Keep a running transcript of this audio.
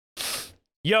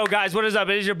Yo, guys, what is up?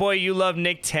 It is your boy, You Love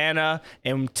Nick Tana,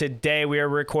 and today we are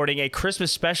recording a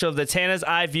Christmas special of the Tana's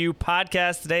Eye View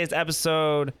podcast. Today is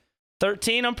episode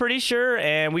 13, I'm pretty sure,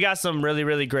 and we got some really,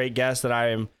 really great guests that I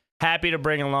am happy to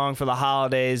bring along for the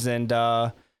holidays and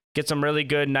get some really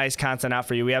good, nice content out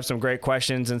for you. We have some great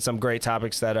questions and some great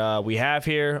topics that we have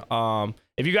here.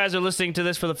 If you guys are listening to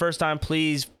this for the first time,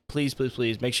 please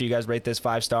make sure you guys rate this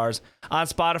 5 stars on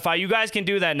Spotify. You guys can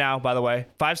do that now, by the way.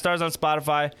 5 stars on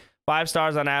Spotify. 5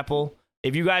 stars on Apple.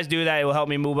 If you guys do that, it will help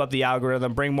me move up the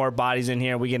algorithm, bring more bodies in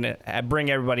here. We can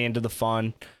bring everybody into the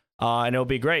fun, and it'll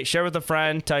be great. Share with a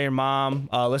friend, tell your mom,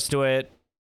 listen to it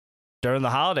during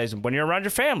the holidays when you're around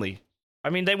your family.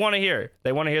 I mean, they want to hear it.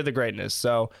 They want to hear the greatness.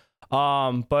 So,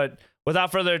 but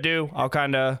without further ado, I'll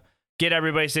kind of get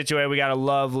everybody situated. We got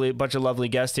a bunch of lovely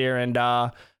guests here, and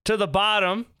to the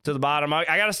bottom,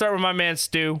 I got to start with my man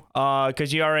Stu,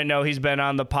 because you already know he's been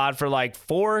on the pod for like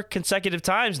 4 consecutive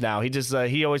times now.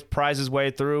 He always pries his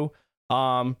way through.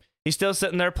 He's still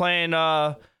sitting there playing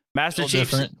Master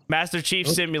Chief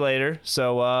Simulator.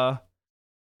 So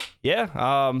tell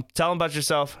him about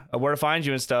yourself, where to find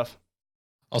you and stuff.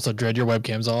 Also, Dread, your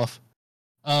webcam's off.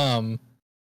 But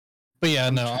yeah,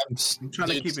 no, I'm trying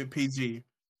to keep it PG.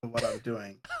 What I'm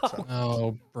doing. So.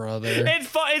 Oh, brother.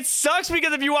 It sucks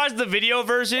because if you watch the video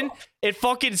version, it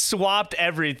fucking swapped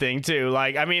everything too.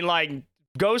 Like, I mean, like,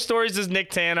 Ghost Stories is Nick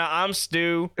Tana. I'm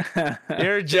Stu.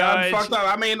 You're a judge. Yeah, I'm fucked up.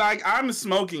 I mean, like, I'm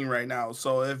smoking right now.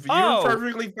 So if you're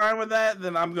perfectly fine with that,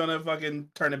 then I'm gonna fucking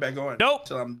turn it back on.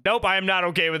 Nope. I am not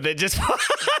okay with it. Just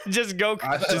go.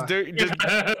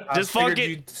 Just fucking.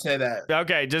 You'd say that.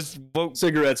 Okay.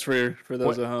 Cigarettes for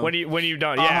those at home. When you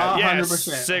don't. Yeah.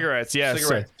 100%. Cigarettes. Yes.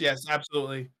 Cigarettes. Yes.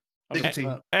 Absolutely.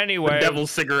 Anyway, the devil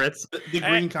cigarettes, the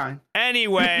green kind.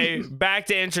 Anyway, back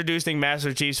to introducing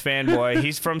Master Chief's fanboy.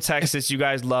 He's from Texas. You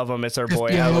guys love him. It's our boy.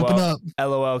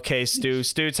 LOLK Stu.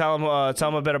 Stu, tell him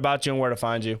a bit about you and where to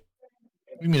find you.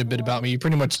 You mean a bit about me? You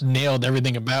pretty much nailed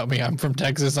everything about me. I'm from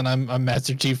Texas and I'm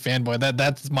Master Chief fanboy.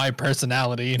 That's my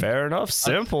personality. Fair enough.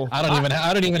 Simple. I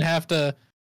don't even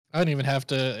have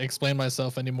to explain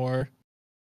myself anymore.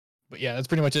 But yeah, that's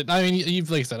pretty much it. I mean,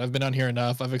 like I said, I've been on here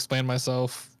enough. I've explained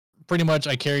myself. Pretty much,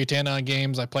 I carry Tana on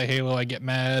games. I play Halo. I get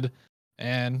mad,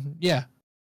 and yeah.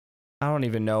 I don't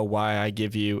even know why I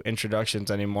give you introductions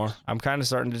anymore. I'm kind of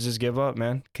starting to just give up,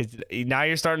 man. Because now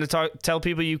you're starting to tell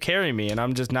people you carry me, and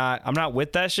I'm not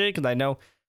with that shit. Because I know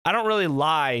I don't really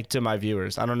lie to my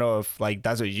viewers. I don't know if like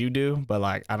that's what you do, but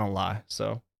like I don't lie,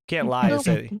 so can't lie and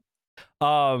say.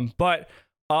 But.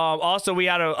 Also, we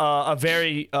got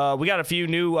we got a few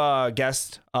new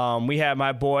guests. We have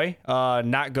my boy,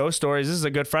 Not Ghost Stories. This is a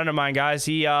good friend of mine, guys.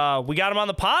 We got him on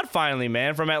the pod finally,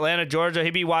 man, from Atlanta, Georgia. He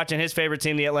be watching his favorite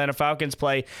team, the Atlanta Falcons,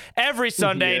 play every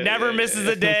Sunday. Never misses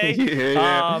a day.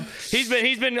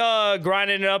 He's been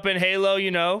grinding it up in Halo,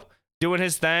 you know, doing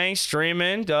his thing,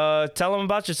 streaming. Tell him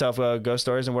about yourself, Ghost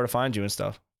Stories, and where to find you and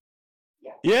stuff.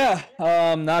 Yeah,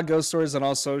 Not Ghost Stories on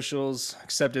all socials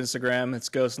except Instagram. It's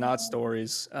Ghost Not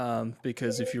Stories,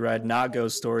 because if you write Not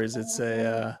Ghost Stories, it's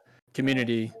a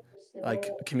community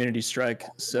strike.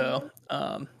 So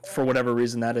for whatever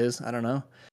reason that is, I don't know.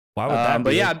 Why would that?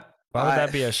 Why would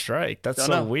that be a strike? That's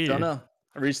so weird. Don't know.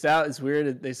 I reached out. It's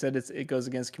weird. They said it goes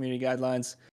against community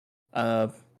guidelines.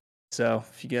 So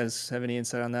if you guys have any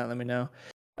insight on that, let me know.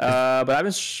 But I've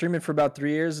been streaming for about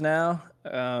 3 years now.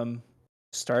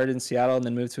 Started in Seattle and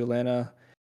then moved to Atlanta,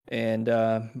 and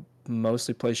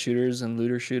mostly play shooters and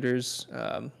looter shooters,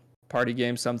 party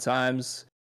games sometimes,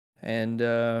 and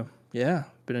been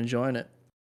enjoying it.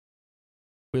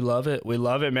 We love it,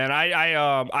 man.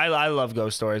 I love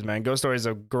Ghost Stories, man. Ghost Stories is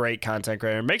a great content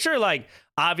creator. Make sure, like,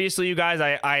 obviously, you guys,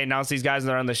 I announce these guys and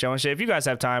they're on the show and shit. If you guys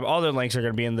have time, all their links are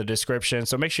gonna be in the description,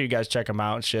 so make sure you guys check them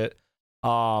out and shit.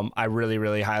 I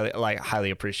really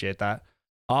highly appreciate that.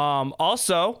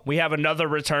 Also, we have another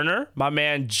returner, my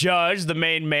man Judge, the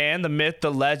main man, the myth,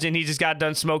 the legend. He just got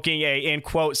done smoking a, in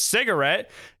quote, cigarette.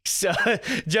 So,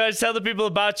 Judge, tell the people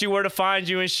about you, where to find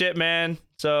you and shit, man.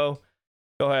 So,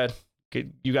 go ahead.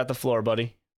 You got the floor,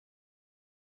 buddy.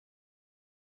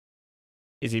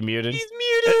 Is he muted? He's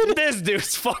muted. This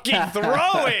dude's fucking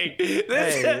throwing.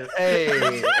 Hey.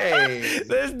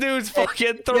 This dude's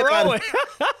fucking throwing.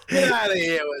 Get out of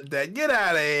here with that. Get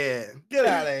out of here.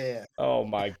 Oh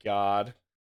my God.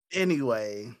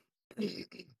 Anyway, they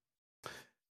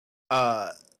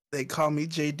call me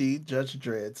JD, Judge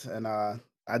Dreads, and I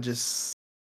just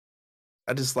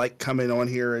like coming on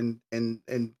here and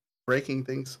breaking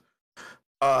things.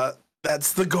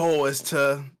 That's the goal, is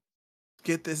to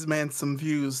get this man some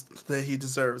views that he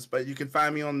deserves. But you can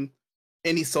find me on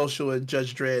any social at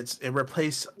Judge Dreads and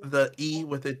replace the E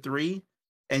with a 3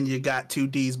 and you got two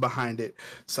D's behind it.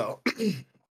 So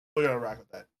we're gonna rock with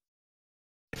that.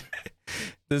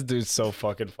 This dude's so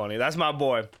fucking funny. That's my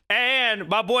boy. And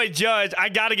my boy Judge. I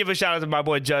gotta give a shout out to my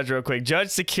boy Judge real quick. Judge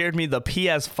secured me the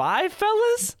PS5,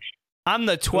 fellas. I'm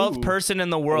the 12th Ooh. person in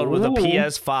the world with a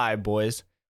PS5, boys.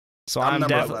 So I'm number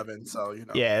definitely 11, so you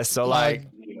know. yeah. So like,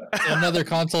 another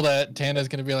console that Tana's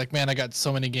gonna be like, man, I got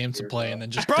so many games to play, and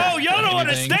then just bro, don't y'all play don't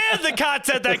anything. understand the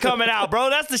content that's coming out, bro.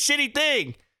 That's the shitty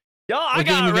thing. Yo, I What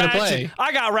game got you gonna Ratchet. play?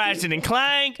 I got Ratchet and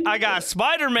Clank. I got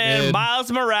Spider-Man, Mid.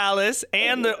 Miles Morales,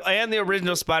 and the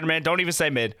original Spider-Man. Don't even say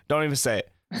mid. Don't even say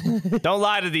it. Don't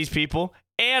lie to these people.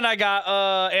 And I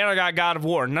got God of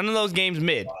War. None of those games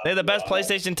mid. They're the best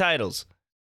PlayStation titles.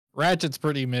 Ratchet's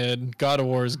pretty mid. God of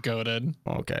War is goated.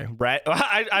 Okay.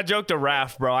 I joked to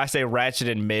Raph, bro. I say Ratchet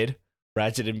and mid.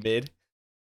 Ratchet and mid.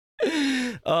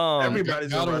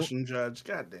 Everybody's God a of- Russian judge.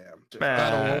 Goddamn.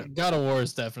 Man. God of War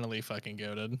is definitely fucking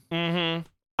goated.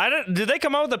 Mm-hmm. Did they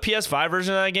come out with a PS5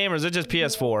 version of that game, or is it just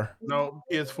PS4? No,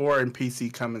 PS4 and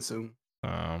PC coming soon.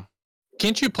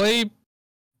 Can't you play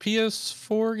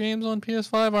PS4 games on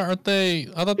PS5? Aren't they?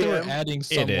 I thought they were Yeah, adding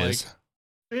some It is.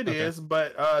 It Okay. is,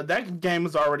 but that game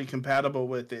is already compatible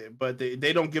with it. But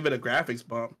they don't give it a graphics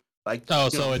bump. Like Oh,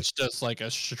 you so know, it's just like a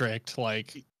strict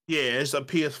like. yeah, it's a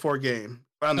PS4 game.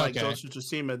 Unlike Okay. Ghost of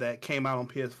Tsushima that came out on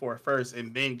PS4 first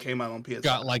and then came out on PS5.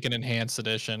 Got like an enhanced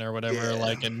edition or whatever. Yeah.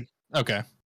 Like in okay.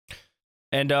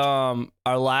 And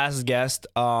our last guest,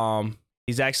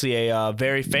 he's actually a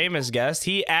very famous guest.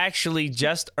 He actually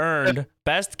just earned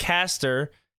Best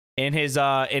Caster in his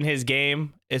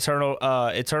game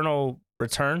Eternal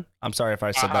Return. I'm sorry if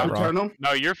I said that wrong. Eternal?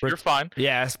 No, you're fine.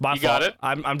 Yeah, it's my You fault. got it.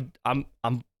 I'm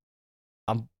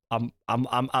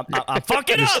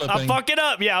fucking You're up. I'm slipping. fucking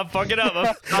up. Yeah, I'm fucking up.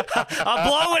 I'm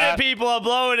blowing it, people. I'm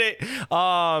blowing it.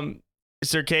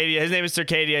 Circadia. His name is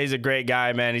Circadia. He's a great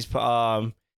guy, man. He's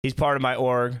part of my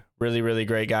org. Really, really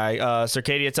great guy.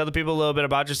 Circadia, tell the people a little bit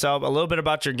about yourself, a little bit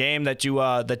about your game that you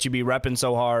be repping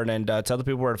so hard, and tell the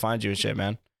people where to find you and shit,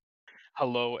 man.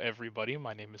 Hello, everybody.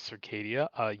 My name is Circadia.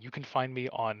 You can find me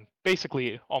on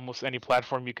basically almost any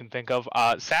platform you can think of.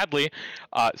 Sadly,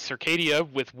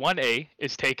 Circadia with one A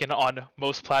is taken on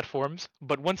most platforms,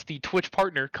 but once the Twitch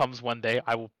partner comes one day,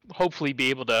 I will hopefully be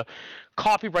able to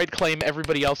copyright claim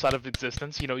everybody else out of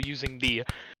existence, using the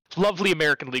lovely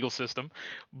American legal system.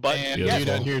 But And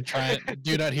yeah,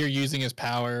 dude out here using his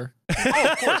power.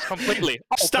 oh, of course, completely.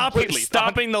 Oh, completely.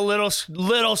 Stopping the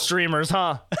little streamers,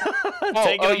 huh?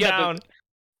 Taking them yeah, down.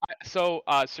 So,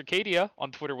 Circadia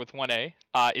on Twitter with 1A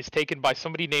is taken by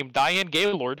somebody named Diane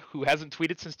Gaylord, who hasn't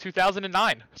tweeted since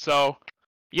 2009. So,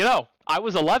 I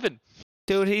was 11.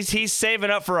 Dude, he's saving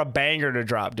up for a banger to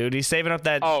drop, dude. He's saving up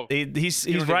that. Oh, he's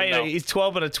don't even writing. know. He's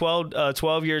 12 and a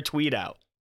 12-year tweet out.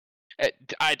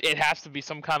 It has to be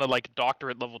some kind of like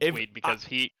doctorate level If- tweet because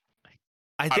he.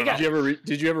 I don't think know.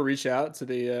 Did you ever reach out to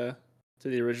the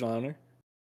original owner?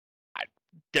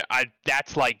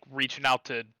 That's like reaching out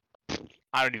to.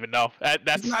 I don't even know.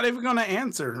 That's He's not even gonna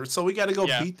answer, so we got to go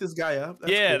Yeah. beat this guy up.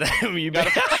 That's yeah, cool. you better.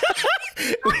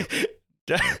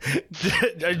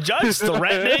 Judge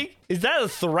threatening? Is that a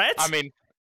threat? I mean,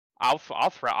 I'll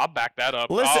back that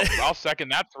up. Listen. I'll second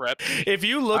that threat. if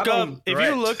you I look don't up, if threat,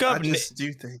 you look I up, just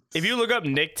do things. if you look up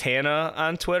Nick Tana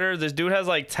on Twitter, this dude has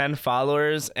like 10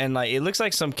 followers, and like it looks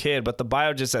like some kid, but the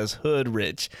bio just says hood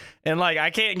rich, and like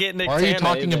I can't get Nick. Why are Tana you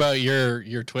talking either. about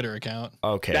your Twitter account?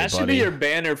 Okay, That should buddy. be your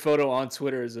banner photo on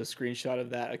Twitter as a screenshot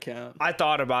of that account. I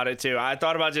thought about it too. I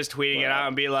thought about just tweeting it out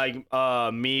and be like,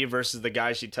 me versus the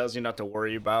guy she tells you not to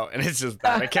worry about, and it's just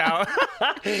that account,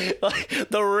 like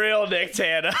the real Nick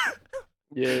Tana.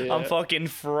 Yeah. I'm fucking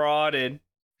frauded.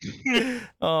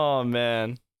 Oh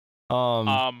man.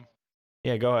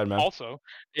 Yeah, go ahead, man. Also,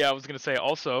 yeah, I was gonna say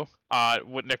also,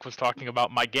 what Nick was talking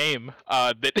about, my game,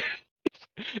 that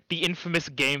the infamous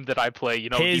game that I play,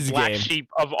 His the black game. sheep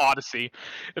of Odyssey.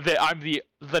 That I'm the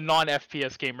non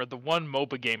FPS gamer, the one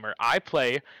MOBA gamer. I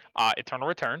play Eternal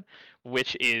Return,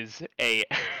 which is a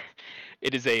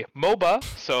it is a MOBA,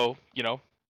 so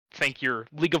think your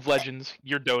League of Legends,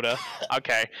 your Dota,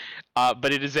 okay,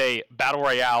 but it is a battle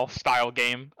royale style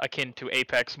game akin to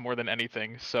Apex more than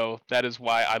anything. So that is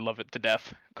why I love it to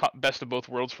death. Best of both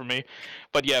worlds for me.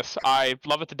 But yes, I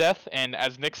love it to death. And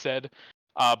as Nick said,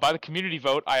 by the community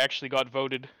vote, I actually got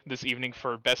voted this evening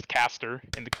for best caster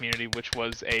in the community, which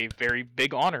was a very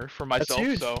big honor for myself.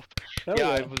 huge. So Hell yeah,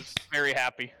 yeah. I was very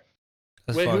happy.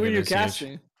 That's Wait, who fucking are you huge.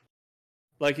 casting?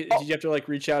 Like, did you have to like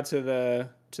reach out to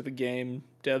the game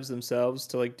devs themselves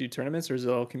to like do tournaments, or is it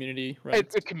all community?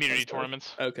 It's a community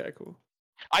tournaments. Okay, cool.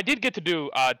 I did get to do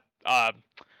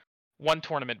one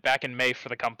tournament back in May for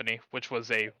the company, which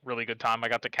was a really good time. I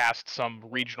got to cast some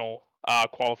regional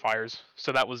qualifiers,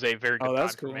 so that was a very good Oh, time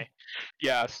that's for cool. me.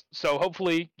 Yes. So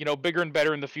hopefully, bigger and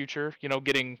better in the future.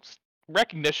 Getting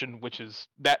recognition, which is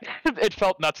that it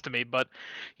felt nuts to me, but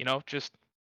just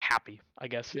happy, I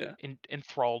guess, Yeah.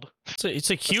 enthralled. It's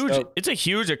a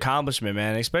huge accomplishment,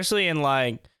 man. Especially in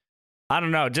like, I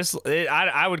don't know,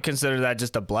 I would consider that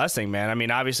just a blessing, man. I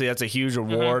mean, obviously that's a huge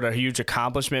reward, a huge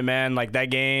accomplishment, man. Like that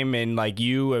game and like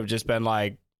you have just been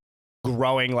like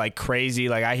growing like crazy.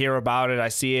 Like I hear about it, I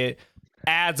see it,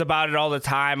 ads about it all the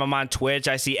time. I'm on Twitch,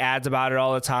 I see ads about it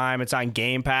all the time. It's on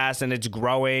Game Pass and it's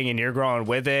growing and you're growing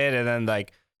with it. And then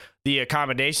like the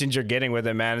accommodations you're getting with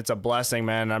it, man, it's a blessing,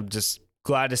 man. I'm just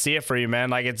glad to see it for you, man.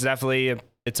 Like it's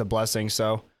a blessing.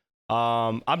 So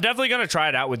I'm definitely gonna try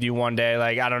it out with you one day.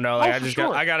 Like I don't know, like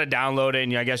I gotta download it,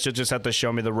 and I guess you'll just have to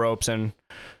show me the ropes. And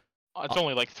it's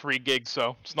only like 3 gigs,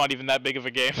 so it's not even that big of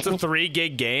a game. it's a 3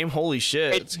 gig game. Holy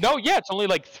shit! It's only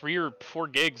like 3 or 4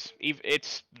 gigs.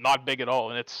 It's not big at all,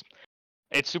 and it's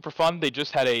super fun. They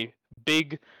just had a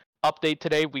big update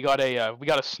today. We got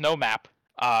a snow map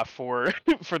for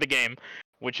for the game,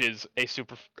 which is a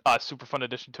super fun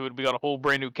addition to it. We got a whole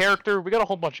brand new character. We got a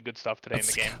whole bunch of good stuff today in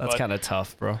the game. That's kind of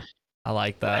tough, bro. I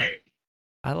like that.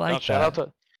 I like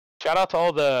that. Shout out to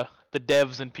all the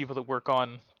devs and people that work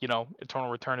on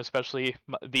Eternal Return, especially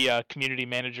the community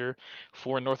manager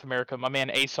for North America, my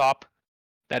man Aesop.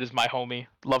 That is my homie.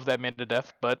 Love that man to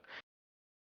death. But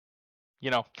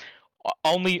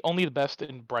only the best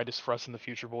and brightest for us in the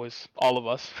future, boys. All of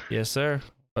us. Yes, sir.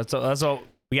 That's all.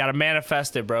 We gotta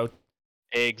manifest it, bro.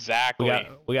 Exactly.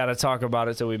 We got to talk about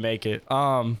it till we make it.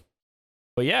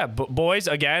 But yeah, boys,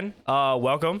 again,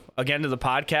 welcome again to the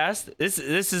podcast. This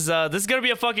is gonna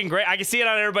be a fucking great. I can see it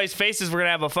on everybody's faces. We're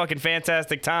gonna have a fucking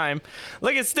fantastic time.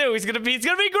 Look at Stu. It's gonna be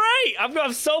great.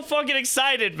 I'm so fucking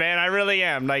excited, man. I really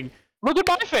am. Like, look at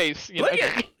my face. Y'all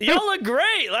look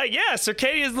great. Like, yeah,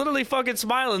 Circadia is literally fucking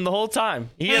smiling the whole time.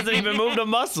 He hasn't even moved a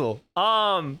muscle.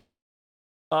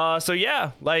 So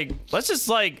yeah, like let's just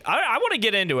like I want to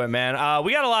get into it, man.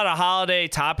 We got a lot of holiday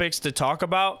topics to talk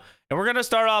about, and we're gonna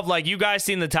start off like you guys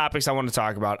seen the topics I want to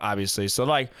talk about, obviously. So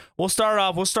like we'll start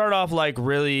off like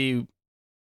really,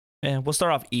 we'll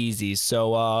start off easy.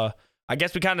 So I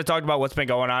guess we kind of talked about what's been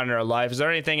going on in our life. Is there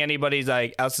anything anybody's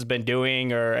like else has been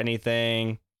doing or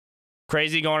anything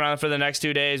crazy going on for the next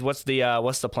 2 days? What's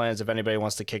the plans if anybody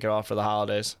wants to kick it off for the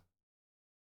holidays?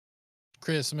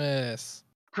 Christmas.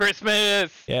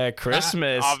 Yeah,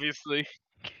 Christmas. Obviously.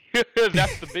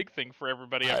 That's the big thing for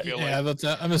everybody, I feel like.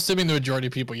 I'm assuming the majority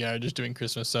of people, are just doing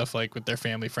Christmas stuff like with their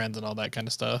family, friends, and all that kind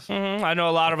of stuff. I know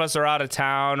a lot of us are out of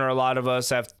town, or a lot of us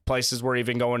have places we're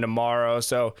even going tomorrow,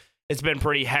 so it's been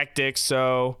pretty hectic.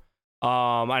 So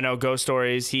I know Ghost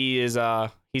Stories, he's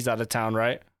out of town,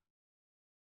 right?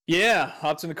 Yeah,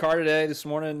 hopped in the car this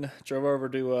morning, drove over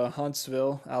to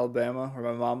Huntsville, Alabama, where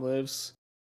my mom lives,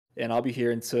 and I'll be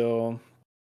here until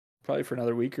probably for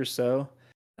another week or so.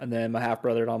 And then my half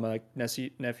brother and all my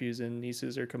nephews and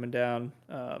nieces are coming down.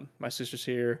 My sister's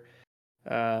here,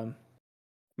 my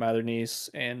other niece,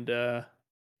 and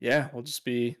we'll just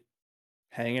be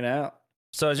hanging out.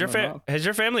 So has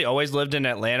your family always lived in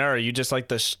Atlanta, or are you just like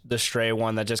the stray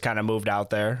one that just kind of moved out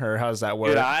there, or how does that work?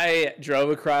 Dude, I drove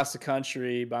across the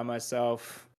country by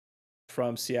myself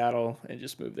from Seattle and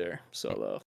just moved there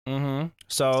solo.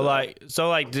 So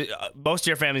most of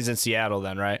your family's in Seattle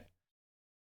then, right?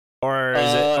 Or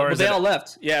is it? They all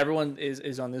left. Yeah, everyone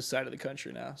is on this side of the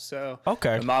country now. So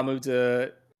okay. My mom moved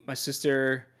to. My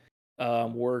sister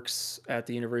works at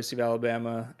the University of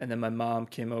Alabama, and then my mom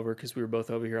came over because we were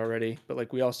both over here already. But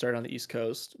like we all started on the East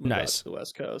Coast, moved out to the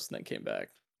West Coast, and then came back.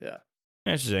 Yeah.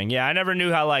 Interesting. Yeah, I never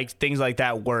knew how like things like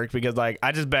that worked because like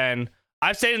I've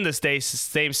stayed in the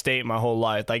same state my whole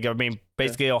life. Like I mean,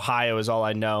 basically Ohio is all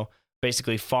I know.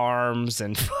 Basically farms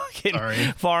and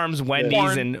fucking farms,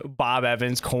 Wendy's and Bob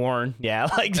Evans, corn. Yeah,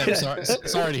 like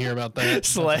sorry to hear about that.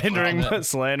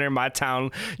 slandering my town.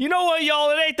 You know what,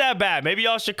 y'all? It ain't that bad. Maybe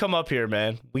y'all should come up here,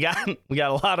 man. We got a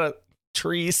lot of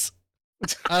trees.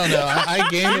 I don't know. I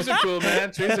game trees are cool,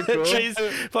 man. Trees are cool. Trees,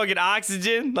 fucking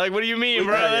oxygen. Like, what do you mean,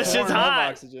 bro? That shit's hot.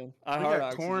 Oxygen. We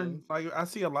got corn. Like, I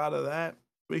see a lot of that.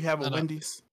 We have a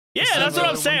Wendy's. Yeah, that's what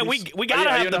I'm saying. We gotta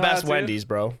have the best Wendy's,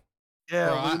 bro.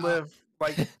 Yeah, we live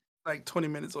like 20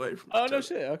 minutes away from. Oh no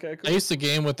shit. Okay, cool. I used to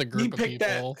game with a group of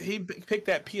people. He picked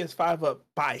that PS5 up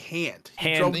by hand.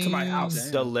 He drove to my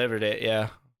house. Delivered it. Yeah.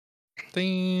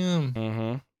 Damn.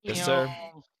 Mm-hmm. Yes, sir.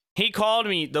 He called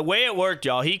me. The way it worked,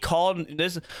 y'all. He called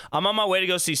this. I'm on my way to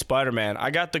go see Spider-Man.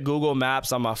 I got the Google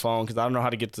Maps on my phone because I don't know how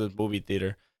to get to the movie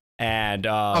theater. And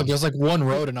Oh, there's like one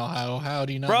road in Ohio. How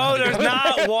do you not? know bro, how to there's go?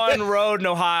 not one road in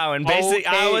Ohio, and basically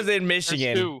I Okay, was in there's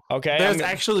Michigan. two. Okay, There's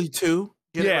actually two.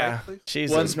 Get it yeah. right, please.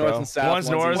 Jesus, One's north bro. and south, One's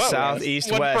one's north, east, south, west.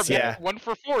 east, One west. for Yeah, one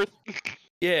for fourth.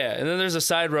 yeah. And then there's a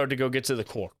side road to go get to the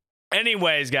core.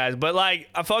 Anyways, guys, but like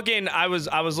I was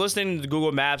listening to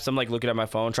Google Maps. I'm like looking at my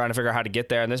phone trying to figure out how to get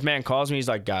there, and this man calls me. He's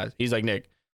like, Nick,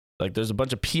 like there's a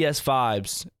bunch of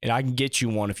PS5s, and I can get you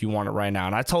one if you want it right now.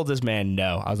 And I told this man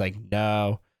no. I was like,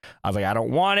 no. I was like, I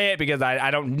don't want it because I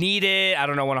don't need it. I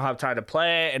don't know when I'll have time to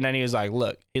play it. And then he was like,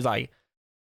 look, he's like,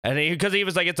 and because he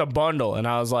was like, it's a bundle, and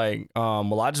I was like,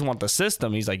 well, I just want the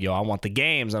system. He's like, yo, I want the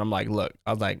games, and I'm like, look,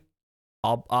 I was like,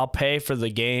 I'll pay for the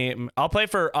game. I'll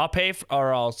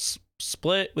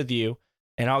split with you,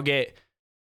 and I'll get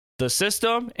the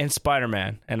system and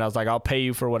Spider-Man. And I was like, I'll pay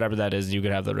you for whatever that is. You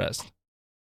could have the rest.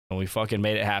 And we fucking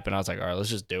made it happen. I was like, all right, let's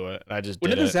just do it. And I just When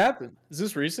did did this it. happen? Is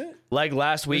this recent? Like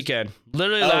last weekend,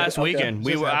 literally Oh, last okay. weekend.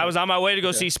 Just I happened. was on my way to go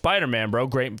Okay. see Spider-Man, bro.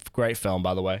 Great film,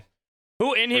 by the way.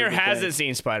 Who in here Pretty good hasn't thing.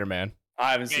 seen Spider-Man?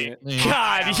 I haven't seen it. Yeah.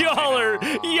 God,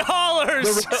 y'all are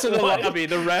The rest of the what? lobby.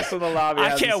 The rest of the lobby. I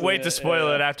hasn't can't seen wait to spoil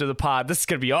yeah. it after the pod. This is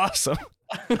gonna be awesome.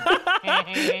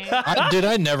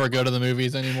 I never go to the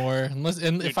movies anymore.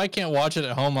 And if I can't watch it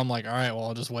at home, I'm like, all right, well,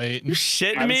 I'll just wait. You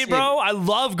shitting haven't me, seen bro? I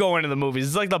love going to the movies.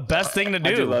 It's like the best thing to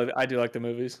do, I do like the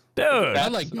movies. dude. I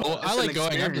like It's an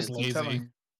going. I'm just experience, I'm telling lazy. you.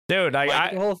 Dude, Like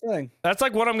the whole thing. that's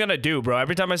like what I'm gonna do, bro.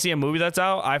 Every time I see a movie that's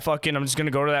out, I'm just gonna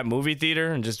go to that movie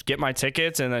theater and just get my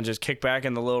tickets and then just kick back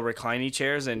in the little reclining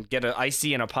chairs and get an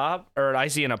icy and a pop or an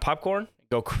icy and a popcorn.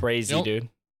 Go crazy, Nope. dude.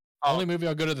 The only movie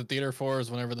I'll go to the theater for is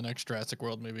whenever the next Jurassic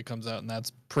World movie comes out, and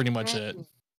that's pretty much it.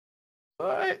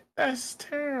 What? That's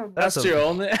terrible. That's That's a- your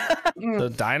only.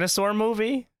 The dinosaur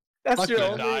movie? That's Fuck your yeah.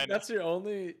 only. That's your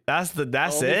only. That's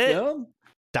only it? Film?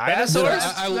 Dinosaurs?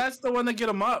 That's the one to get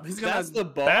him up. He's gonna. That's the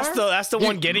bar. That's the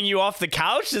one Dude. getting you off the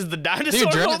couch is the dinosaur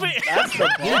Jurassic- movie? That's the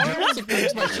Yeah, bar. Jurassic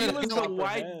Park's my He shit. was You know,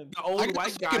 the old I got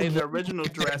white guy fucking in the one original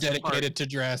Jurassic Park dedicated to for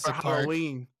Jurassic Park.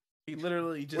 Halloween. He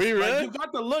literally just Were you like, really? you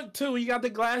got the look too. You got the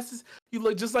glasses. You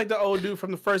look just like the old dude from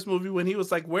the first movie when he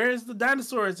was like, "Where's the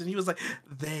dinosaurs?" And he was like,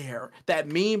 "There." That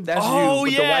meme. That's Oh,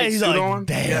 you with the yeah, white he's suit like, on.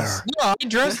 "There." Yes. No, I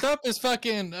dressed up as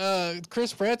fucking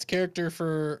Chris Pratt's character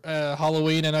for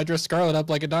Halloween, and I dressed Scarlet up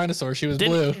like a dinosaur. She was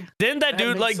blue. Didn't that That dude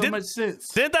makes like so much sense.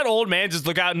 didn't that old man just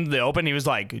look out into the open? He was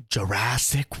like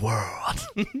Jurassic World.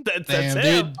 that's Damn,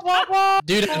 him.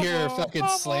 Dude out here fucking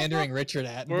slandering Richard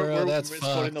Attenborough. That's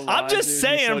misquoting fucked. the I'm line, just dude. He's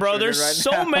saying, so bro. triggered There's right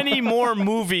so now. many more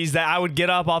movies that I would get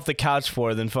up off the couch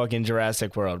for than fucking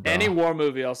Jurassic World, bro. Any war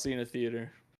movie I'll see in a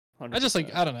theater. I just like,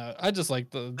 100%. I don't know. I just like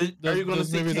Are you gonna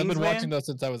those see movies. I've been Kingsman? watching those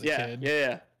since I was a Yeah, kid.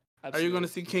 yeah. Are you going to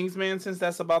see Kingsman since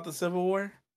that's about the Civil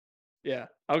War? Yeah,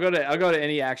 I'll go to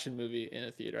any action movie in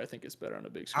a theater. I think it's better on a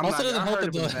big screen. Also doesn't I help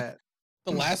heard that it was the- bad.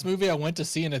 The last movie I went to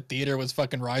see in a theater was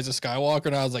fucking Rise of Skywalker,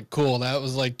 and I was like, cool. That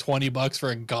was like $20 for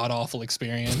a god awful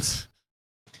experience.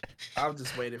 I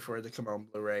just waited for it to come on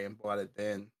Blu-ray and bought it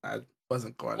then. I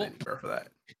wasn't going Well- anywhere for that.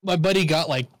 My buddy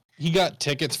he got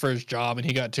tickets for his job, and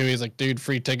he got two. He's like, dude,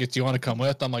 free tickets. Do you want to come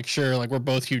with? I'm like, sure. Like, we're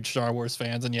both huge Star Wars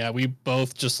fans, and yeah, we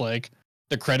both just like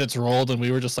the credits rolled, and we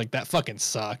were just like, that fucking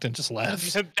sucked, and just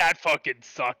left. That fucking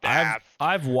sucked ass.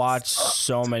 I've watched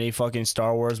so many fucking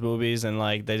Star Wars movies and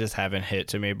like they just haven't hit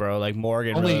to me, bro. Like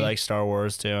Morgan really Only- likes Star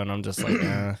Wars too, and I'm just like,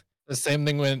 eh. The same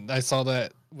thing when I saw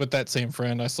that with that same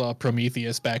friend. I saw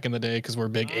Prometheus back in the day because we're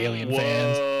big Alien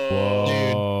fans.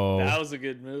 Whoa. That was a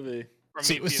good movie.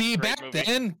 Prometheus, See, great back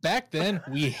movie. then,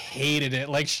 we hated it.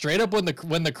 Like straight up when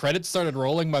the credits started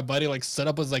rolling, my buddy like set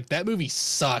up was like, that movie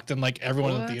sucked, and like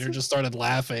everyone in the What? theater just started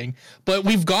laughing. But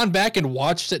we've gone back and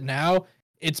watched it now.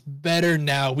 It's better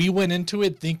now. We went into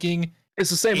it thinking It's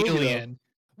the same movie. Though. Alien.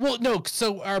 Well, no,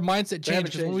 so our mindset They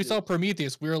haven't changed because when we changed saw it.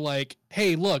 Prometheus, we were like,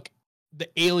 hey, look, the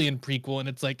Alien prequel, and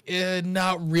it's like,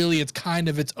 not really. It's kind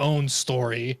of its own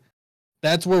story.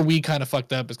 That's where we kind of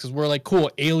fucked up, is because we're like, cool,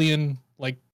 Alien,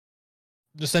 like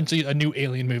essentially a new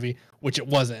Alien movie, which it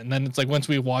wasn't. And then it's like once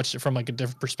we watched it from like a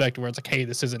different perspective, where it's like, hey,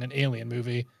 this isn't an Alien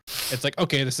movie. It's like,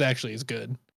 okay, this actually is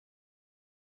good.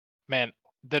 Man,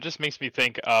 that just makes me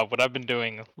think what I've been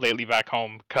doing lately back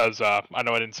home. Because I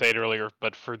know I didn't say it earlier,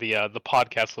 but for the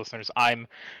podcast listeners, I'm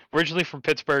originally from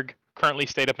Pittsburgh. Currently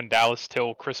stayed up in Dallas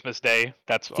till Christmas Day.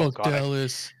 That's Fuck God,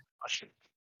 Dallas.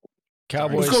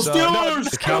 Cowboys Let's go suck. Steelers!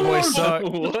 The Cowboys suck.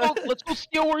 Let's go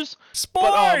Steelers.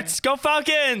 Sports, go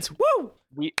Falcons! Woo!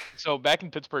 So back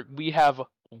in Pittsburgh, we have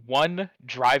one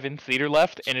drive-in theater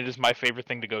left, and it is my favorite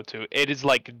thing to go to. It is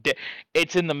like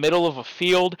it's in the middle of a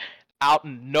field, out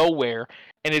in nowhere,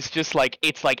 and it's just like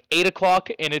it's like 8 o'clock,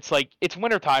 and it's like it's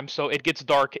wintertime, so it gets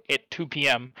dark at 2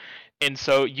 p.m. And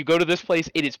so you go to this place.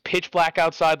 It is pitch black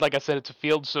outside. Like I said, it's a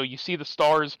field, so you see the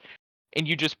stars, and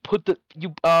you just put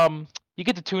you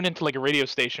get to tune into like a radio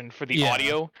station for the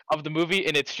audio of the movie,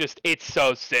 and it's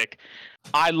so sick.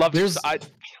 I love it.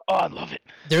 I love it.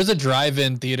 There's a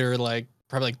drive-in theater like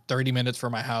probably like 30 minutes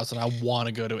from my house, and I want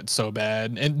to go to it so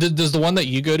bad. And does the one that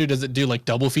you go to, does it do like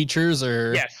double features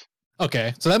or? Yes.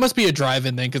 Okay, so that must be a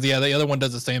drive-in thing, because the other one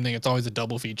does the same thing. It's always a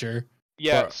double feature.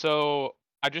 Yeah. So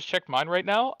I just checked mine right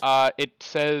now. It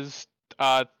says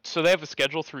so they have a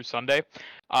schedule through Sunday.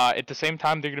 At the same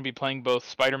time, they're going to be playing both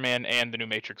Spider-Man and the new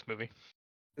Matrix movie.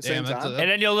 Damn, And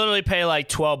then you'll literally pay like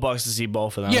 $12 to see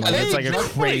both of them. Yeah, like, it's like a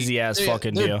crazy ass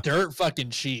fucking they're deal. Dirt fucking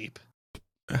cheap.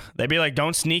 They'd be like,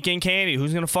 "Don't sneak in candy.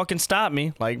 Who's gonna fucking stop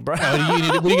me?" Like, bro. What are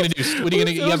you gonna do? What are you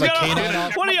gonna? You have a canine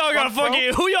on? What are y'all gonna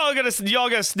fucking? Who y'all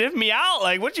gonna sniff me out?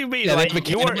 Like, what you mean? Yeah, like, they have a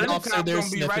you canine were, officer there gonna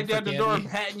be right sniffing there for at the door candy.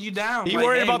 patting you down. You like,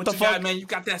 worried hey, about what the you got, fuck- man? You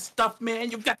got that stuff,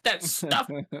 man. You got that stuff.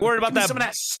 worried about Give me some of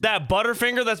that that that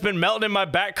Butterfinger that's been melting in my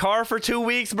back car for 2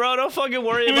 weeks, bro. Don't fucking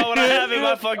worry about what I have in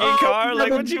my fucking car.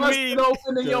 Like, what you mean?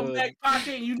 Open in your Good. back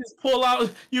pocket, and you just pull out.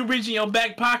 You reach in your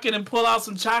back pocket and pull out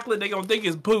some chocolate. They gonna think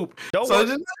it's poop. Don't So worry.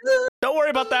 just, Don't worry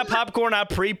about that popcorn I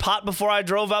pre-pot before I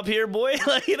drove up here, boy.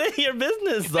 Like, it ain't your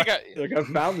business. Like, Like I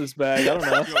found this bag. I don't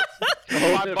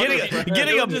know.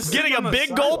 getting a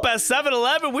big gulp at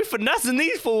 7-Eleven, we finessing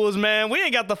these fools, man. We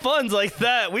ain't got the funds like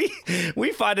that.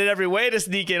 We finding every way to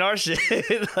sneak in our shit.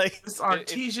 Like, it's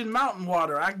artesian mountain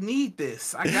water. I need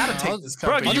this. I gotta take this. Bro,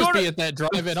 Company. I'll you just order- be at that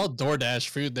drive-in. I'll DoorDash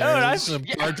food there. Oh, There's some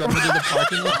car driving through the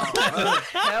parking lot.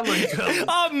 Hella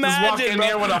good. imagine, Just walk in bro.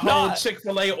 there with a whole No,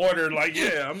 Chick-fil-A order. Like,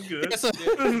 yeah, I'm good. It's a-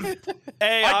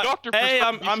 Hey, My doctor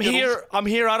prescribed me I'm Skittles. here. I'm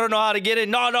here. I don't know how to get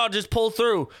in. No, just pull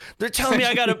through. They're telling me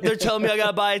I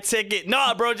gotta buy a ticket.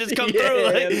 Nah, bro, just come through.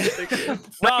 Like,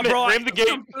 nah, bro. Ram the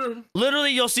gate.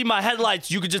 Literally, you'll see my headlights.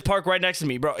 You could just park right next to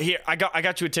me, bro. Here, I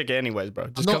got you a ticket, anyways, bro.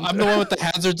 Just come. I'm the one with the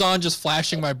hazards on, just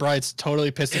flashing my brights,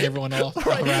 totally pissing everyone off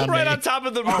right around right me. on top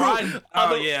of the roof. right. On Oh,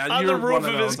 the, yeah, on the you're roof one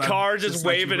of of his those. car, I'm just just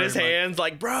like you waving his very much. hands,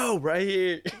 like, bro, right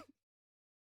here.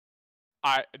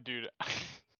 Dude.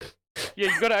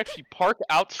 Yeah, you gotta actually park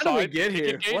outside. How did we the get ticket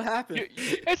here? gate. What happened?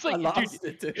 It's I like, lost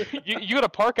dude, it, dude. you gotta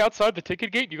park outside the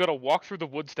ticket gate. You gotta walk through the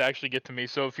woods to actually get to me.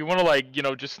 So if you wanna, like,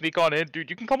 just sneak on in, dude,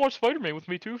 you can come watch Spider-Man with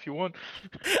me too if you want.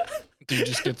 Dude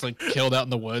just gets like killed out in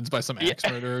the woods by some axe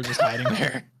murderer just hiding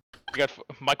there. You got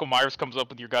Michael Myers comes up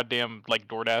with your goddamn like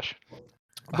DoorDash.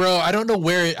 Bro, I don't know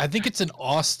where. I think it's in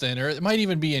Austin, or it might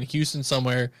even be in Houston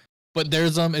somewhere. But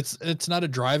there's it's not a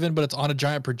drive-in, but it's on a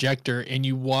giant projector, and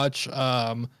you watch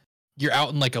you're out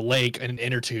in like a lake in an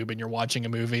inner tube, and you're watching a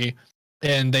movie,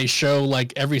 and they show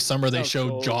like every summer they Sounds show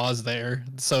cool. Jaws there.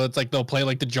 So it's like they'll play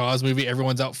like the Jaws movie.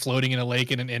 Everyone's out floating in a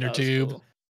lake in an inner That was tube. cool.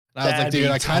 And I was like, That'd be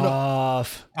dude, I kind of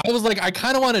tough. I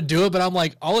kind of want to do it, but I'm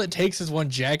like, all it takes is one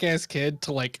jackass kid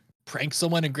to like prank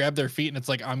someone and grab their feet, and it's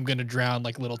like I'm gonna drown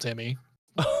like little Timmy.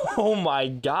 Oh my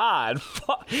god,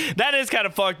 that is kind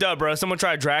of fucked up, bro. Someone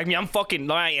try to drag me, I'm fucking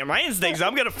lying. My instincts,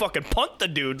 I'm gonna fucking punt the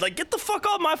dude. Like, get the fuck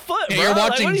off my foot, bro. Yeah, you're Like,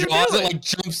 watching what are you Jaws, it doing? like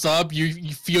jumps up,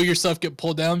 you feel yourself get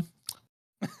pulled down.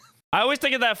 I always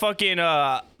think of that fucking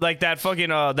like that fucking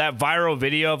that viral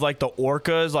video of like the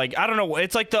orcas. Like, I don't know,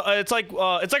 it's like it's like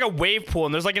a wave pool,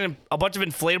 and there's like a bunch of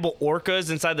inflatable orcas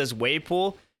inside this wave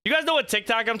pool. You guys know what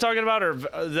TikTok I'm talking about, or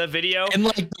the video? And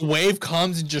like the wave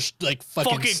comes and just like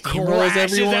fucking steamrolls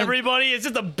crashes everyone. everybody. It's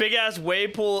just a big ass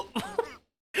wave pool,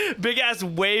 big ass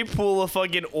wave pool of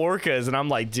fucking orcas, and I'm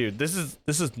like, dude, this is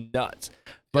nuts.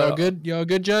 Y'all good? Y'all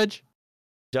good, Judge?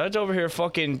 Judge over here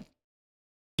fucking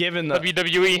giving the.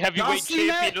 WWE heavyweight seen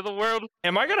champion that? of the world.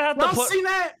 Am I gonna have to Y'all put? seen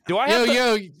that? Do I have to?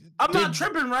 Yo, I'm not dude,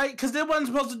 tripping, right? Because they wasn't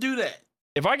supposed to do that.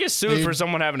 If I get sued Dude. for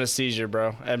someone having a seizure,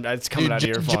 bro, and it's coming dude, out of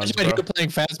your funds, Judge out bro. here playing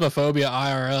Phasmophobia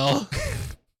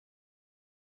IRL.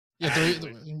 Yeah,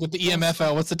 with the EMF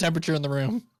out, what's the temperature in the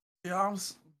room? Yeah, I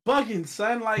was bugging,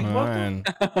 son. Like, what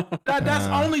the Man. that's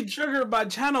only triggered by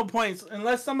channel points.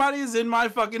 Unless somebody is in my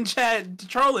fucking chat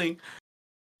trolling,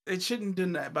 it shouldn't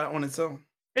do that by on its own.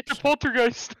 It's a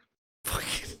poltergeist.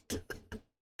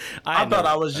 I thought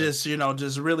I was just,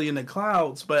 just really in the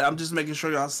clouds, but I'm just making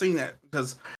sure y'all seen that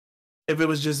because if it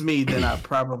was just me, then I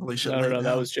probably should. No,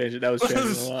 that was changing. That was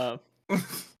changing a lot.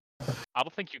 I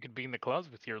don't think you can be in the clouds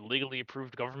with your legally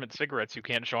approved government cigarettes you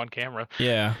can't show on camera.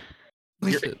 Yeah.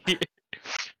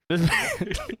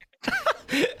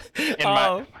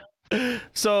 my-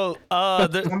 So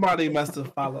Somebody must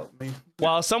have followed me.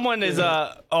 while someone is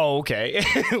oh, okay.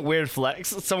 Weird flex.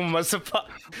 Someone must have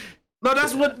No,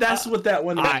 that's what that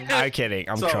one means. I'm kidding.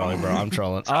 I'm So- trolling, bro. I'm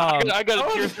trolling. I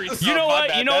got a tier 3 sub. You know my what?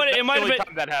 bad. You know what? That's It might the have only been-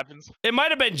 time that happens. It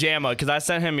might have been Jamma because I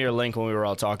sent him your link when we were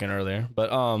all talking earlier.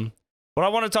 But what I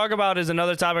want to talk about is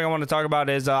another topic I want to talk about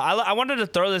is I wanted to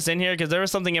throw this in here because there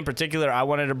was something in particular I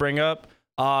wanted to bring up.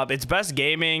 It's best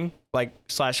gaming like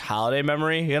 / holiday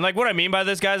memory, and like what I mean by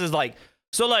this, guys, is like,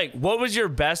 so like, what was your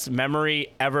best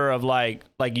memory ever of like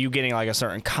you getting like a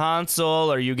certain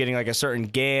console or you getting like a certain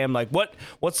game? Like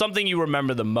what's something you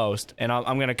remember the most? And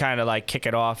I'm gonna kind of like kick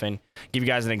it off and give you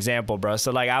guys an example, bro.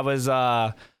 So like I was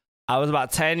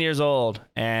about 10 years old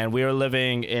and we were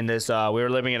living in this we were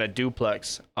living in a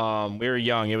duplex. We were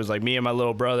young. It was like me and my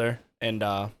little brother and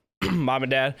mom and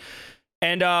dad.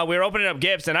 And we were opening up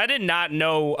gifts, and I did not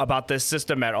know about this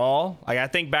system at all. Like, I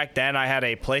think back then I had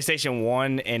a PlayStation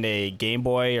 1 and a Game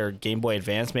Boy or Game Boy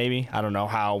Advance, maybe. I don't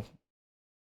know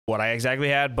what I exactly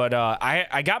had, but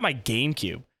I got my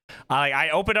GameCube. I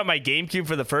opened up my GameCube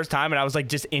for the first time, and I was like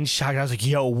just in shock. I was like,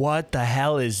 yo, what the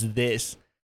hell is this?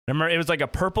 Remember, it was like a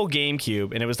purple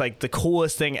GameCube, and it was like the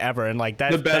coolest thing ever. And like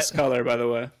that, the best color, by the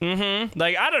way. Mm-hmm.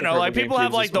 Like I don't know, purple like people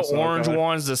have GameCube's like the also orange color.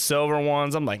 ones, the silver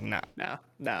ones. I'm like, nah, No.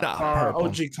 purple.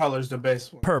 OG color's the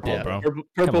best one. Purple, Yeah, bro.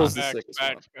 purple is the Facts, sickest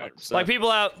facts, one. facts. Like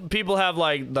people have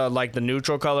like the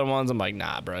neutral color ones. I'm like,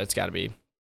 nah, bro, it's got to be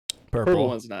purple. Purple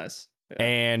one's nice. Yeah.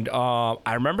 And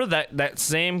I remember that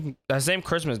same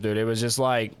Christmas, dude. It was just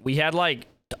like we had like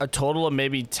a total of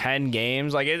maybe 10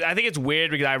 games. Like I think it's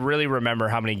weird because I really remember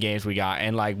how many games we got,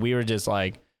 and like we were just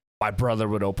like, my brother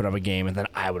would open up a game, and then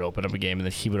I would open up a game, and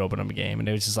then he would open up a game, and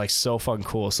it was just like so fucking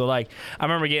cool. So like I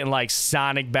remember getting like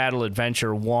Sonic Battle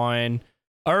Adventure 1,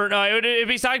 or no, it'd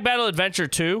be Sonic Battle Adventure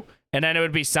 2, and then it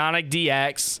would be Sonic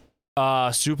DX,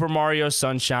 Super Mario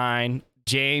Sunshine,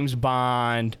 James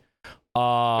Bond.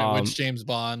 Which James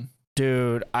Bond?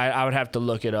 Dude, I would have to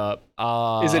look it up.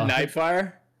 Is it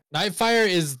Nightfire? Nightfire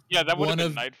is Yeah, that would have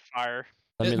one been of Nightfire.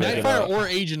 Let me look it Nightfire up. or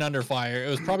Agent Under Fire. It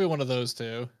was probably one of those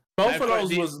two. Both of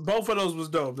Nightfire, those was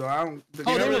dope though. I don't.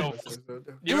 Oh, they you were- know,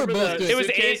 They were both good. It was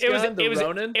suitcase it was gun, the it was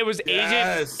Ronin? it was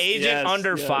Yes. Agent Yes,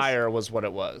 Under yes. Fire was what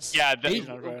it was. Yeah, Agent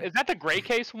Under is that the gray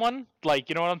case one? Like,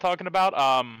 you know what I'm talking about?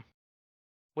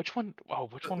 Which one? Oh,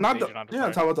 which one? Not was the. Agent Under You're not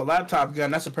Fire? talking about the laptop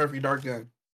gun. That's a perfect dark gun.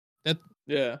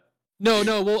 Yeah. No.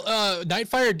 Well,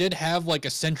 Nightfire did have like a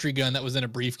sentry gun that was in a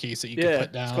briefcase that you could Yeah.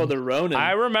 put down. It's called the Ronin.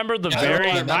 I remember the Yeah, very I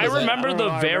remember I that. remember I don't the know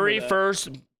how I very remember that. first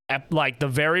like the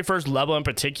very first level in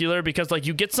particular, because like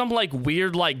you get some like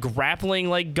weird like grappling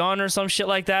like gun or some shit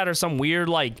like that, or some weird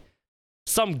like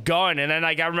some gun, and then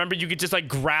like I remember you could just like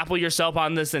grapple yourself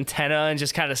on this antenna and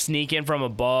just kind of sneak in from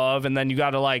above, and then you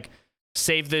got to like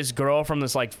save this girl from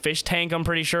this like fish tank, I'm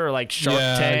pretty sure, or like shark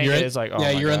tank. You're in, It's like, oh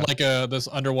yeah, my you're in God. like this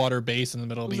underwater base in the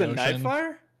middle of was the it ocean.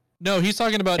 Nightfire? No, he's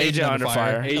talking about Agent Agent Under Under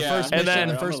Fire. Fire. The Yeah, first and mission, then-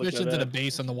 the I'm gonna first look mission's that in a up.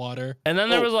 base in the water. And then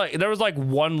there was like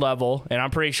one level, and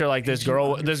I'm pretty sure like this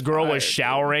girl Fire, was dude.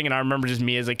 showering, and I remember just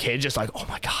me as a kid just like, oh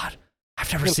my God,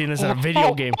 I've never seen this in a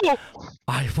video game.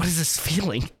 What is this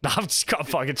feeling? No, I'm just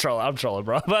fucking trolling. I'm trolling,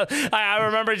 bro. But I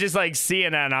remember just like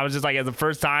seeing that, and I was just like, as the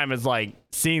first time it's like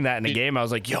seeing that in a game, I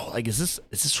was like, yo, like is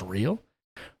this real?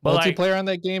 But like, Multiplayer on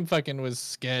that game fucking was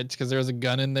sketch because there was a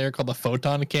gun in there called the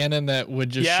photon cannon that would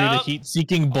just shoot a Yep.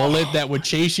 heat-seeking bullet that would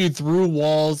chase you through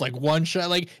walls like one shot.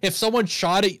 Like if someone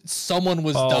shot it, someone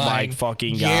was oh my dying.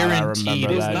 fucking God, I Guaranteed.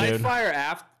 remember Was that, dude.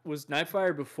 Nightfire was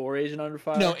Nightfire before Agent Under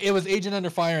Fire? No, it was Agent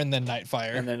Under Fire and then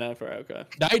Nightfire. And then Nightfire, okay.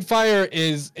 Nightfire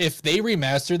is if they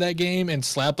remastered that game and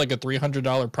slapped like a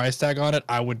 $300 price tag on it,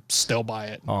 I would still buy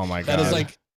it. Oh my God. That is like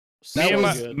me, that and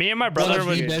was my, me and my one brother of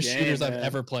would the good best game, shooters I've man.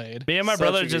 ever played. me and my Such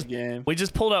brother a good just game. we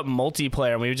just pulled up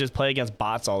multiplayer and we would just play against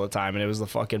bots all the time, and it was the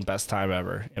fucking best time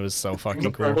ever. It was so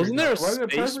fucking cool. Wasn't there a Wasn't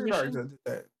it space perfect dark mission? that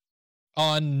did that?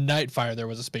 On Nightfire, there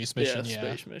was a space mission. Yeah,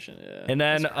 Space mission, yeah. And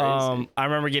then That's crazy. I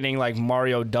remember getting like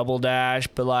Mario Double Dash,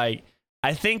 but like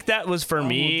I think that was for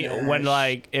me Double when Dash.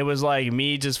 like it was like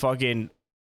me just fucking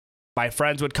my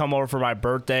friends would come over for my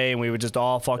birthday and we would just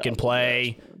all fucking Double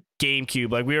play Dash, man.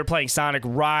 GameCube. Like we were playing Sonic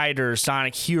Riders,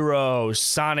 Sonic Heroes,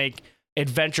 Sonic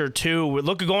Adventure 2. We're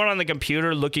going on the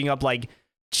computer looking up like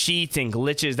cheats and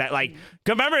glitches that like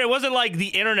remember it wasn't like the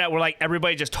internet where like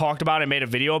everybody just talked about it and made a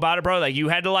video about it, bro. Like you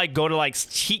had to like go to like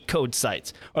cheat code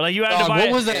sites, or like you had to buy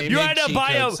what was that? you big had to cheat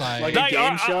buy code a site? Like a like, Game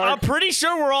I'm Shark? pretty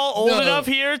sure we're all old No. enough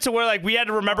here to where like we had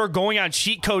to remember going on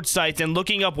cheat code sites and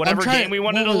looking up whatever trying- game we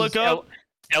wanted what to was look up.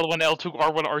 L1, L2,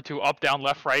 R1, R2, up, down,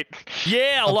 left, right.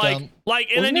 Yeah, Up, like down. like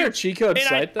and Wasn't then there you a cheat code and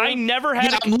site though? I never had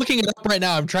Yeah, I'm looking it up right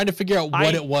now. I'm trying to figure out what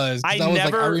I- it was. 'Cause I I was like,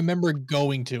 I never- remember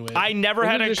going to it. I never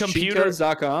had a computer.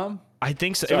 Cheatcodes.com? I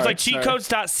think so. It was Sorry, like sorry.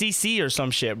 cheatcodes.cc or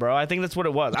some shit, bro. I think that's what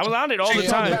it was. I was on it all the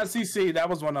Cheat time. Code CC, that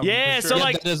was one of them. Yeah, for so sure. Yeah,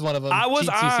 like, that is one of them. I was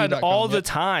on cheatcc.com, all the yep.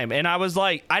 time, and I was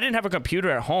like, I didn't have a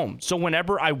computer at home, so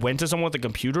whenever I went to someone with a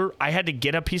computer, I had to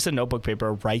get a piece of notebook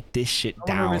paper, write this shit I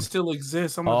wonder if down it still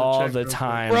exists. I'm gonna all check the real quick.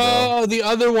 time, Bro, the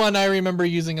other one I remember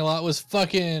using a lot was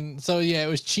fucking. So yeah, it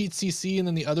was Cheat CC, and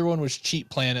then the other one was Cheat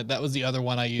Planet. That was the other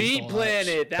one I used. a Beat lot.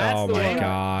 Planet. That's Oh the my one.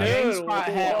 God. Dude, GameSpot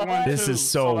had what? one. This too, is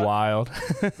so that- wild.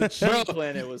 The Cheat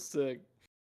Planet was sick.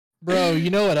 Bro, you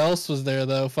know what else was there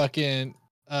though? Fucking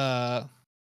oh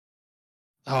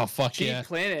fuck Cheat yeah.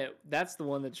 Planet. That's the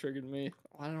one that triggered me.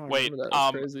 I don't Wait, remember that.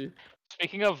 That's crazy.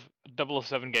 Speaking of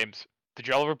 007 games, did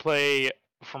y'all ever play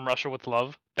From Russia with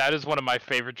Love? That is one of my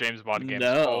favorite James Bond games.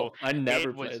 No, I never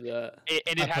it was- played that. And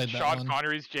I it had played that Sean one.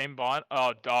 Connery's James Bond.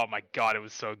 Oh my god, it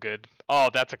was so good. Oh,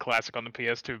 that's a classic on the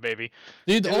PS2, baby.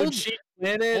 Dude, the Dude, old Cheat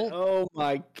Planet. old- Oh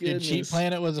my dude, goodness. Cheat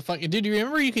Planet was a fucking dude. You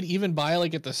remember you could even buy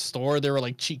like at the store there were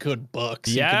like cheat code books.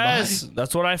 you could buy? Yes,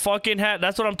 that's what I fucking had.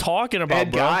 That's what I'm talking They about,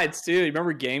 had bro. guides too. You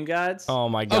remember game guides? Oh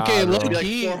my god. Okay, bro. look- It'd be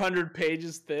Key. like 400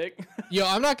 pages thick. Yo,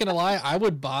 I'm not gonna lie. I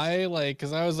would buy like,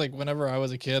 cause I was like, whenever I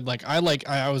was a kid,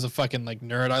 I was a fucking like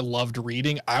nerd. I loved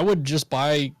reading. I would just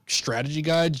buy strategy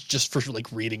guides just for like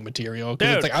reading material. Cause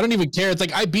Dude. it's like I don't even care. It's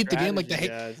like I beat the game. Like Strategy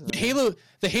guides,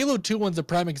 the Halo 2 one's a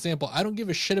prime example. I don't give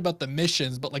a shit about the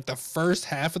missions, but like the first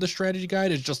half of the strategy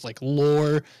guide is just like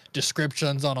lore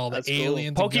descriptions on all the That's cool. aliens.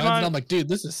 And guns, Pokemon- and I'm like, dude,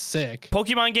 this is sick.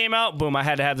 Pokemon game out, boom, I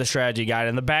had to have the strategy guide.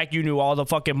 In the back, you knew all the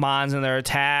fucking mons and their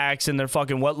attacks and their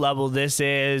fucking what level this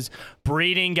is,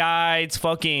 breeding guides,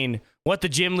 fucking what the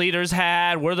gym leaders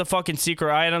had, where the fucking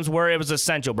secret items were. It was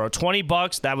essential, bro.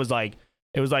 $20, that was like,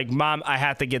 it was like, mom, I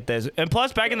have to get this. And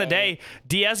plus, back in the day,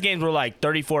 DS games were like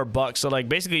 $34. So like,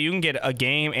 basically, you can get a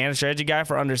game and a strategy guide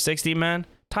for under 60, man.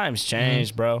 Times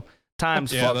changed, bro.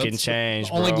 Times Yeah, fucking that's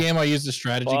changed, The only bro. game I used the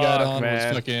strategy guide Fuck, on man.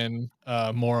 was fucking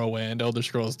Morrowind, Elder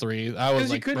Scrolls 3. I was Because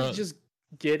like, you couldn't bro, just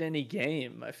get any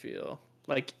game. I feel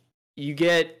like you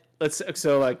get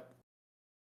like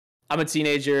I'm a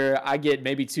teenager. I get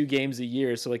maybe 2 games a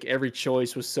year, so like every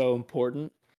choice was so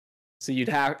important. So you'd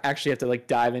actually have to like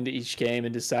dive into each game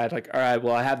and decide like, all right,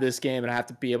 well I have this game and I have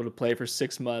to be able to play for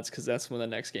 6 months because that's when the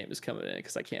next game is coming in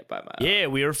because I can't buy my own. Yeah,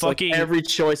 we were So, like, fucking. every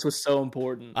choice was so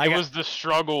important. I It got- was the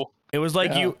struggle. It was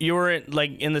like Yeah. you were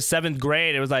in the 7th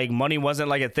grade. It was like money wasn't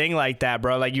like a thing like that,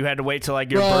 bro. Like you had to wait till like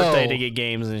your Bro. birthday to get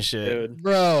games and shit. Dude.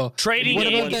 bro. Trading What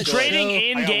about in, that trading show?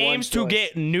 in I got one games to choice.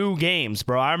 get new games,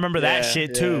 bro. I remember that Yeah,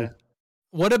 shit too. yeah.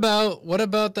 What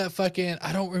about that fucking?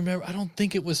 I don't remember. I don't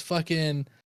think it was fucking.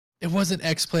 It wasn't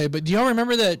X Play, but do y'all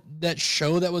remember that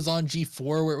show that was on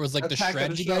G4 where it was like the Attack of the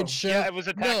strategy Show. guide show? Yeah, it was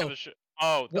Attack No. of the Show.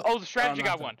 The strategy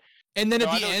got nothing. one. And then No,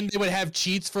 at I the know what end, they would have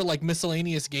cheats for like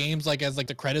miscellaneous games, like as like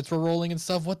the credits were rolling and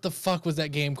stuff. What the fuck was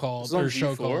that game called Was it on or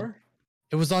show G4? called?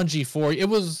 It was on G4. It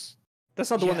was That's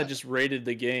not the one Yeah. that just rated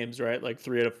the games, right? Like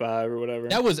 3 out of 5 or whatever.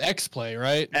 that was X Play,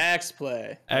 right? X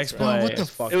Play. X Oh, Play. what the is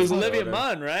fuck? fucking It was killer, Olivia dude.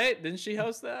 Munn, right? Didn't she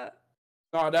host that?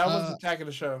 No, that was Uh, Attack of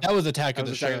the Show. That was Attack That of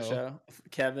the was Show. Attack of the Show.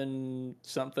 Kevin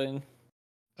something.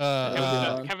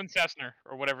 Kevin Cessner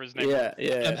or whatever his name is.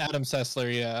 Yeah. Adam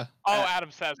Sessler, yeah. Oh, Ad- Adam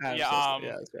Cessner. Adam Yeah, Sessler,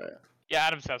 yeah, that's right. yeah,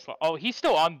 Adam Cessner. Oh, he's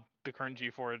still on the current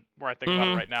G4 where I think about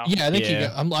Mhm. it right now. Yeah, I think Yeah. you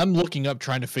got, I'm looking up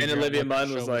trying to figure And out Olivia what the Munn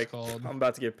show was like, called. I'm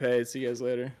about to get paid. See you guys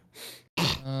later.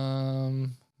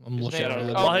 I'm His looking name- at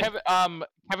it. oh, What?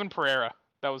 Kevin Pereira.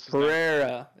 That was his name.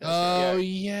 Pereira. That's right. Oh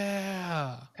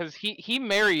yeah. Because he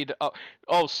married.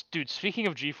 Dude. Speaking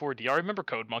of G4, do y'all remember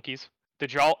Code Monkeys?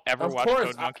 Did y'all ever Of watch course,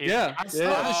 Code Monkeys? Yeah. I saw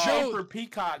Yeah. the show- show for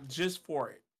Peacock just for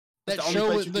it. That the only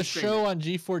show, place you the can stream show it. on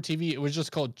G4 TV, it was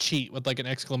just called Cheat with like an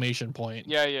exclamation point.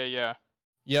 Yeah.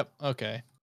 Yep. Okay.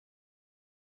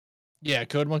 Yeah,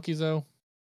 Code Monkeys though.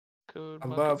 Code I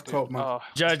Monkeys, love dude. Code Monkeys.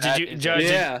 Oh, Judge, that did you is- Judge,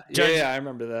 Yeah, Judge- yeah, I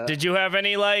remember that. did you have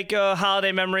any like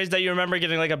holiday memories that you remember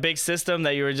getting like a big system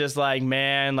that you were just like,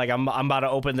 man, like I'm about to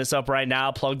open this up right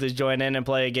now, plug this joint in and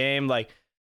play a game? Like,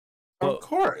 well, Of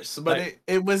course, but like-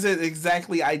 it wasn't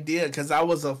exactly idea because I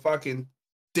was a fucking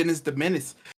Dennis the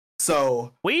Menace.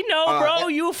 So we know, Uh, bro,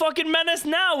 you a fucking menace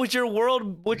now with your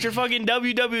fucking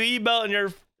WWE belt and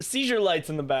your seizure lights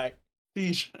in the back.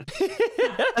 sheesh.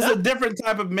 That's a different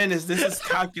type of menace. This is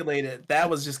calculated. That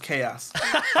was just chaos.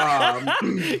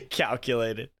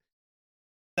 Calculated.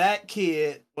 That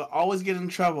kid would always get in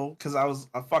trouble because I was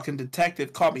a fucking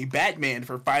detective. Called me Batman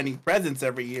for finding presents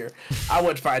every year. I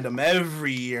would find them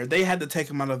every year. They had to take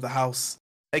them out of the house.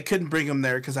 They couldn't bring them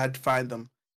there because I had to find them.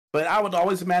 But I would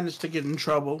always manage to get in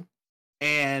trouble.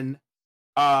 And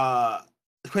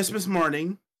Christmas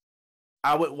morning,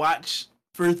 I would watch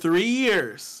for 3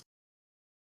 years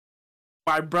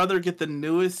my brother get the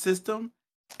newest system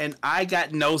and I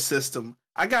got no system.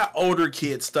 I got older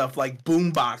kid stuff like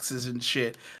boom boxes and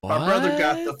shit. My brother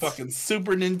got the What? fucking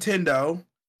Super Nintendo,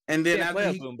 and then Can't play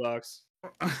after a boombox.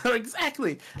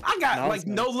 exactly, I got like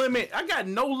no Nonsense. limit. I got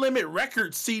no limit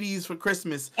record CDs for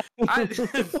Christmas. I,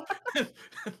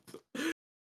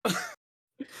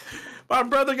 my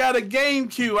brother got a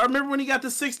GameCube. I remember when he got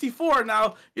the 64.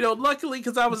 Now, luckily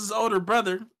because I was his older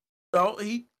brother, so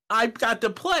I got to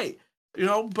play.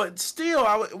 But still,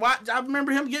 I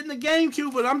remember him getting the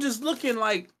GameCube, but I'm just looking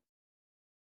like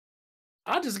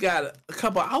I just got a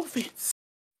couple outfits.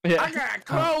 Yeah. I got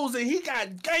clothes and he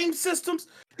got game systems.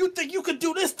 You think you could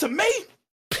do this to me?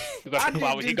 He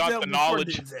got, he got the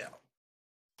knowledge.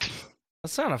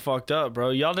 That's kind of fucked up, bro.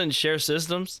 Y'all didn't share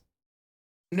systems.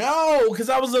 No, because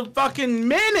I was a fucking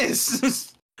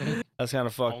menace. That's kind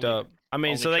of fucked Only- up. I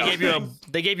mean, only so they child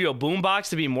gave you a boombox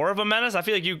to be more of a menace. I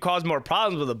feel like you caused more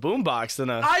problems with a boombox than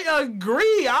a. I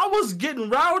agree. I was getting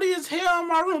rowdy as hell in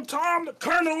my room. Tom, the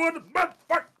Colonel, with the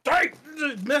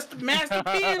motherfucker, Master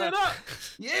Peeing it up.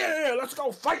 Yeah, let's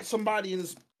go fight somebody in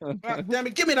this. God damn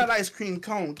it, give me that ice cream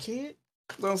cone, kid.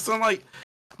 So sound like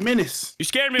menace. You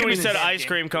scared me Give when me you said this ice game.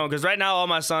 cream cone, because right now all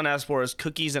my son asks for is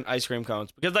cookies and ice cream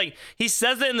cones. Because like he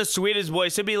says it in the sweetest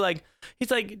voice. He'd be like,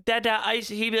 Dad, ice.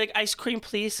 He'd be like, ice cream,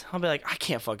 please. I'll be like, I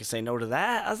can't fucking say no to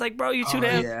that. I was like, bro, you too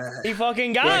damn. Yeah. He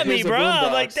fucking Yeah, got me, here's a bro. I'm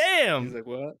boombox. like, He's damn. like,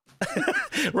 what?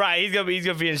 Right, he's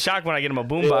gonna be in shock when I get him a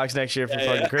boombox next year for Yeah,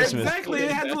 fucking yeah. Christmas. Exactly.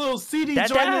 It had the little CD Dad,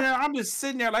 joint in Dad. there. I'm just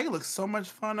sitting there like it looks so much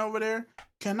fun over there.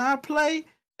 Can I play?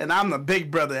 And I'm the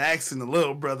big brother asking the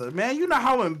little brother. Man, you know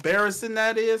how embarrassing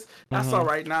that is? That's Mhm. all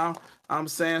right now. I'm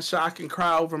saying shock and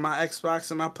cry over my Xbox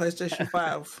and my PlayStation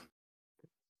 5.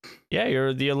 Yeah,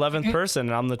 you're the 11th person,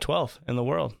 and I'm the 12th in the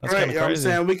world. That's Right, kind you of know what I'm crazy.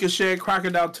 saying? We can share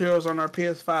crocodile tears on our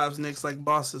PS5s, Knicks, like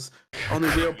bosses. Only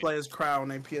real players cry on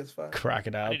their PS5. I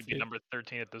Crocodile. need to be number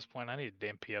 13 at this point. I need a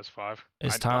damn PS5.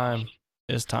 It's I- time.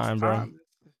 It's time, bro.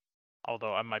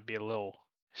 Although I might be a little,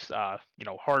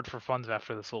 hard for funds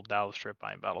after this little Dallas trip.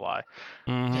 I ain't about to lie.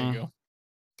 There Mhm. you go.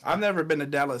 I've never been to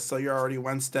Dallas, so you're already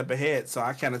one step ahead. So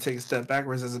I kind of take a step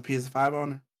backwards as a PS5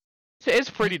 owner.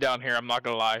 It's pretty down here. I'm not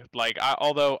gonna lie. Like, I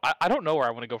don't know where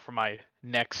I want to go for my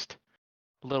next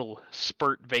little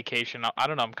spurt vacation. I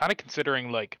don't know. I'm kind of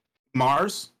considering like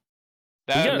Mars?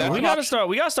 that. We gotta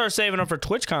start saving up for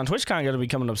TwitchCon. TwitchCon gotta be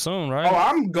coming up soon, right? Oh,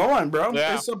 I'm going, bro.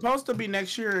 Yeah. It's supposed to be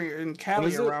next year in Cali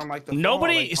is it? around like the fall,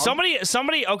 Nobody, like,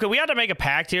 somebody. Okay, we have to make a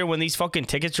pact here. When these fucking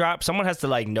tickets drop, someone has to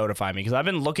like notify me because I've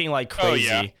been looking like Oh, crazy.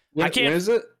 yeah. When, I can't- When is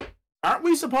it? Aren't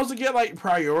we supposed to get like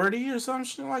priority or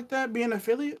something like that? Being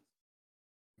affiliate?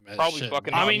 Probably Shit,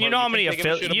 fucking I not, mean, you bro. know how You many think they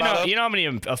give a shit about us? you know how many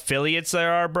affiliates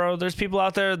there are, bro. There's people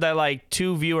out there that like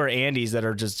 2 viewer Andys that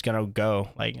are just gonna go.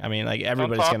 Like, I mean, like Don't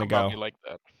everybody's talk gonna about go. me like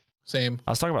that. Same.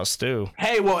 I was talking about Stu.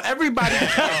 Hey, well, everybody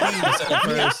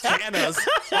First. Santa's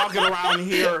walking around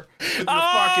here with the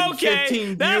Oh, fucking okay.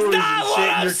 15 That's viewers not and what shit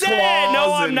in I'm your saying. No,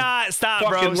 claws I'm and not. Stop,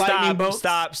 bro. fucking lightning bolts.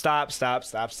 Stop.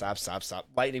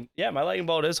 Lightning. Yeah, my lightning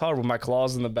bolt is hard with my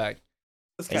claws in the back.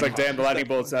 It's It's like, damn, the lightning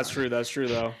bolts. That's true. That's true,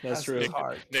 though. That's true.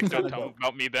 hard. Nick, don't tell him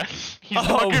about me then. He's Oh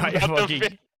talking my about the fucking-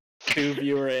 fit. 2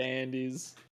 viewer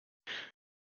Andes.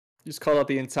 Just call out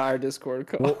the entire Discord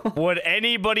call. Would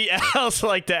anybody else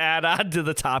like to add on to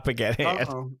the topic at hand?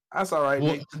 Uh-oh. That's all right,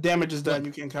 Well- Nick. The damage is done.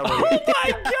 You can cover Oh it.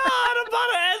 my god, I'm about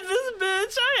to end this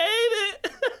bitch. I hate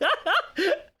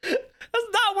it. That's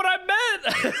not what I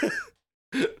meant.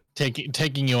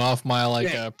 Taking you off my like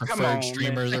Yeah, come preferred on,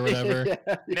 streamers or whatever.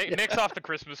 Nick's off the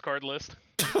Christmas card list.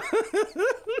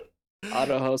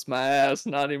 Auto host my ass,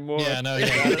 not anymore. Yeah, no, yeah,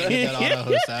 get that auto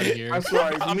host out of here. I'm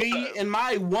sorry. Me and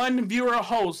my one viewer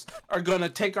host are gonna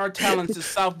take our talents to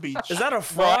South Beach. Is that a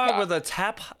frog with a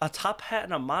top hat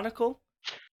and a monocle?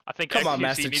 I think Come on, XQC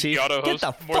Master needs Chief. the auto Get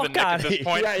host the more than fuck Nick at outta this here.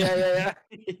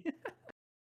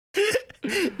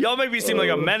 point. Y'all make me seem like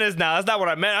a Oh. menace now. That's not what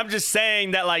I meant. I'm just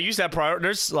saying that, like you said,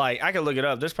 there's like I can look it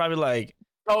up. There's probably like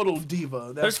total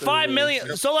diva? there's 5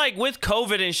 million. So like with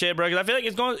COVID and shit, bro. Because I feel like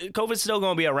COVID's still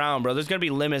going to be around, bro. There's going to be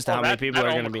limits to how many people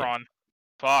are going to be. Omicron.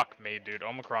 Fuck me, dude.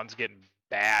 Omicron's getting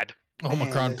bad.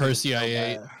 Omicron per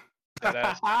CIA.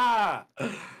 That I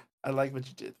like what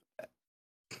you did.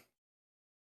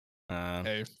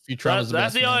 Hey, few travels the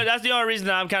That's best, the only. man. That's the only reason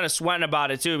that I'm kind of sweating about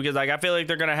it too, because like I feel like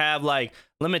they're gonna have like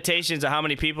limitations of how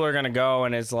many people are gonna go,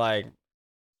 and it's like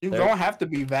You There- don't have to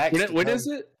be vaccinated. When is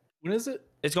it? When is it?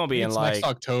 it's gonna be in It's like next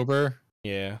October.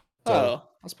 yeah. Oh,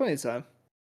 that's plenty of time.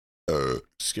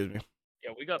 Excuse me.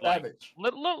 yeah, we got like Savage.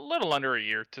 little under a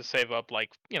year to save up like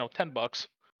 $10.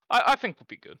 I think would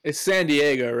be good. It's San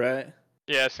Diego, right?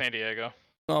 Yeah, San Diego.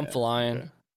 I'm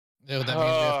flying. that means we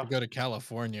have to go to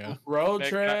California. Road Nick,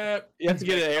 trip. You have to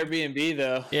get an Airbnb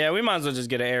though. Yeah, we might as well just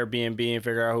get an Airbnb and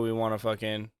figure out who we want to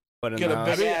fucking put in Get the a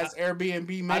house. big ass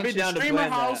Airbnb mansion. I'd be down to streamer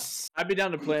plan house. that. I'd be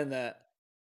down to plan that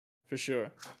for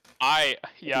sure. Yeah.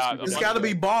 It's got to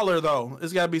be baller though.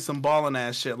 It's got to be some balling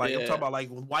ass shit. Like I'm Yeah. talking about, like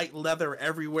white leather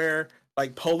everywhere,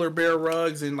 like polar bear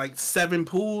rugs and like 7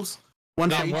 pools. One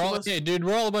for Damn, each we're of all, us. yeah, dude,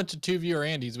 we're all a bunch of 2-viewer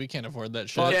Andys. We can't afford that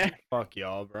shit. Yeah. Fuck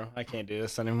y'all, bro. I can't do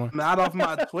this anymore. Not off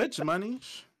my Twitch money.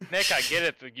 Nick, I get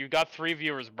it. You got 3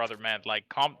 viewers, brother, man. Like,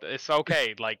 it's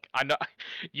okay. Like, I know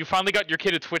you finally got your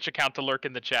kid a Twitch account to lurk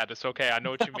in the chat. It's okay. I know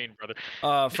what you mean, brother.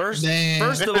 First Damn.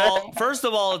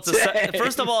 of all,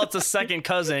 it's a second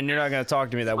cousin. You're not gonna talk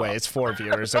to me that way. It's 4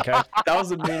 viewers, okay? That was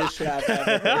the meanest shit I've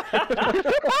ever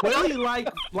heard.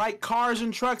 Willie like cars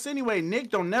and trucks anyway.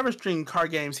 Nick don't never stream car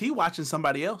games. He watching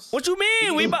somebody else. What you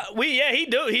mean?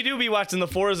 He do be watching the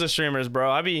Forza streamers,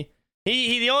 bro.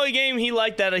 He the only game he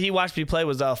liked that he watched me play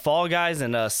was Fall Guys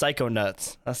and Psycho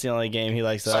Nuts. That's the only game he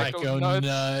likes. Psycho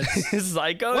nuts.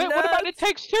 Psycho Wait, Nuts. what about It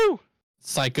Takes Two?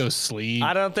 Psycho sleep.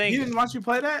 I don't He think. didn't watch you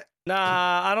play that?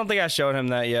 Nah, I don't think I showed him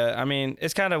that yet. I mean,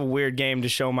 it's kind of a weird game to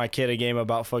show my kid a game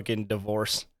about fucking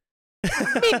divorce.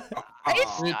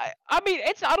 I mean,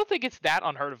 I don't think it's that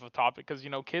unheard of a topic because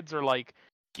kids are like,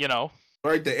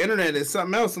 Right, the internet is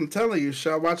something else. I'm telling you,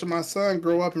 Shaw. Watching my son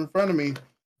grow up in front of me.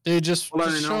 Dude, just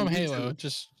Learning show on him Halo.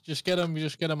 YouTube. Just get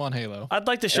him on Halo. I'd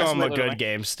like to show That's him a literally- good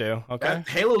games too. Okay.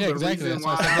 Halo's Yeah, the exactly, reason that's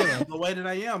why I why said Halo. I'm the way that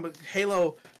I am. But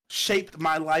Halo shaped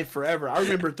my life forever. I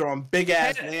remember throwing big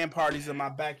ass LAN parties in my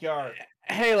backyard.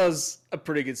 Halo's a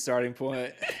pretty good starting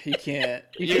point. You can't.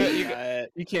 You You- can't. you- deny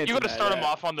it. You can't. you got to deny start him that.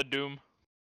 off on the Doom.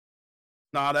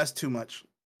 Nah, that's too much.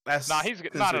 That's Nah, he's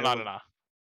good. Nah.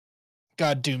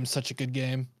 God, Doom's such a good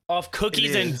game. Off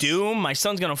cookies and is. Doom, my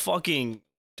son's gonna fucking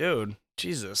dude.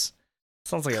 Jesus.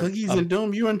 Sounds like Cookies and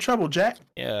Doom. You in trouble, Jack?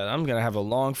 yeah. I'm gonna have a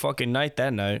long fucking night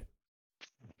that night.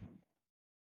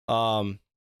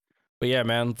 But yeah,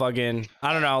 man, fucking,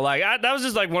 I don't know. Like, that was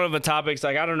just like one of the topics.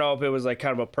 Like, I don't know if it was like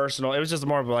kind of a personal. It was just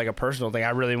more of like a personal thing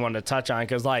I really wanted to touch on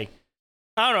because, like,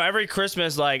 I don't know. Every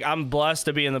Christmas, like, I'm blessed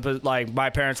to be in the like my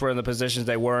parents were in the positions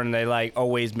they were, and they like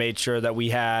always made sure that we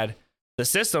had the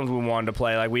systems we wanted to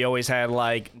play. Like, we always had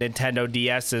like Nintendo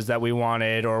DSs that we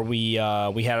wanted, or we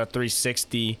had a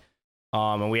 360,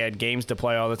 and we had games to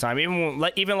play all the time.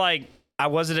 Even like I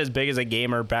wasn't as big as a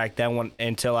gamer back then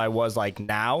until I was like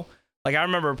now. Like, I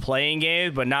remember playing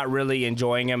games, but not really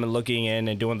enjoying them and looking in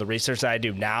and doing the research that I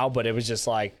do now. But it was just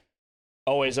like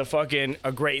always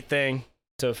a great thing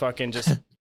to fucking just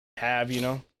have,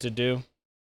 to do.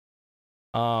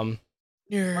 One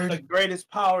of the greatest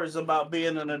powers about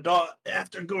being an adult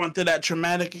after going through that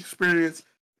traumatic experience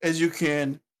is you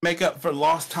can make up for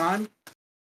lost time.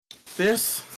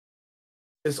 This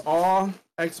is all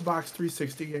Xbox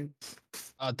 360 games.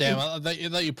 Oh damn! I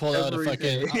thought you pulled out a Every fucking.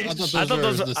 day. I thought I those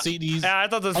those were were- the CDs. Yeah, I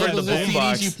thought those I were thought in the those were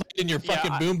CDs you boombox. played in your Yeah,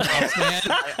 fucking I- boombox, man.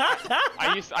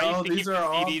 I used Oh, to keep these the are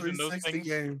all CDs in those 360 things.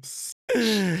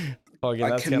 games. Fucking,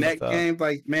 Like that's kinda Connect tough. games,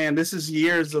 like man, this is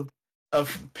years of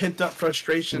pent up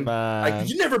frustration. Man. Like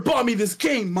you never bought me this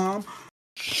game, mom.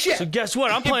 Shit. So guess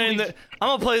what? I'm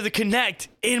gonna play the Connect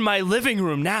in my living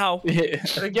room now. Yeah.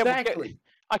 Exactly.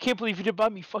 I can't believe you didn't buy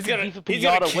me fucking gonna- Viva he's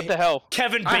gonna Pinata. What the hell?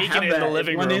 Kevin I Bacon have in that the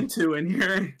living one room. into in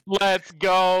here. Let's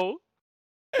go.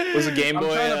 Was a Game I'm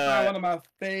Boy. trying to find one of my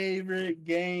favorite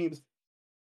games.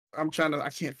 I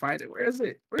can't find it. Where is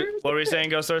it? What were you saying,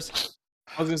 Ghost Source?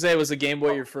 I was gonna say, was the Game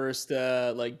Boy your first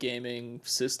like gaming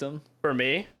system? For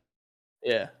me,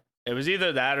 Yeah. it was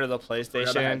either that or the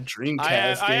PlayStation. Dreamcast. I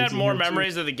had games in more here, too.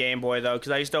 memories of the Game Boy though,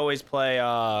 because I used to always play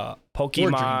Or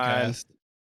Pokemon. Dreamcast.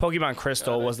 Pokemon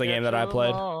Crystal was the game that I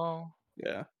played.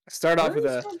 Yeah. Start off with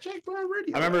Where a. is Jack Brown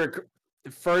Radio? I remember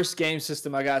the first game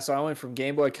system I got. So I went from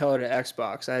Game Boy Color to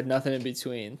Xbox. I had nothing in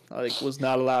between. I was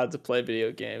not allowed to play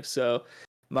video games. So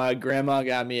my grandma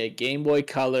got me a Game Boy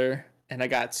Color, and I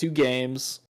got 2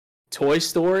 games: Toy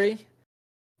Story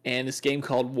and this game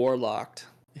called Warlocked.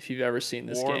 If you've ever seen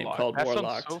this game called That Warlocked.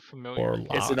 sounds so familiar.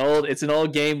 Warlocked. It's an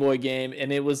old Game Boy game,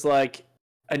 and it was like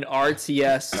an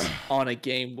RTS on a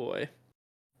Game Boy.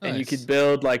 And you Nice. could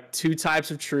build like 2 types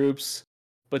of troops,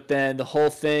 but then the whole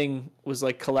thing was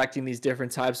like collecting these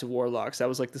different types of warlocks. That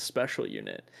was like the special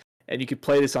unit, and you could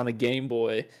play this on a Game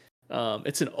Boy.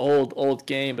 It's an old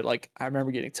game, but like I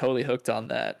remember getting totally hooked on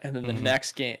that. And then the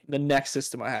next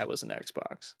system I had was an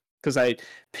Xbox because I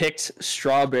picked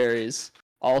strawberries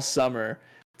all summer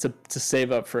to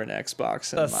save up for an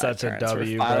Xbox. And That's my such a parents were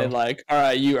W, finally bro. like, all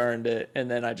right, you earned it. And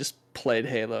then I just played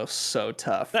Halo so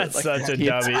tough. That's Like, such a the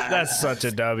W. entire- That's such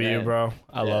a W, Yeah. bro.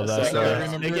 I love Yeah, that so story. story.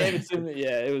 remember- They gave it to me.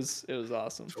 Yeah, it was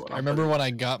awesome. I remember when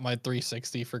I got my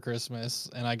 360 for Christmas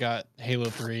and I got Halo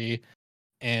 3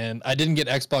 and I didn't get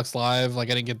Xbox Live, like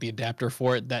I didn't get the adapter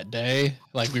for it that day.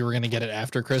 Like we were gonna get it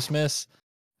after Christmas.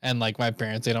 And like my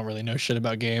parents, they don't really know shit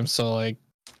about games. So like,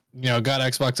 got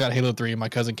Xbox, got Halo 3, my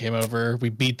cousin came over, we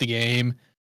beat the game,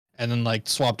 and then like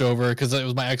swapped over because it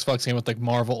was my Xbox game with like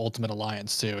Marvel Ultimate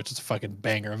Alliance too, which is a fucking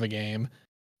banger of a game.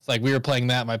 It's like we were playing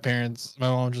that. My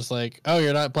mom was just like, "Oh,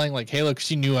 you're not playing like Halo?" Because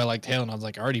she knew I liked Halo, and I was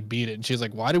like, "I already beat it." And she's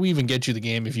like, "Why do we even get you the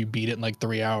game if you beat it in like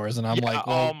 3 hours?" And I'm Yeah, like,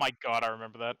 well, oh my god, I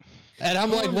remember that. and I'm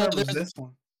Who like, well, remembers there's this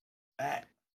one. That-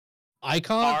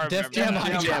 Icon, I Def remember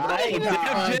Jam,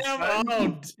 that. Icon.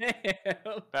 Oh,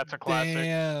 damn. That's a classic.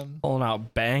 Damn. Pulling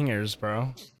out bangers,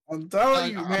 bro. I'm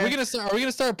telling you, Are man. we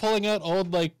gonna start pulling out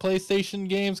old like PlayStation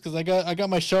games? Because I got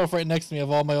my shelf right next to me of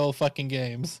all my old fucking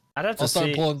games. I'd have to I'll start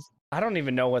see. pulling. I don't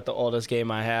even know what the oldest game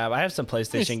I have. I have some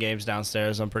PlayStation games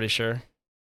downstairs. I'm pretty sure.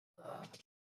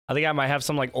 I think I might have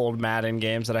some like old Madden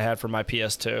games that I had for my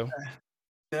PS2.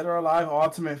 Dead or Alive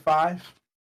Ultimate 5.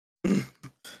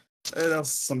 There's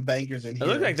some bangers in It here.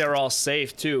 looked like they were all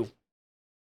safe too.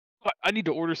 I need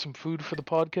to order some food for the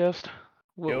podcast.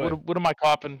 Do What am I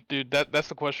copping, dude? That's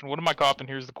the question. What am I copping?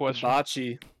 Here's the question.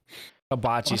 Hibachi.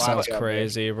 Hibachi sounds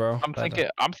crazy, bro. I'm thinking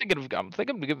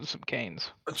of giving some canes.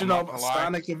 But you I'm know, not gonna lie.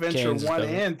 Sonic Adventure Kane's 1 good.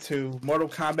 and 2, Mortal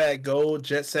Kombat Gold,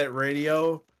 Jet Set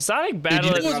Radio. Sonic Dude,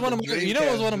 Battle. it was on one of the my,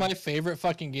 it was one of Dreamcast. my favorite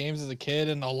fucking games as a kid,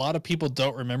 and a lot of people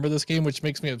don't remember this game, which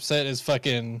makes me upset. Is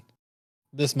fucking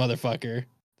this motherfucker.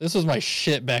 This was my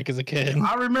shit back as a kid.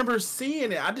 I remember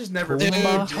seeing it. I just never Dude, played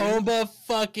it. Tomba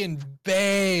fucking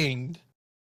banged.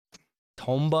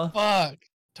 Tomba. Fuck.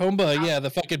 Tomba, yeah, the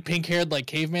fucking pink-haired, like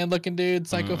caveman looking dude,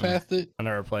 psychopath. I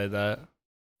never played that.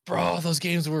 Bro, those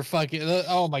games were fucking.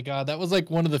 Oh my god, that was like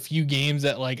one of the few games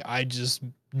that like I just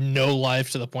no life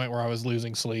to the point where I was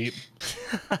losing sleep.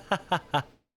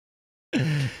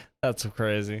 That's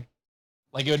crazy.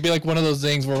 Like it would be like one of those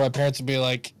things where my parents would be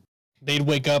like, they'd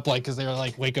wake up like because they were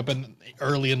like wake up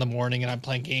early in the morning and I'm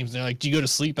playing games. And they're like, "Do you go to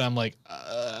sleep?" And I'm like,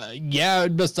 "Yeah, I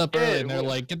messed up early." And they're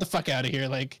like, "Get the fuck out of here!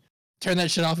 Like, turn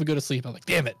that shit off and go to sleep." I'm like,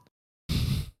 "Damn it!"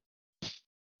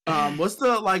 What's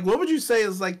the what would you say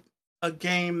is like a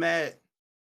game that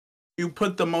you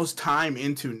put the most time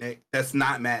into, Nick? That's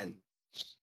not Madden.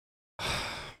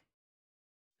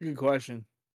 Good question.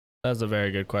 That's a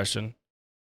very good question.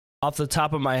 Off the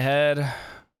top of my head,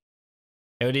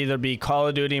 it would either be Call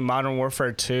of Duty Modern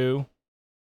Warfare 2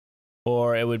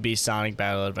 or it would be Sonic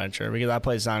Battle Adventure, because I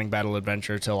played Sonic Battle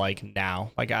Adventure till like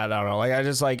now. Like I don't know. Like I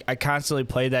just like I constantly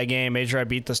played that game, made sure I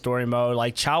beat the story mode.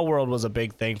 Like Chow World was a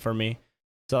big thing for me.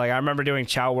 So like I remember doing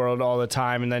Chow World all the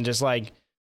time and then just like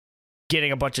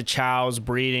getting a bunch of chows,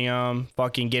 breeding them,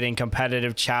 fucking getting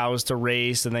competitive chows to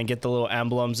race and then get the little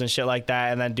emblems and shit like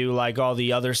that, and then do like all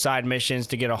the other side missions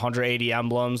to get 180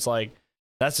 emblems. Like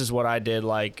that's just what I did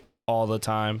like all the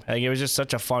time. Like it was just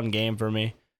such a fun game for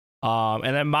me.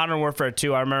 And then Modern Warfare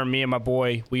 2, I remember me and my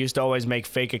boy, we used to always make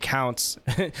fake accounts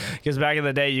because back in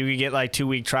the day you could get like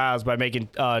 2-week trials by making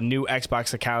new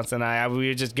Xbox accounts, and we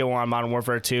would just go on Modern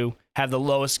Warfare 2, have the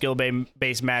lowest skill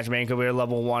based matchmaking because we were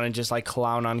level 1 and just like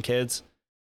clown on kids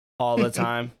all the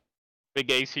time. Big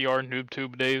ACR noob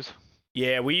tube days.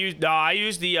 Yeah, I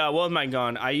used the what was my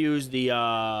gun? I used the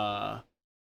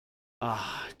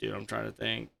dude, I'm trying to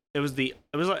think. It was the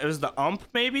ump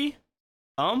maybe?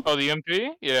 Ump? Oh, the MP?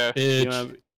 Yeah.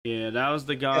 Bitch. Yeah, that was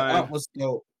the Yeah, gun. that was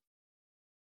dope.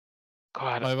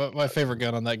 God. My favorite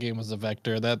gun on that game was the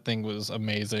Vector. That thing was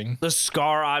amazing. The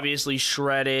Scar obviously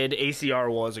shredded. ACR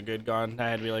was a good gun. That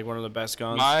had to be like one of the best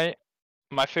guns.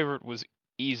 My favorite was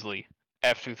easily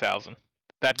F2000.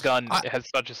 That gun has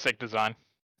such a sick design.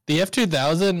 The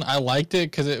F2000, I liked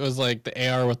it because it was like the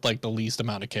AR with like the least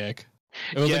amount of kick.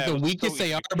 It was like the weakest so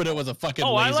easy. AR, but it was a fucking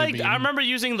Oh, laser beam. I remember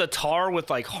using the TAR with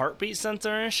like heartbeat sensor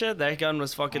and shit. That gun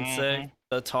was fucking sick.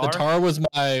 The TAR. The TAR was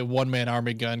my one-man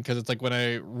army gun because it's like when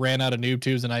I ran out of noob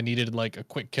tubes and I needed like a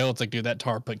quick kill, it's like, dude, that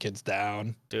TAR put kids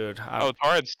down. Dude. Oh,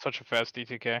 Tar had such a fast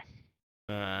DTK.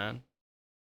 Man.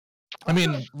 I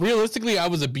mean, realistically, I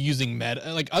was abusing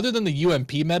meta. Like, other than the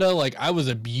UMP meta, like, I was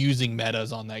abusing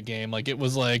metas on that game. Like, it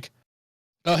was like,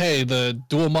 oh, hey, the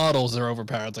dual models are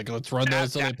overpowered. It's like, let's run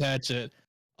those till they patch it.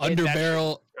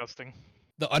 Underbarrel, Disgusting.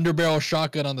 the underbarrel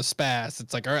shotgun on the SPAS.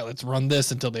 It's like, all right, let's run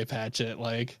this until they patch it.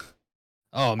 Like,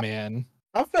 oh, man.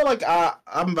 I feel like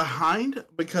I'm behind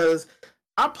because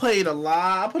I played a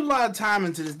lot. I put a lot of time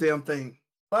into this damn thing.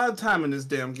 A lot of time in this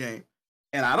damn game.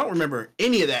 And I don't remember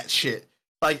any of that shit.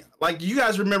 like you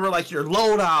guys remember like your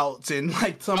loadouts and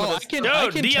like some of Oh, the I can, Dude, I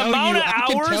can the tell amount you, of I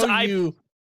can hours tell I- you,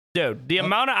 Dude, the Huh?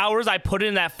 amount of hours I put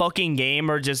in that fucking game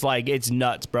are just like it's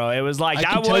nuts, bro. It was like I that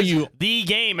can tell was you the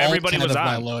game all everybody 10 was of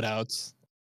my on. loadouts.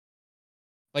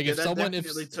 Like yeah, if that someone, if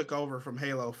definitely took over from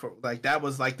Halo. For like that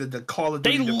was like the Call of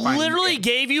They Duty. defining literally game.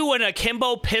 gave you an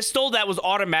akimbo pistol that was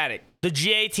automatic. The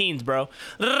G18s, bro.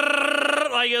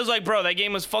 Like it was like, bro, that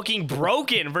game was fucking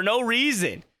broken for no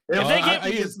reason. If No, they I- get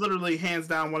me, it's literally hands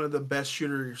down one of the best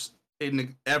shooters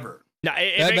ever. Now,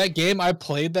 that game, I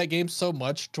played that game so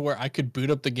much to where I could boot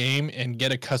up the game and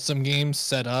get a custom game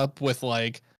set up with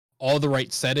like all the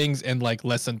right settings in like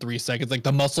less than 3 seconds. Like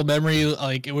the muscle memory,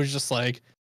 like it was just like,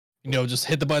 you know, just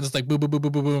hit the buttons, like boom, boom, boom,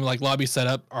 boom, boom, boom, like lobby set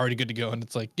up, already good to go, and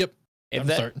it's like, yep, if I'm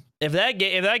that starting. if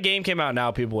that game came out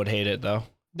now, people would hate it though.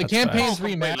 The That's campaign's facts. Oh,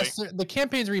 completely. remastered. The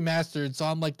campaign's remastered, so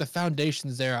I'm like the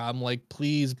foundation's there. I'm like,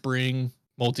 please bring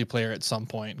multiplayer at some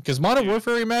point because Modern Dude.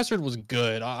 Warfare Remastered was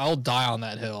good. I'll die on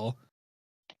that hill.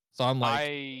 So I'm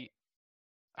like,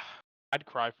 I'd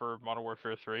cry for Modern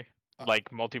Warfare 3, Uh, like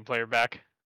multiplayer back.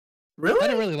 Really? I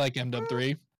didn't really like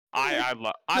MW3. I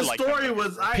The like story MW3.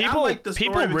 was I People like the story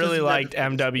people because really of that liked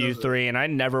because of- MW3, and I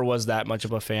never was that much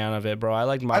of a fan of it, bro. I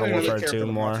liked I Modern didn't really Warfare care 2 for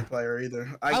the more. multiplayer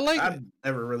either. I like- I've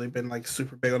never really been like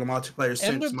super big on the multiplayer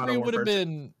since Modern MW3 would Warfare. have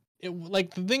been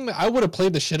like the thing that I would have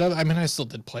played the shit out of. I mean, I still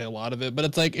did play a lot of it, but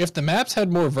it's like if the maps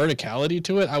had more verticality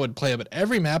to it, I would play it. But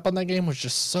every map on that game was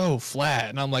just so flat,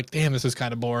 and I'm like, damn, this is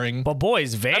kind of boring. But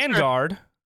boys, fair. Vanguard.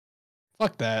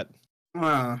 Fuck that.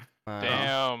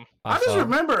 Damn. I just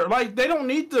remember like they don't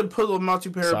need to put a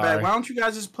multiplayer Sorry. back. Why don't you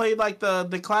guys just play like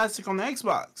the classic on the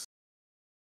Xbox?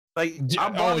 Like I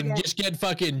Oh, bought and one- just get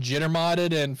fucking jitter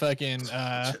modded and fucking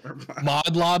Never mind.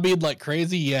 mod lobbied like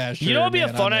crazy. Yeah, sure. You know, it'd be a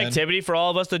man, fun I'm in. activity for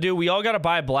all of us to do. We all gotta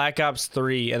buy Black Ops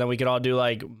 3, and then we could all do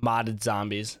like modded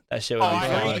zombies. That shit would Oh, be I fun.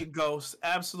 God. agree, Ghost.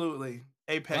 Absolutely.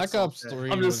 Apex. Black all Ops day.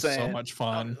 3 I'm was just so saying. much I'm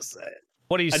fun. just saying.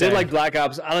 What do you I say? did like Black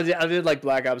Ops. I did like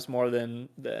Black Ops more than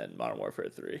Modern Warfare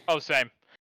 3. Oh, same.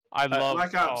 I love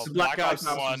Black Ops. Black Ops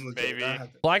was 1, legit. baby. I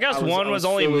had to- Black Ops 1 was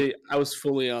only I was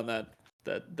fully on that.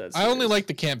 I only series. like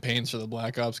the campaigns for the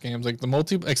Black Ops games, like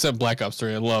the except Black Ops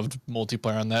 3. I loved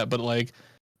multiplayer on that, but like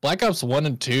Black Ops 1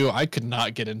 and 2, I could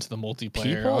not get into the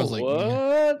multiplayer. I was like,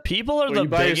 what? people are Were the you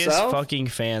by biggest yourself? fucking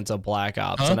fans of Black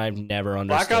Ops, Huh? and I've never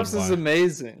understood Black Ops why. is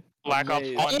amazing. Black Ops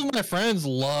Amazing. 1. all of my friends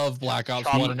love Black Ops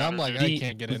Chopper 1, and I'm like, gunners, I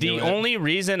can't get into the it. only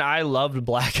reason I loved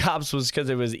Black Ops was because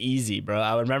it was easy, bro.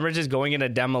 I remember just going into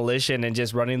demolition and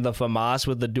just running the FAMAS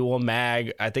with the dual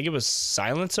mag. I think it was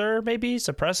silencer, maybe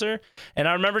suppressor. And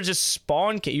I remember just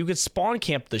you could spawn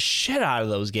camp the shit out of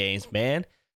those games, man.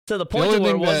 To the point only to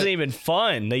where it thing wasn't that- even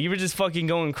fun. Like, you were just fucking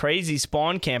going crazy,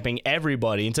 spawn camping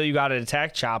everybody until you got an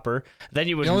attack chopper. Then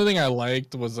you would. The only thing I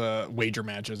liked was wager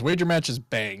matches. Wager matches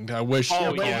banged. I wish Oh, Yeah,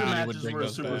 Call of wager yeah. Duty would matches bring were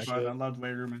those super back. fun. I loved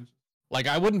wager matches. Like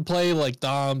I wouldn't play like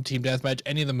Dom, Team Deathmatch,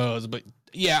 any of the modes, but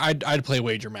yeah, I'd play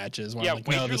wager matches. When Yeah, I'm like,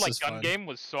 no, Wager this like is gun fun. game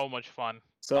was so much fun.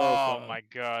 So Oh fun. my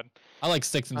god. I like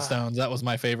Sticks and Ah. Stones. That was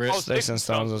my favorite. Oh, Sticks and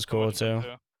Stones was cool much fun, too.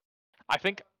 I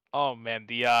think. Oh man,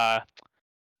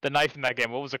 the knife in that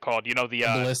game. What was it called? You know the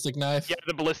Ballistic knife. yeah,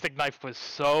 the ballistic knife was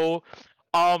so.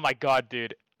 Oh my god,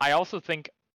 dude. I also think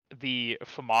the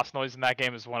FAMAS noise in that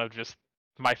game is one of just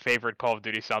my favorite Call of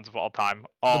Duty sounds of all time.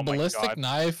 Oh The my ballistic god.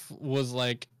 knife was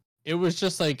like, it was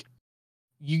just like,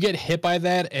 you get hit by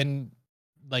that and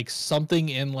like something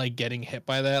in like getting hit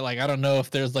by that. Like I don't know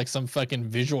if there's like some fucking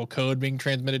visual code being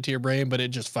transmitted to your brain, but it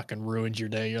just fucking ruins your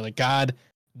day. You're like, God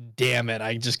damn it,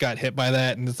 I just got hit by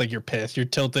that, and it's like you're pissed. You're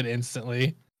tilted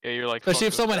instantly. Yeah, you're like. Especially fuck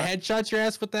if someone this guy. headshots your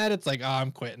ass with that, it's like, oh,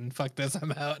 I'm quitting. Fuck this,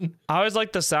 I'm out. I always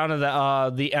like the sound of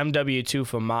the MW2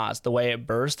 FAMAS, the way it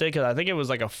bursted, because I think it was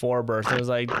like a 4 burst. It was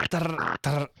like,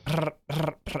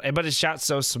 but it shot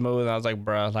so smooth. I was like,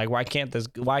 bro, like why can't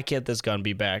this gun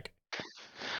be back?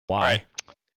 Why? Alright.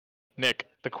 Nick,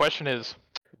 the question is,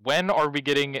 when are we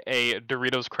getting a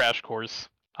Doritos Crash Course?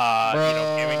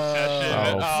 Gaming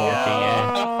session.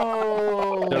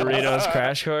 Oh, fucking Doritos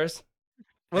Crash Course.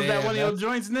 Was that Damn, one of your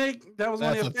joints, Nick? That was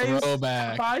one of your That's a faves?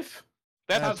 throwback. Five?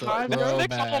 That's That's a five. Nick's alma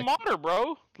throwback. mater,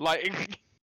 bro. Like,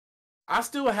 I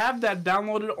still have that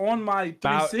downloaded on my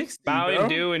 360. bro. Mountain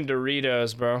Dew and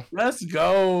Doritos, bro. Let's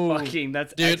go. Fucking,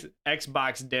 that's Dude.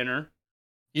 Xbox dinner.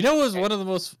 You know what was one of the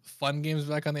most fun games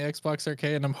back on the Xbox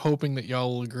Arcade, and I'm hoping that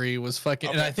y'all will agree, was fucking,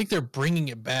 and Okay. I think they're bringing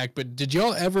it back, but did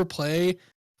y'all ever play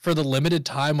for the limited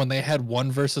time when they had 1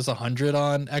 versus 100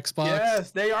 on Xbox?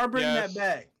 Yes, they are bringing Yes. that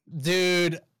back.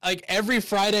 Dude, like every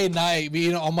Friday night, me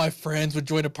and all my friends would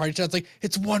join a party chat. It's like,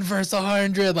 it's 1 versus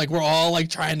 100. Like, we're all like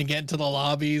trying to get into the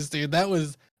lobbies, dude. That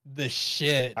was the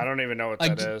shit. I don't even know what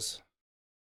Like, that is.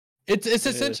 It's is.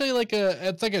 essentially like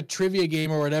a trivia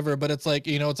game or whatever, but it's like,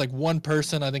 it's like one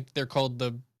person. I think they're called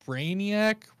the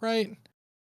Brainiac, right?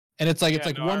 And it's like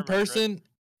Yeah, no, I one remember it. person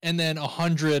and then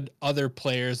 100 other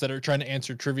players that are trying to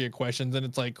answer trivia questions, and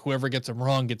it's like whoever gets them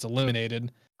wrong gets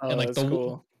eliminated. Oh, and like that's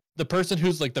cool. the person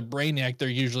who's like the Brainiac, they're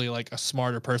usually like a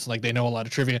smarter person, like they know a lot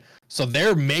of trivia, so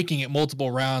they're making it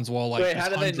multiple rounds while like. Wait, how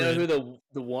do they know 100 who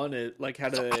the one is? Like, how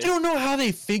do So they? I don't know how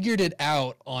they figured it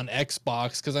out on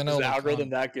Xbox, because I know Is the like, algorithm on-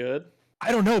 that good?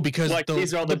 I don't know because Like,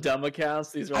 these are all the dumb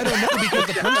accounts. These are. I don't know because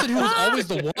the person who was always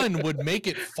the one would make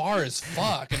it far as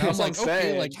fuck, and I was like, That's what I'm okay,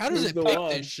 saying. like how does Who's it the pick one?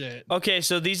 this shit? Okay,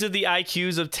 so these are the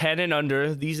IQs of 10 and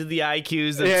under. These are the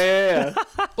IQs of Yeah.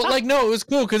 But like, no, it was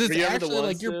cool because it's Were you ever the actually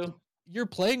like ones you're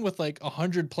playing with like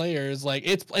 100 players. Like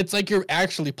it's like you're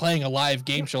actually playing a live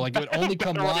game show. Like it would only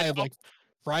come live like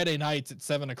Friday nights at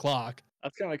 7:00,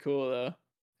 That's kind of cool though.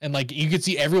 and like you could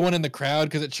see everyone in the crowd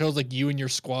because it shows like you and your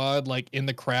squad like in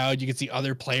the crowd. You could see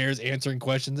other players answering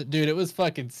questions. Dude, it was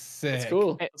fucking sick. That's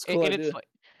cool. And- That's cool. and idea.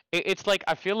 it's like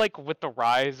I feel like with the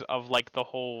rise of like the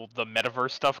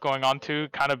metaverse stuff going on too,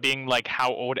 kind of being like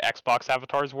how old Xbox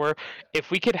avatars were.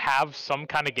 If we could have some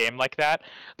kind of game like that,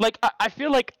 like I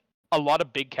feel like a lot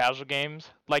of big casual games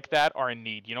like that are in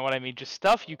need. You know what I mean? Just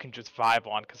stuff you can just vibe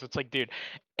on, because it's like, dude,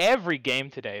 every game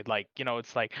today, like,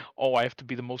 it's like, oh, I have to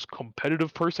be the most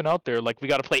competitive person out there. Like, we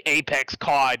got to play Apex,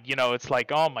 COD. It's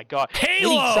like, oh my god, we need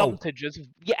Halo. something to just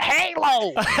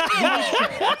Halo.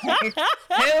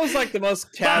 Halo's like the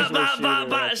most casual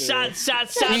shooter. I feel. Shot.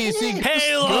 See,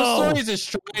 Halo. Ghost Stories is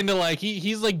trying to like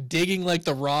he's like digging like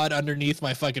the rod underneath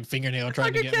my fucking fingernail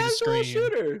trying It's to like a get me to casual scream.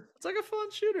 shooter. It's like a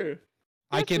fun shooter.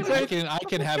 I can have a Come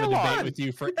debate on. with you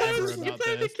You forever play about with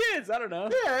the this. kids. I don't know.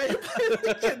 Yeah,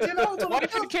 Why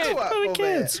for the kids? For the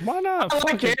kids. Why not? I like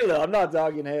Fuck it. Halo. I'm not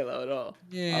dogging Halo at all.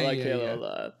 Yeah, I like yeah, Halo yeah. a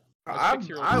lot. I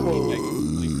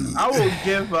will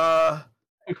give my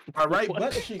right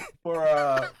butt cheek for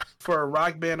a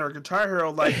Rock Band or Guitar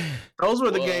Hero. Like those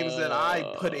were the games that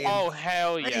I put in Oh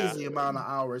hell yeah! crazy amount of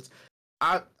hours.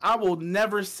 I will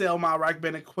never sell my Rock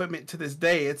Band equipment to this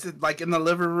day. It's like in the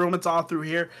living room. It's all through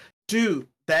here, dude.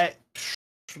 That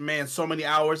man, so many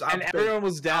hours. And everyone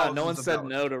was down. No one thousands of said dollars.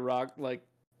 no to rock. Like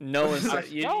no one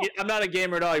said. No. I'm not a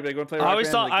gamer at all. You'd be like, "Want to play Rock I always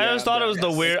Band?" thought Like, I yeah, always I'm thought it down. was the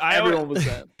Yes. weird. Everyone was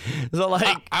down. So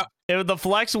like the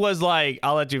flex was like,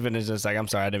 I'll let you finish this. Like, I'm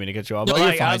sorry, I didn't mean to cut you off. No, But you're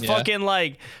like, I fine, was yeah. fucking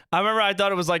like, I remember I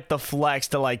thought it was like the flex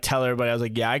to like tell everybody. I was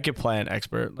like, yeah, I could play an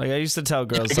expert. Like I used to tell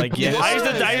girls, like, yeah, I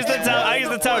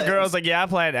used to tell girls, like, yeah, I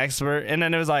play an expert, and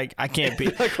then it was like, I can't be.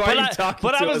 Like, why But are you I- talking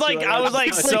but I to was us? like- You're I was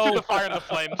like, Like, so- the fire and the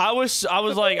flames. I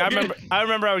was like, I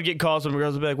remember I would get calls from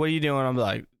girls would be like, what are you doing? I'm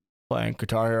like, playing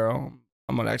Guitar Hero.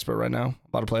 I'm an expert right now.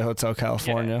 About to play Hotel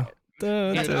California. I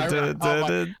remember like, back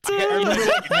when-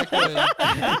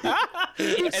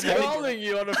 He's calling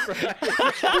you on a Friday.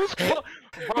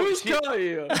 Who's calling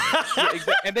you?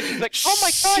 And then she's like, oh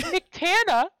my god, Nick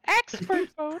Tana, expert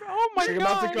mode. Oh my You're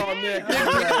god. about to call Nick.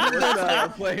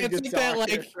 I'm playing it's like guitar. that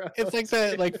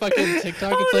like fucking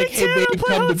TikTok. It's like, hey babe,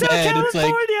 come to bed. It's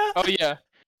like, Oh yeah.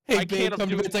 hey I babe, can't come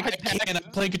to do bed. It's like, I my can't.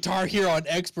 I'm playing Guitar Hero on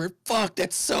expert. Fuck,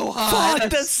 that's so hot. Fuck,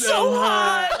 that's so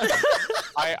hot.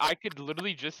 I could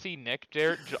literally just see Nick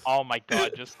there. Oh my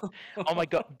god, just oh my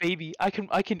god, baby,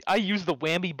 I use the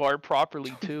whammy bar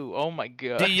properly too. Oh my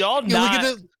god. Do y'all You look at not?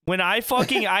 this. When I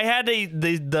had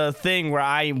the thing where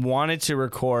I wanted to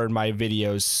record my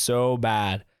videos so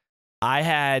bad. I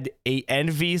had a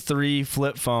NV3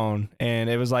 flip phone, and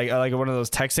it was like one of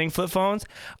those texting flip phones.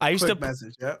 I used Quick to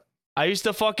message.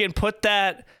 Yep. fucking put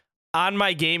that on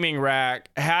my gaming rack,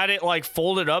 had it like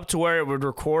folded up to where it would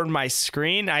record my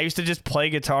screen. I used to just play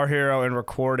Guitar Hero and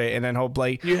record it, and then hope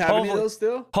like You have any of those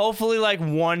still? hopefully like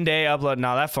one day upload.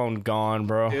 No, that phone gone,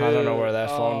 bro. I don't know where that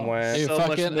phone went. Dude, So much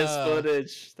fucking, missed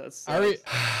footage. That's I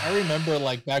remember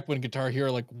like back when Guitar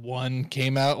Hero like 1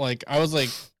 came out, like I was like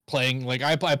playing, like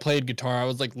I played guitar. I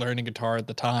was like learning guitar at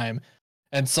the time.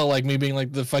 And so like me being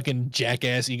like the fucking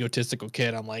jackass egotistical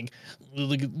kid, I'm like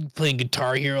playing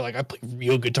Guitar Hero, like I play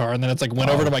real guitar. And then it's like went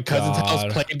over to my cousin's house,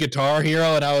 God. played Guitar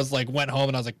Hero, and I was like went home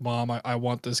and I was like, Mom, I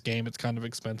want this game. It's kind of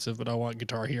expensive, but I want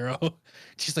Guitar Hero.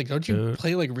 She's like, don't you Dude.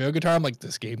 play like real guitar? I'm like,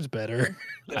 this game's better.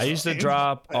 I used to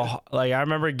drop I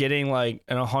remember getting like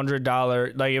an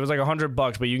 $100, like it was like $100,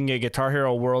 but you can get Guitar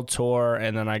Hero World Tour,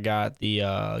 and then I got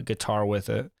the guitar with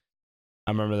it.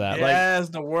 I remember that. Like Yes,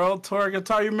 the World Tour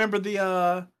guitar. You remember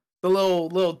the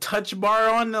little touch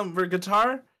bar on them for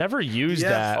guitar? never used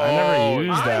Yes. that. I never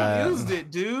used I that. used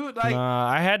it, dude. Like Nah,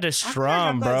 I had to I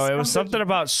strum, got bro. that It was strum something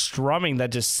about strumming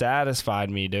that just satisfied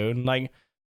me, dude.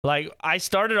 Like I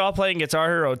started off playing Guitar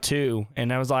Hero 2,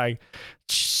 and I was like,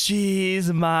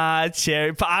 she's my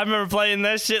cherry pie. I remember playing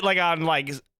that shit like on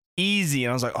like easy.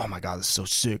 And I was like, oh my God, this is so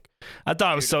sick. I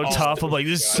thought it was so Dude, tough. I'm like,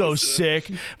 this is so God.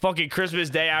 sick. Fucking Christmas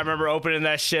Day, I remember opening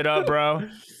that shit up, bro.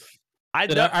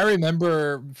 Dude, I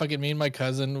remember fucking me and my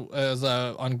cousin was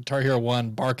on Guitar Hero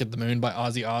 1, Bark at the Moon by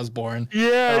Ozzy Osbourne.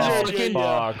 Oh, fucking-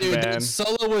 fuck, Dude, man. the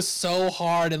solo was so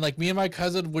hard, and like me and my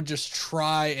cousin would just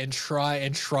try and try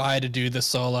and try to do the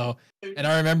solo. And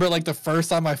I remember like the first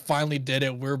time I finally did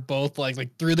it, we're both like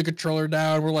threw the controller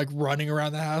down, we're like running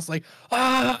around the house, like,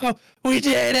 oh, we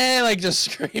did it, like just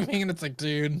screaming, and it's like,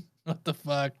 dude, what the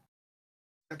fuck?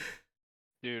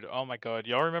 Dude, oh my god.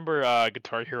 Y'all remember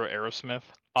Guitar Hero Aerosmith?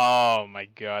 Oh my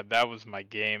god, that was my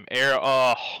game. So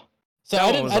That I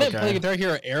one didn't was play okay. Guitar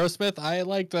Hero Aerosmith. I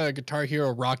liked Guitar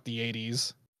Hero Rock the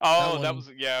 80s. Oh, That that one-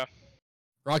 was yeah.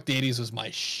 Rock the 80s was my I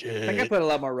think I shit. played a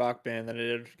lot more Rock Band than I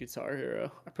did Guitar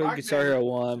Hero. I played Rock Guitar Band- Hero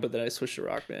 1, but then I switched to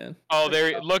Rock Band. Oh,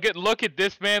 there look at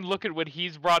this man, look at what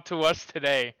he's brought to us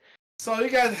today. So you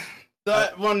got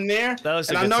that one there, That looks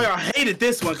and like I know it's- y'all hated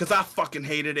this one because I fucking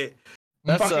hated it.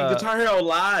 That's Fucking Guitar Hero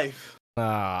Live.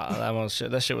 that one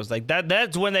shit. That shit was like that.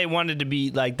 That's when they wanted to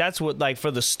be like. That's what like for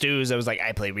the stews. It was like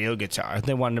I play real guitar.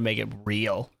 They wanted to make it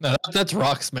real. No, that's The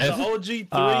Rocksmith.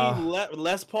 OG3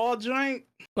 Les Paul joint.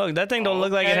 Look, that thing don't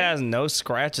look like it Okay. has no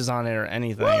scratches on it or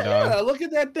anything, Well, dog. yeah, look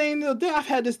at that thing. I've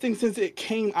had this thing since it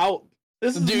came out.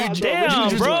 This is Dude, my damn,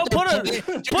 original- bro, put a Dude,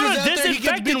 put he's a out there, he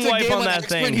gets disinfectant beats a wipe game on on that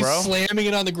X-Men, thing, he's bro. slamming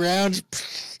it on the ground.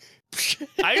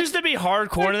 I used to be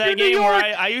hardcore to that game where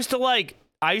I used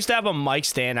to have a mic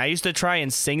stand. I used to try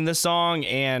and sing the song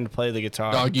and play the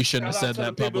guitar. Dog, you shouldn't have Shout out said to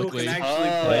that the people who publicly. can actually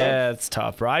Oh, play. Yeah, it's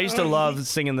tough, bro. I used to love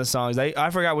singing the songs. I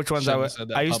forgot which ones Shouldn't have said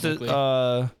that I used publicly.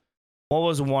 to. What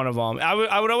was one of them?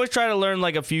 I would always try to learn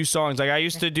like a few songs. Like I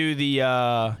used to do the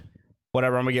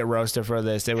whatever. I'm gonna get roasted for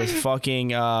this. It was fucking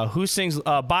who sings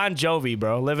Bon Jovi,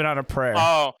 bro. Living on a Prayer.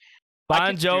 Oh, I Bon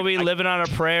can- dude, Jovi, I- Living on a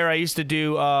Prayer. I used to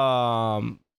do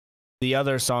the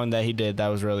other song that he did that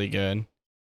was really good.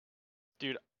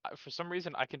 for some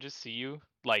reason I can just see you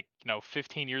like,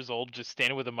 15 years old, just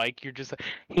standing with a mic. You're just like,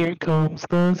 here comes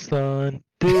the sun.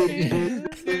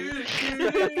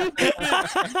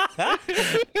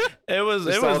 It was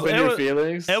Just it all was in it your was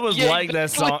feelings. it was Yeah, like that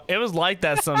song. It was like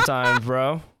that sometimes,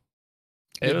 bro.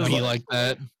 It was would be like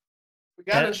that. We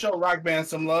gotta show Rock Band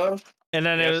some love. And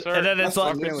then Yes, it was, sir. and then it's That's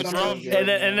like, what I'm It's saying. wrong. and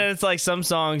then it's like some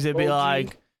songs it'd be OG.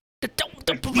 like,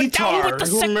 Guitar.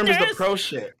 Who remembers the pro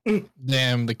shit?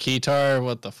 Damn, the keytar,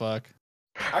 what the fuck?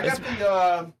 I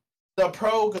got the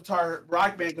pro guitar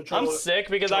Rock Band controller. I'm sick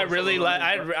because I really like.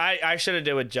 I should have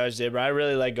did what Judge did, but I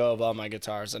really let go of all my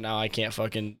guitars, and now I can't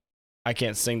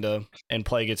sing to and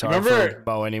play guitar Remember, for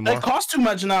Bo anymore. That costs too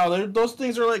much now. Those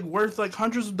things are like worth like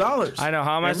hundreds of dollars. I know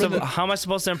how am Remember how am I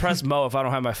supposed to impress Mo if I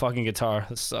don't have my fucking guitar?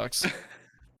 This sucks.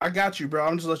 I got you, bro.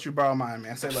 I'm just let you borrow mine,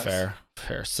 man. Say less.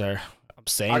 Fair, sir. I'm I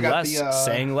saying got less. the,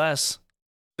 saying less.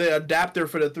 The adapter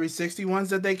for the 360 ones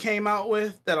that they came out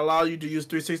with that allow you to use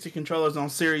 360 controllers on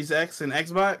Series X and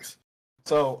Xbox.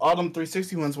 So all them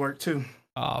 360 ones work too.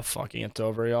 Oh fucking, it's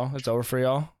over, y'all. It's over for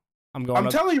y'all. I'm going. I'm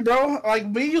up. telling you, bro. Like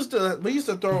we used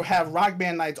to have Rock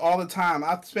Band nights all the time.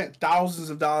 I spent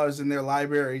thousands of dollars in their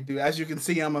library, dude. As you can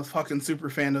see, I'm a fucking super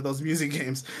fan of those music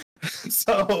games.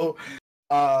 So,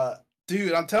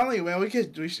 dude, I'm telling you, man, we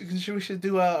should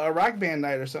do a Rock Band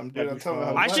night or something, dude. That'd I'm be telling you,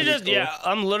 fun. how I should much. just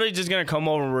I'm literally just gonna come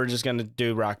over and we're just gonna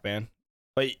do Rock Band.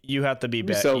 But you have to be It'd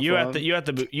be bass. so you have fun. to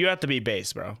you have to be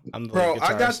bass, bro. I'm the Bro, lead I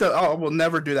got guitarist. the. Oh, we'll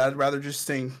never do that. I'd rather just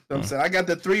sing. You know what I'm saying? I got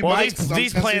the three Well, mics.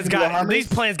 these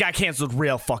plans got canceled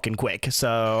real fucking quick.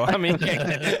 So I mean,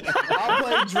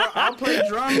 I'll play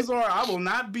drums, or I will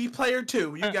not be player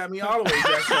 2. You got me all the way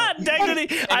dressed up.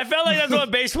 Dignity. I felt like that's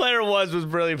what bass player was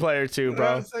really player 2, You know what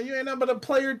bro. I'm saying? You ain't nothing but a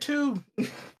player 2. But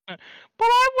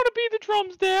I want to be the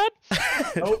drums, Dad.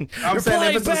 Nope. I'm You're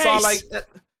saying if playing it's a song bass. like,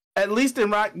 at least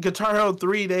in Guitar Hero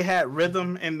 3, they had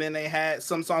rhythm, and then they had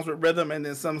some songs with rhythm, and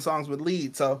then some songs with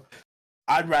lead. So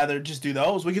I'd rather just do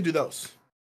those. We could do those.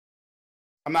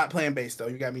 I'm not playing bass though.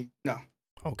 You got me. No,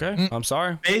 Okay, I'm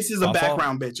sorry. bass is a My fault.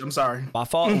 background bitch. I'm sorry. My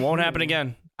fault. It won't happen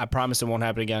again. I promise it won't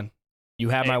happen again. You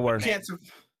have my Hey, word. Can't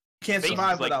Bass is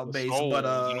survive like without the bass, soul,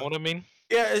 but you know what I mean?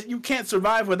 yeah, you can't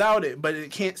survive without it, but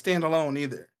it can't stand alone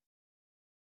either.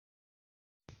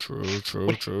 True.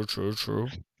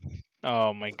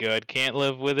 Oh my god, can't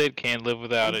live with it, can't live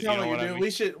without I'm it. You know telling what you, I dude,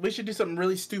 mean? we should do something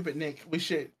really stupid, Nick. We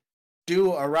should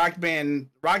do a rock band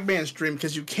stream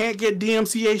because you can't get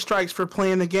DMCA strikes for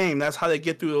playing the game. That's how they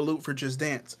get through the loop for Just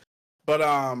Dance. But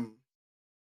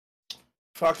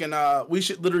fucking we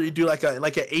should literally do like a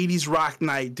 80s rock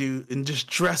night, dude, and just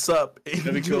dress up.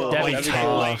 That'd be cool. That'd be That'd be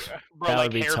tough. cool. Bro, That like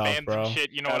would be hair tough, bands bro. and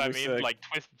shit. You know That'd what I be mean? sick. Like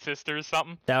Twisted Sister or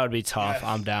something. That would be tough. Yes.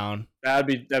 I'm down. That'd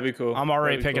be cool. I'm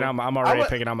already That'd be picking cool. out. I'm already would-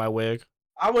 picking out my wig.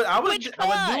 I would Which do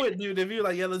one? it, dude. If you're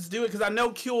like, yeah, let's do it, because I know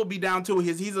Q will be down too.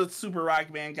 He's a super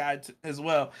rock band guy as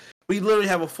well. We literally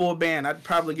have a full band. I'd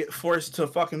probably get forced to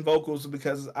fucking vocals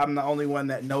because I'm the only one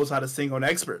that knows how to sing on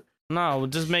expert. No, we'll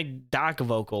just make Doc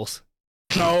vocals.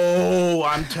 No,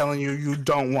 I'm telling you, you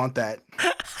don't want that.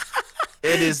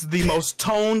 It is the most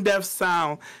tone deaf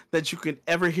sound that you could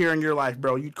ever hear in your life,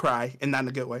 bro. You'd cry, and not in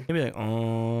a good way. He'd be like,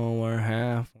 "Oh, we're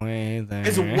halfway there."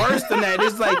 It's worse than that.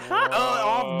 It's like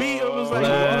offbeat. It was like,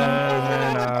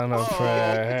 Living on a oh,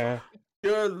 prayer.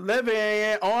 you're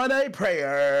living on a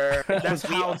prayer. That's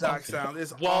how Doc sounds.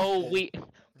 It's Whoa, awful.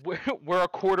 we're a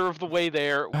quarter of the way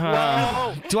there.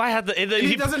 Whoa. Do I have to?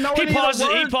 He doesn't know He any of the pauses. He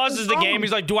words to pauses the the game. song.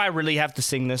 He's like, "Do I really have to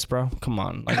sing this, bro? Come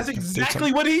on." Like, That's do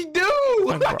exactly what he do.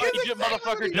 bro. That's You exactly motherfucker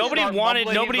what he just do. Nobody start wanted.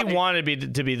 mumbling, Nobody like-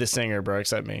 wanted to be the singer, bro,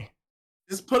 except me.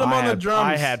 Just put him on the drums.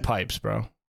 I had pipes, bro.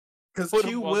 because put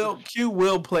Q him on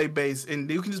will play bass, and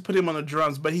you can just put him on the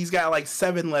drums. But he's got like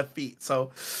 7 left feet,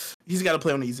 so he's got to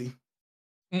play on easy.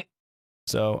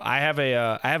 So I have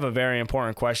a very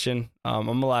important question. I'm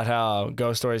gonna let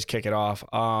Ghost Stories kick it off.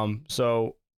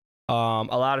 So a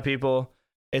lot of people,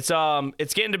 it's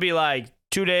getting to be like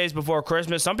 2 days before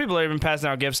Christmas. Some people are even passing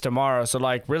out gifts tomorrow. So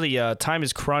like really, time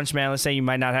is crunched, man. Let's say you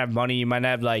might not have money, you might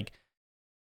not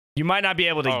be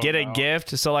able to get a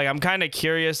gift. So like I'm kind of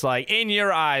curious, like in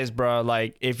your eyes, bro.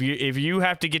 Like if you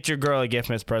have to get your girl a gift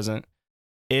miss present,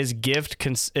 is dick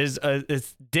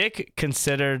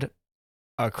considered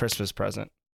a Christmas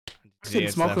present? I can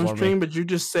smoke on stream, but you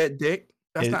just said dick.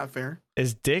 That's not fair.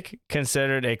 Is dick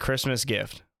considered a Christmas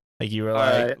gift? Like you were All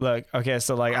like, right. look, okay,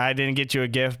 so like I didn't get you a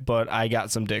gift, but I got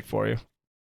some dick for you.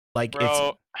 Like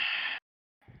Bro,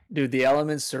 Dude, the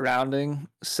elements surrounding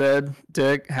said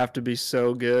dick have to be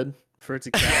so good for it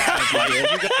to count. as a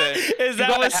gift. you gotta, is that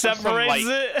gotta what have some, separates like-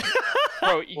 it?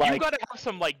 bro, you Like- gotta have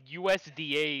some like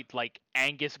USDA like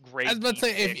Angus grade. I was about to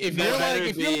say, beef if dick. you're There like, better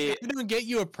if you're like, be- I don't get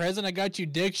you a present, I got you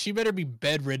dick, she better be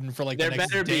bedridden for like There the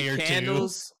next better day be or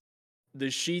candles. The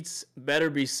sheets better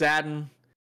be satin.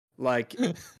 Like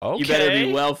Okay. you better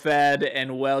be well fed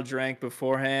and well drank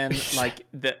beforehand. Like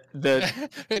the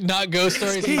two. Not ghost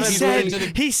stories. He He's said running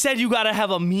to the, you gotta have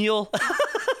a meal.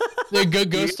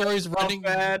 ghost stories running.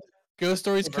 fed. Ghost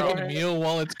stories cooking a Bro. meal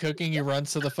while it's cooking. He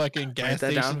runs to the fucking gas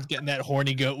that down. station, getting that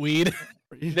horny goat weed.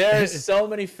 There's so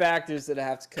many factors that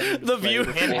have to come into the play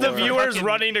before- the viewer's Fucking-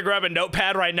 running to grab a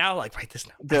notepad right now. Like write this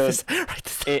down. Dude, Write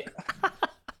this down. It,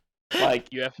 like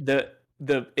You have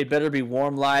the it better be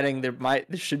warm lighting. There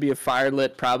should be a fire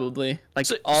lit probably. Like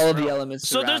So- all of the elements.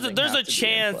 So there's surrounding a have to be in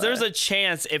chance play. there's a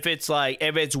chance if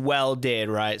it's well did,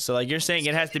 right? So like you're saying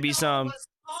it has to be some.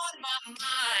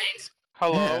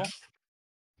 hello. Yeah.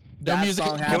 No That music.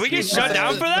 song has Can we to get be shut played.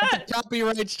 down for that?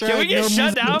 Copyright strike. Can we get no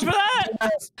shut music. down for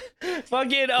that? Fucking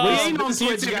We ain't on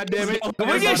Twitch, goddammit. Can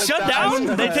we get shut down?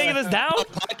 They taking us down?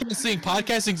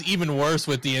 Podcasting's even worse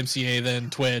with the MCA than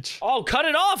Twitch. Oh, cut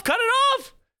it off! Cut it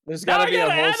off! There's Now got I to be a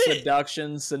gotta whole add it.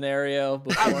 seduction scenario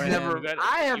beforehand.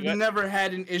 I have never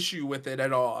had an issue with it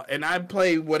at all, and I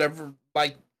play whatever.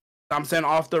 Like I'm saying,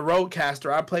 off the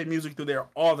Roadcaster, I play music through there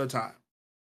all the time.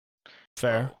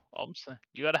 Fair. All I'm saying,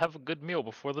 you gotta have a good meal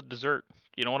before the dessert.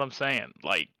 You know what I'm saying?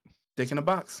 Like, Dick in a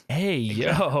box. Hey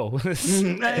yo.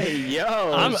 Hey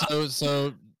yo,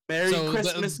 So Merry so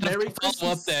Christmas, Merry follow up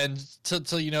Christmas. then. So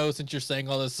since you're saying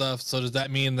all this stuff, so does that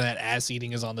mean that ass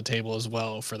eating is on the table as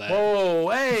well for that? Whoa,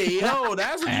 hey, yo,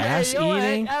 that's what Ass you hey, yo,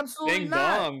 eating? absolutely ding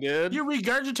not. dong, dude. You're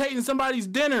regurgitating somebody's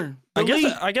dinner. I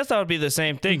Delete. guess that would be the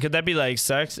same thing. Could that be like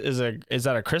sex? Is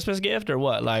that a Christmas gift or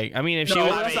what? Like, I mean, if she No,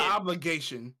 was. that's an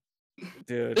obligation.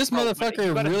 Dude, This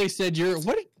motherfucker really said you're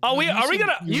what? Are we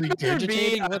gonna- you better be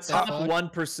regurgitating? a What the top fuck?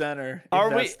 1%er. If Are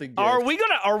we that's the gift. are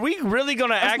we really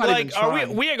gonna That's act not even like are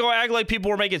trying. we gonna act like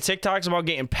people were making TikToks about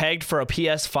getting pegged for a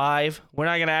PS5? We're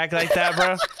not gonna act like that,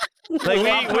 bro. Like we gonna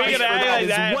act like It's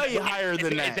that. way higher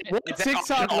than that. What Is that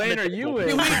TikTok optional lane are you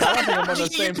in? mythical? I don't think I'm on the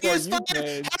How'd you same get your floor you PS5?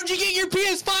 page. How'd you get your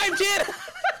PS5, kid?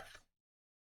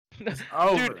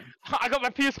 Over. dude, I got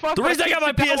my PS5. The reason I got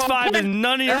my PS5 is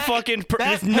none of your fucking.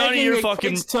 It's none of your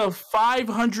fucking. to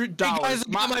 $500. You guys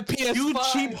got my PS5. You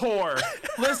cheap whore.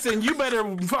 Listen, you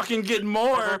better fucking get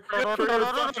more for your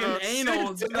fucking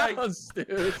anal. Sit Like, down,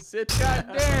 dude. Sit down.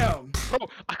 goddamn. Bro,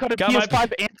 I got a Got my-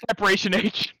 PS5 and Separation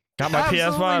H. Got my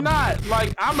Absolutely PS5. not.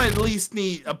 Like, I'm at least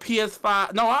need a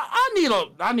PS5. No,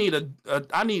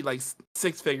 I need like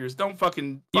 6 figures. Don't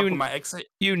fucking fuck You- with my ex.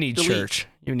 You need Delete. church.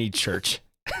 You need church.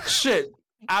 Shit.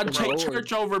 I'd take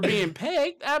church over being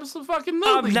pegged. Absolutely.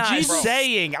 I'm not Jesus.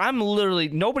 saying. I'm literally.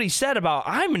 Nobody said about.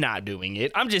 I'm not doing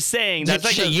it. I'm just saying that's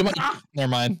like. Shit, you might, never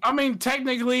mind. I mean,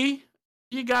 technically,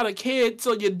 you got a kid,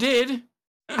 so you did.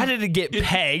 I didn't get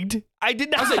pegged. I did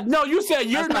not. I said, no, you said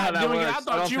you're That's not how not that doing it. I works.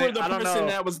 thought you were the I don't person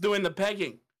know. that was doing the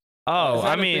pegging. Oh, Is that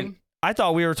I a mean, thing? I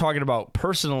thought we were talking about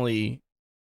personally.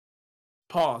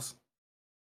 Pause.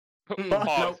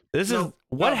 Pause. This is No,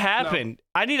 what no, happened.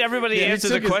 I need everybody to Yeah, you answer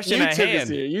the took us- question you at took us hand.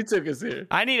 here. You took us here.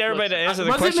 I need everybody to answer the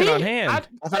Was it question me? on hand.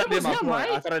 I thought I It did was my him, point.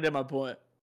 right? I thought I did my point.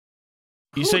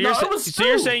 So No, it was so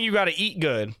you're Stu. saying you got to eat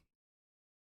good.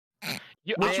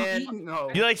 You, What you Man. eating?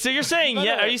 No. You like so you're saying No,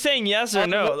 yeah? no. Are you saying yes or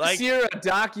no? Unless Like you're a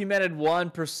documented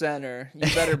 1%er, you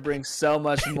better bring so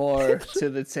much more to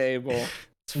the table.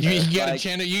 You gotta Like-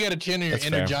 channel. You gotta channel your That's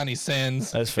inner fair. Johnny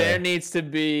Sins. that's There fair. needs to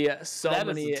be so That is a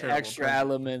many terrible extra present.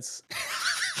 elements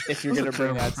if you're That's a gonna bring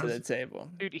terrible that to the present.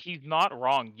 table. dude, he's not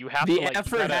wrong. You have The to like.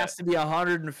 effort has to be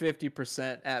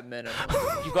 150% at minimum.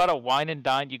 You gotta wine and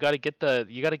dine. You gotta get the.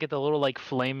 You gotta get the little like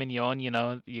filet mignon. You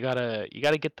know. You gotta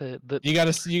get the. You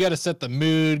gotta set the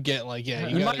mood. Get like You,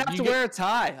 You might gotta, have to wear a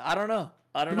tie. I don't know.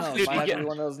 It Dude, might you have to get- be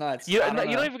one of those nights. You, I don't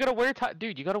you know. don't even gotta wear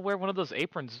dude. You gotta wear one of those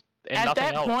aprons and At nothing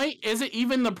that else. point, is it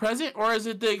even the present or is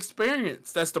it the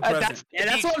experience that's the present?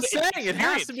 That's what I'm It's saying. It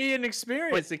has to experience. be an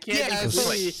experience. It can't Yeah, be it's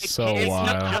completely. so it's wild.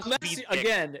 not Unless just you, be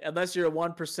again, unless you're a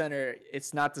 1%er,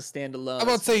 it's not to stand alone. I'm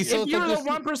about to say, It's- so If you're like the this-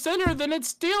 1%er, then it's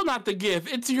still not the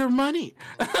gift. It's your money.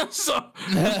 so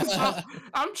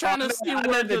I'm trying to see I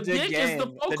where meant the dick is the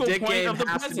game. focal dick point game of the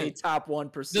has to be present. top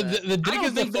 1%. the I dick don't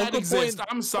is the think that focal exists. point.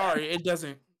 I'm sorry, it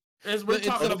doesn't. As we're It's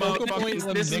talking the about focal point fucking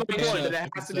of This is the Nick point Cannon. that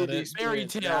it has to be the fairy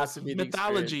experience. It has tales, to be the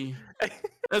mythology.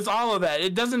 It's all of that.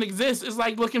 It doesn't exist. It's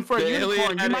like looking for a The unicorn.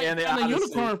 Iliad You might and the find a Odyssey.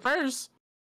 unicorn first.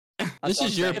 This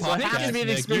is your It has to podcast, be an Nick.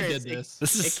 You experience. did this.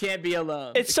 This It is can't be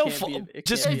alone. It's It so can't fu- be- it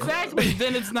just- can't be alone. Exactly.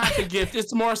 Then it's not the gift.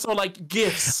 It's more so like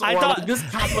gifts. I or thought- like this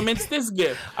complements this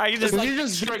gift. I just It's You're like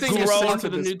just straight gifting yourself grown to to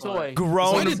the this new point. toy. Why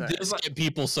grown did It's this like- get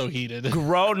people so heated?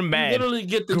 grown You men. literally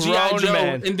get the G.I. Grown Joe,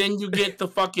 men. and then you get the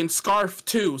fucking scarf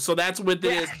too. So that's what it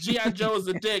is. G.I. Joe is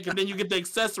the dick, and then you get the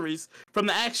accessories from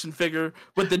the action figure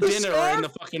with the dinner scarf? and the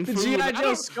fucking The food. G.I. I Joe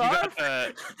don't- scarf?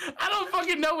 I don't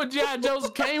fucking know what G.I. Joes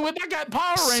came with. I got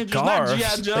Power Rangers, not G.I.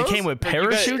 Scarves. Joes. They came with But you got-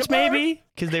 parachutes, maybe,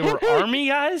 because they were army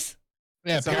guys.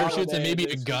 Yeah, It's a parachutes and holiday maybe a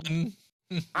edition.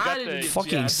 gun. I got didn't the get fucking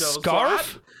G.I. Joes, so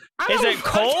scarf? I Is don't it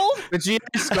fucking- cold? The GI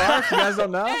scarf, you guys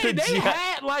don't know? Hey, they G.I.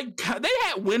 had like they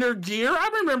had winter gear. I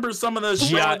remember some of those shows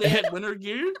G.I. they had winter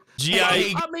gear. GI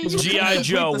I mean, you G.I. complete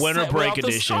Joe the Winter set Break without the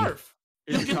Edition. scarf.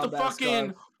 You get the Combat fucking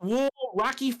scarf. wool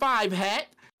Rocky 5 hat,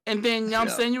 and then you know what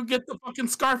I'm saying you get the fucking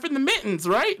scarf and the mittens,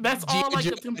 right? That's all like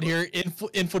the You're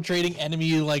infiltrating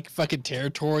enemy like fucking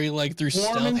territory like through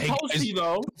warm stealth. and Hey guys, toasty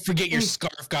though. forget your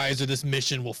scarf, guys, or this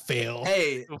mission will fail.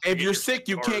 Hey, if you're your sick,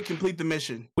 you scarf. can't complete the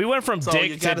mission. We went from So you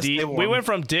dick to gotta D. stay We warm. went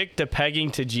from dick to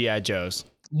pegging to GI Joes.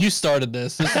 You started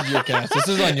this. This is your cast. This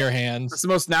is on your hands. That's the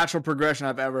most natural progression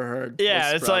I've ever heard.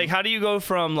 Yeah, It's it's like how do you go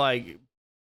from like?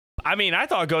 I mean, I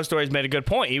thought Ghost Stories made a good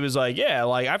point. He was like, yeah,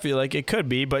 like I feel like it could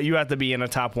be, but you have to be in a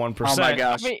top 1%. oh my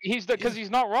gosh. I mean, because he's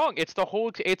not wrong. It's the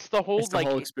whole. It's the whole It's the like.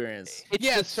 whole experience. It's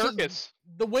Yeah, the it's just- circus.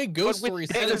 The way Ghost But with Story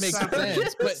dick, said it it's makes not-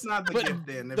 sense, but it's not the but gift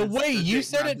then. If the it's way the you dick,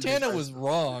 said not it, the Tana, dick. was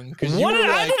wrong. 'cause What you did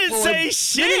were I like, didn't well, say like-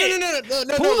 shit.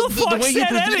 No. Who the fuck way you said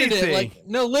presented anything? it, like,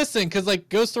 no, listen, because like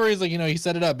Ghost Story is like, you know, he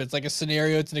set it up. It's like a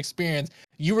scenario. It's an experience.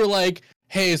 You were like,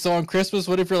 hey, so on Christmas,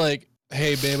 what if you're like,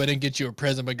 hey, babe, I didn't get you a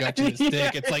present, but got you this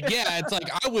dick. It's like, yeah, it's like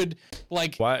I would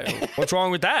like. Why? What's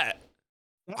wrong with that?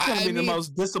 It's gonna I be the mean-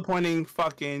 most disappointing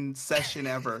fucking session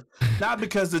ever. Not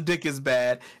because the dick is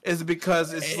bad, it's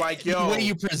because it's like, yo, the way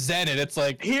you present it, it's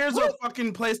like here's a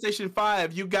fucking PlayStation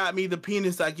 5. You got me the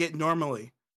penis I get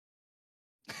normally.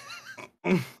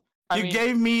 You I mean-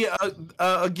 gave me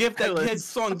a gift that Hey,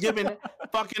 kids on given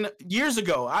fucking years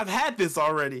ago. I've had this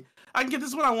already. I can get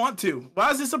this when I want to.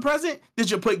 Why is this a present?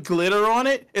 Did you put glitter on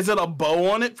it? Is it a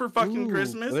bow on it for fucking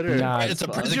Christmas? Glitter. Nah, it's a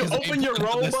Fun. present. Did you 'cause they open your put it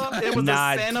on robe the up? side. It was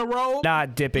Nah, a Santa robe.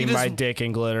 Not dipping You my just- dick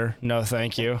in glitter. No,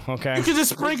 thank you. Okay. You could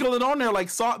just sprinkle it on there like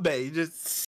Salt Bay.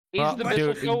 Just He's Well, the dude,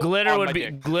 mistletoe glitter on would my be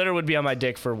dick. glitter would be on my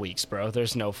dick for weeks, bro.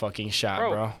 There's no fucking shot,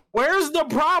 Bro. bro. where's the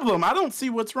problem? I don't see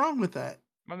what's wrong with that.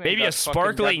 I mean, Maybe a that's fucking-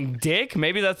 sparkling dick.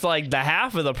 Maybe that's like the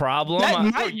half of the problem. That I-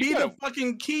 might you be gotta- the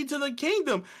fucking key to the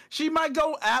kingdom. She might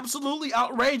go absolutely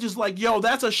outrageous, like, yo,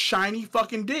 that's a shiny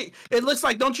fucking dick. It looks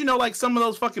like, don't you know, like some of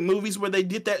those fucking movies where they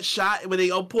did that shot where they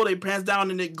all pull their pants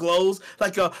down and it glows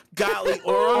like a godly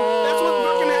aura? That's what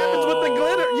fucking happens with the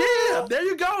glitter. Yeah. Yeah, there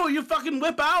you go. You fucking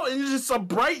whip out, and it's just a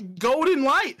bright golden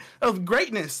light of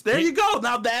greatness. There you go.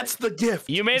 Now that's the gift.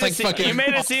 You made It's it. like You made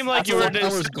it seem like you were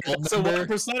just. That's a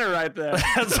 1%er right there.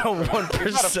 That's a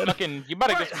 1%. You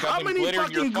better Wait, get how some many glitter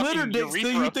in your fucking glitter fucking dicks do you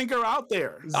urethra. think are out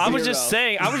there? I was just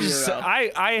Zero. saying. Zero.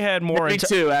 I had more. Maybe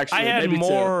two, actually. I had Maybe two.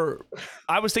 more.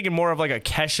 I was thinking more of like a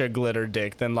Kesha glitter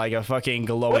dick than like a fucking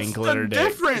glowing What's glitter the dick.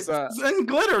 difference in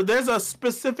glitter? There's a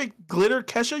specific glitter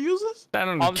Kesha uses? I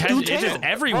don't know. On the It's tail. just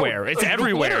everywhere. It's the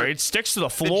everywhere. glitter. It sticks to the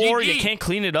floor. You GG. can't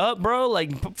clean it up, bro.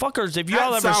 Like fuckers. If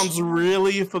y'all That ever sounds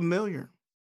really familiar.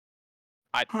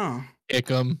 I- Huh.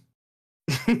 Ickum.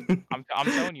 I'm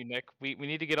telling you, Nick, we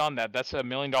need to get on that. That's $1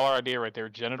 million idea right there.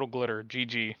 Genital glitter,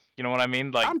 GG. You know what I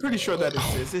mean? Like, I'm pretty sure that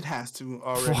exists. It has to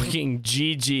already. fucking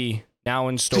GG now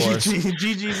in stores.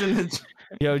 GG's in the.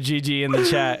 Yo, GG in the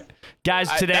chat.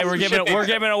 Guys, today that's we're the giving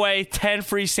shit. away 10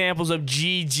 free samples of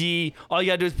GG. All you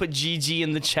gotta do is put GG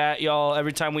in the chat, y'all.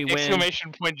 Every time we win.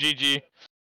 exclamation point GG.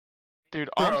 Dude,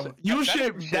 Bro, honestly, you that's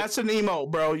should. some shit. That's an emote,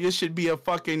 bro. You should be a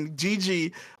fucking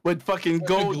GG with fucking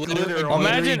gold glitter. on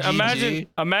Imagine, it. GG.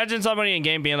 imagine somebody in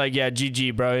game being like, "Yeah,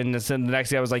 GG, bro," and then the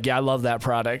next guy was like, "Yeah, I love that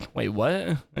product." Wait,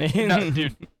 what? No,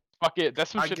 dude, fuck it.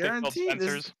 That's some I shit they called guarantee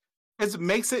Spencer's. It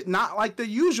makes it not like the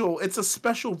usual. It's a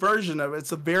special version of it.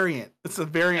 It's a variant. It's a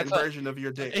variant It's a- version of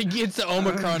your dick. It's the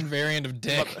Omicron variant of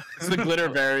dick. It's the glitter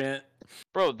variant.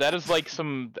 Bro, that is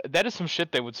some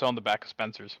shit they would sell in the back of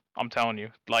Spencer's. I'm telling you.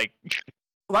 Like,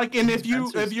 Like, and if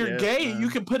Spencer's you're gift, gay, man. you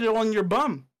can put it on your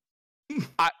bum.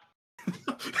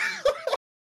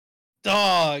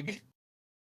 Dog.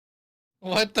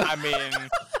 What the? I mean,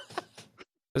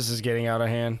 This is getting out of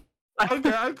hand.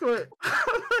 Okay, I quit.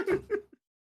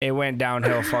 It went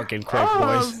downhill fucking quick, Oh,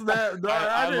 boys. I love that.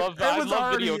 I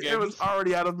love video It was games.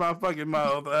 already out of my fucking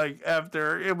mouth. Like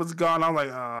after it was gone, I'm like,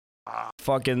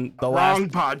 Fucking the wrong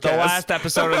last. podcast. The last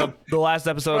episode of the last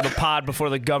episode of the pod before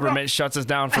the government shuts us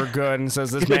down for good and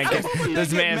says this man That's what they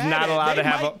this get man's mad not at. allowed They to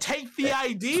have might a take the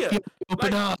idea.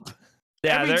 Open up.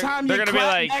 yeah. Every time They're you gonna be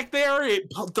clap like back there,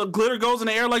 the glitter goes in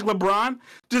the air like LeBron.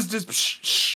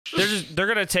 they're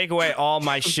gonna take away all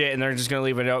my shit and they're just gonna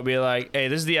leave a note and be like, hey,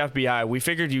 this is the FBI. We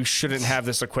figured you shouldn't have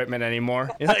this equipment anymore.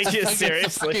 Like It's like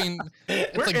seriously.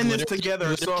 We're in this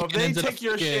together, so if they cannons in a take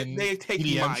your shit, fucking they take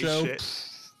EDM my show. shit.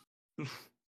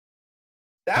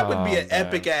 That would be Oh, an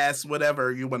epic ass,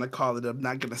 whatever you want to call it. I'm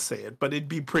not gonna say it, but it'd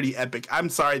be pretty epic. I'm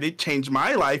sorry, they changed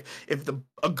my life. If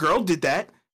a girl did that,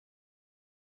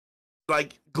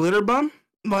 like glitter bum,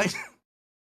 like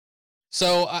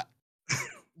So I.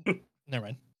 Never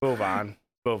mind. Move on.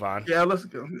 yeah, let's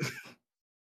go.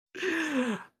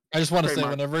 I just want to say,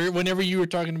 Trademark. whenever you were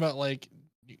talking about like,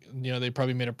 they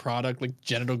probably made a product like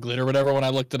genital glitter, or whatever. When I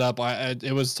looked it up,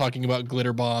 it was talking about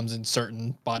glitter bombs in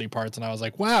certain body parts, and I was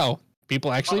like, wow,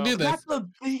 people actually do this. That's the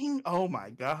thing. Oh my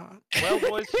god. well,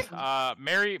 boys,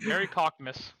 Mary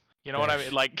Cockmas. You know what I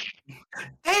mean? Like,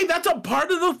 Hey, that's a part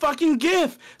of the fucking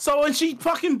gift. So when she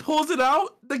fucking pulls it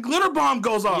out, the glitter bomb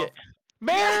goes off. Yeah.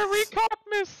 Mary Yes.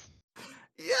 Cockmas.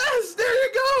 Yes, there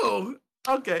you go.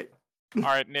 Okay. All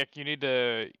right, Nick, you need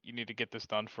to get this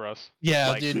done for us. Yeah,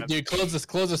 Like, dude, close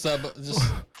this up.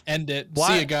 Just end it. Why-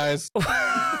 See you guys.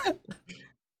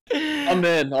 I'm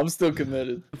in. I'm still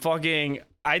committed. Fucking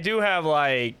I do have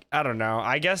like I don't know.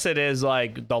 I guess it is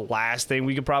like the last thing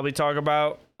we could probably talk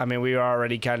about. I mean, we are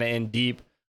already kind of in deep.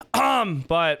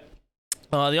 But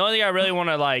the only thing I really want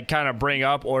to like kind of bring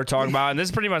up or talk about, and this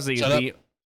is pretty much the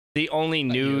only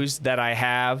news that I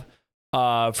have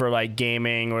for like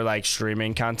gaming or like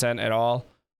streaming content at all.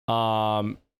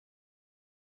 I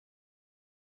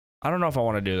don't know if I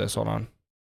want to do this. Hold on.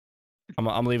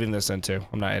 I'm leaving this in too.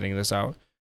 I'm not editing this out.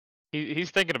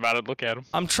 He's thinking about it. Look at him.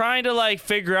 I'm trying to like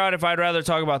figure out if I'd rather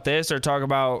talk about this or talk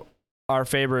about our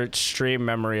favorite stream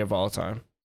memory of all time.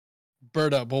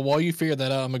 Bird up. Well, while you figure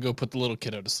that out, I'm gonna go put the little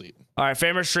kiddo to sleep. All right,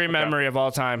 favorite stream Okay. memory of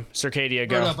all time. Circadia,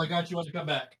 Bird go. up. I got you. Want to come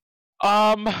back?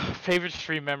 Favorite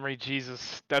stream memory.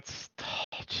 Jesus, that's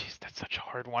such a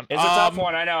hard one. It's a tough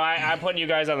one. I know. I'm putting you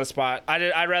guys on the spot.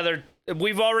 I'd rather.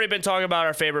 We've already been talking about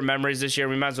our favorite memories this year.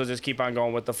 We might as well just keep on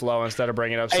going with the flow instead of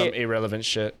bringing up some irrelevant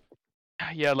shit.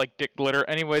 Yeah, like Dick Glitter.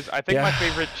 Anyways, I think Yeah. my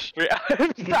favorite.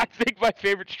 I think my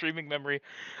favorite streaming memory.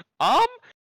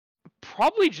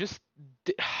 Probably just.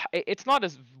 It's not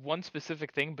as one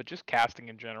specific thing, but just casting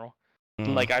in general.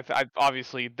 Like I've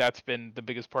obviously that's been the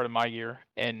biggest part of my year,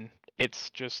 and it's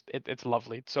just it's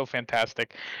lovely. It's so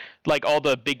fantastic. Like all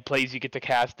the big plays you get to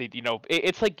cast,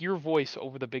 it's like your voice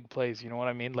over the big plays. You know what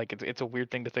I mean? Like it's a weird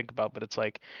thing to think about, but it's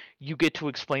like you get to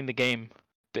explain the game.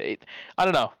 I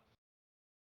don't know.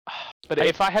 But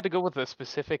if I had to go with a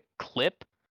specific clip,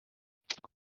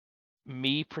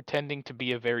 me pretending to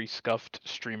be a very scuffed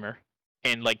streamer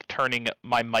and like turning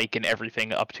my mic and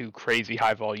everything up to crazy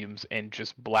high volumes and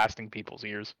just blasting people's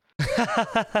ears.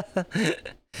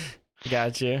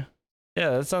 Got you.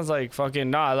 Yeah, that sounds like fucking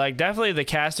nah. Like definitely the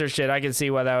caster shit. I can see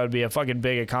why that would be a fucking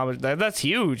big accomplishment. That's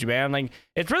huge, man. Like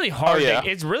it's really hard. yeah.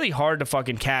 It's really hard to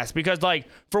fucking cast because like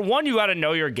for one, you got to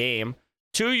know your game.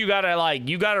 Two, you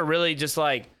gotta really just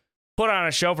like put on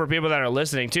a show for people that are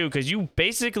listening too, because you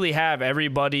basically have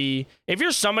everybody. If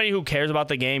you're somebody who cares about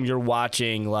the game, you're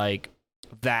watching like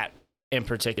that in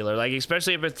particular, like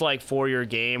especially if it's like for your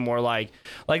game or like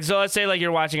so let's say like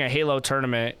you're watching a Halo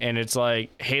tournament and it's like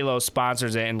Halo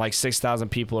sponsors it and like 6,000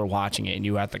 people are watching it and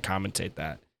you have to commentate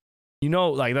that, you know,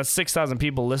 like that's 6,000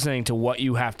 people listening to what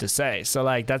you have to say. So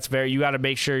like that's you got to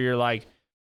make sure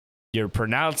you're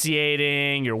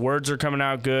pronunciating, your words are coming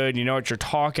out good, you know what you're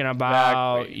talking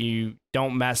about, Exactly. You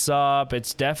don't mess up.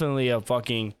 It's definitely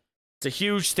it's a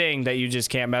huge thing that you just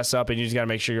can't mess up, and you just got to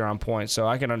make sure you're on point. So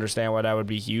I can understand why that would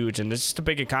be huge, and it's just a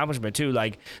big accomplishment too.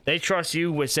 Like they trust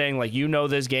you with saying like, you know,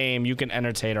 this game, you can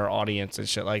entertain our audience and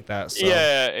shit like that. So.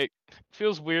 Yeah, it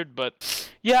feels weird, but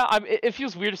yeah, it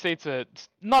feels weird to say it's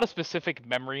not a specific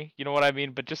memory, you know what I mean?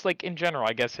 But just like in general,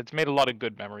 I guess it's made a lot of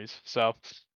good memories. So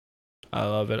I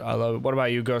love it. What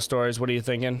about you, Ghost Stories? What are you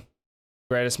thinking?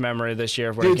 Greatest memory this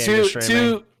year when Dude, it came to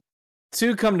streaming?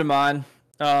 two come to mind.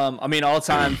 I mean,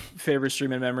 all-time favorite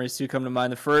streaming memories do come to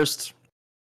mind. The first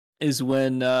is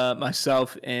when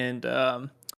myself and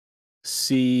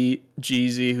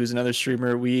CGZ, who's another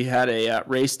streamer, we had a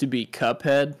race to beat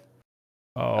Cuphead.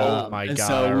 Oh my and god,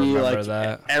 so I remember like,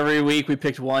 that. Every week we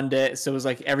picked one day, so it was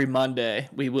like every Monday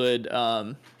we would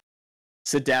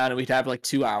sit down and we'd have like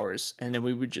 2 hours, and then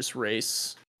we would just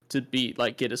race to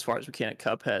get as far as we can at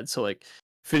Cuphead. So like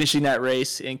finishing that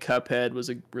race in Cuphead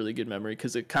was a really good memory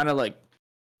because it kind of like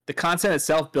the content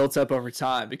itself built up over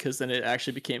time, because then it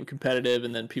actually became competitive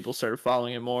and then people started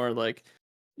following it more, like,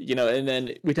 you know, and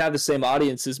then we'd have the same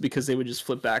audiences because they would just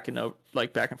flip back and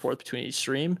forth between each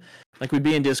stream. Like we'd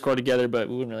be in Discord together, but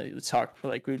we wouldn't really talk,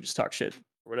 like we would just talk shit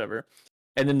or whatever.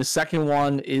 And then the second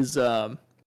one is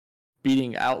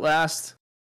beating Outlast.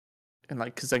 And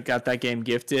like, cause I got that game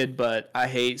gifted, but I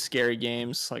hate scary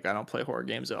games. Like I don't play horror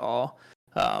games at all.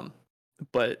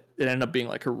 But it ended up being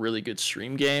like a really good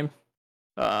stream game.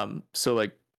 So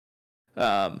like,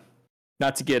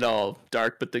 not to get all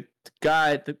dark, but the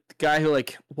guy who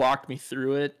like walked me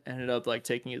through it ended up like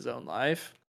taking his own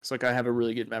life. So like I have a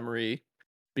really good memory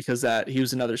because that he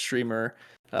was another streamer.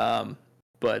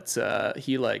 But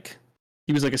he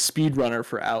was like a speed runner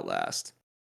for Outlast.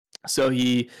 So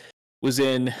he was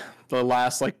in the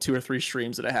last like 2 or 3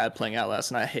 streams that I had playing Outlast,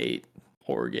 and I hate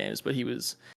horror games, but he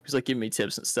was like giving me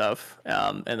tips and stuff.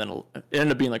 And then it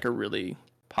ended up being like a really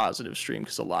positive stream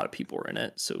because a lot of people were in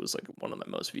it, so it was like one of my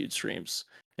most viewed streams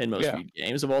and most viewed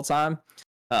games of all time.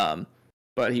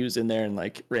 But he was in there and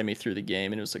like ran me through the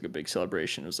game, and it was like a big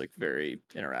celebration. It was like very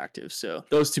interactive. So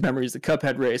those 2 memories: the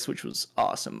Cuphead race, which was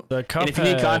awesome. The Cuphead. And if you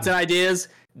need content ideas,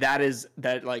 that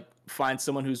like find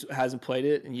someone who hasn't played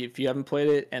it, and if you haven't played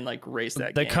it, and like race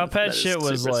that the game. Cuphead shit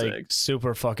was like sick.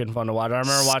 super fucking fun to watch. I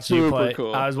remember watching you play.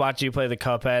 Cool. I was watching you play the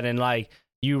Cuphead and like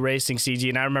you racing CG,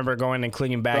 and I remember going and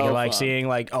clicking back and like seeing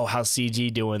like, oh, how's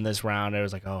CG doing this round? It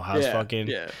was like, oh, how's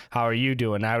how are you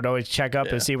doing? I would always check up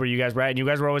and see where you guys were at, and you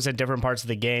guys were always at different parts of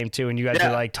the game too, and you guys were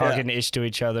like talking ish to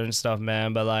each other and stuff,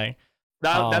 man. But like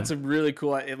that's a really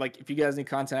cool, like if you guys need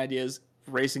content ideas,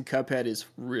 racing Cuphead is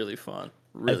really fun,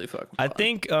 really fucking fun. I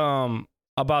think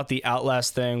about the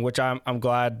Outlast thing, which I'm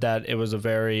glad that it was a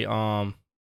very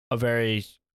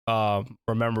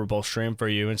memorable stream for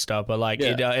you and stuff, but like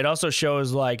it also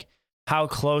shows like how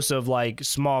close of like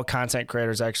small content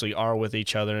creators actually are with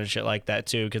each other and shit like that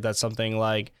too, because that's something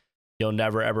like you'll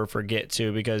never ever forget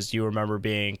too, because you remember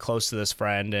being close to this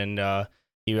friend and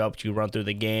he helped you run through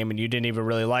the game, and you didn't even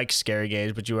really like scary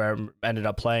games, but you ended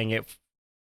up playing it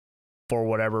for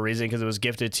whatever reason because it was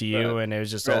gifted to you, and it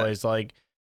was just always like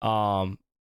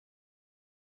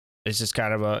it's just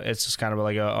kind of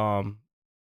like a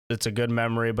it's a good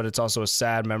memory, but it's also a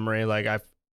sad memory. Like I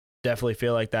definitely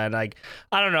feel like that. And like,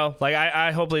 I don't know, like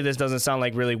I hopefully this doesn't sound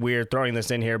like really weird throwing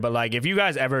this in here, but like if you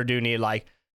guys ever do need like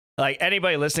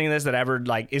anybody listening to this that ever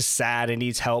like is sad and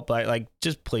needs help, like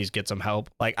just please get some help.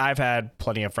 Like I've had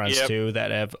plenty of friends too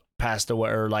that have passed away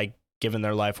or like given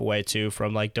their life away too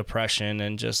from like depression,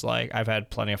 and just like I've had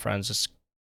plenty of friends just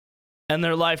end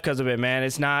their life because of it, man.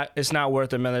 It's not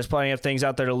worth it, man. There's plenty of things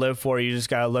out there to live for. You just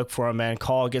gotta look for them, man.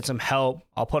 Call, get some help.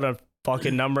 I'll put a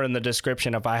fucking number in the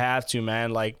description if I have to,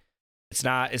 man. Like it's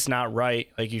not right.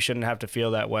 Like you shouldn't have to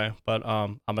feel that way. But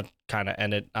I'm gonna kind of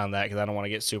end it on that because I don't want to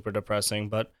get super depressing.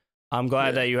 But I'm glad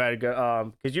Yeah. that you had a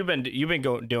good because you've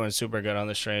been doing super good on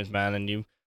the streams, man, and you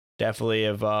definitely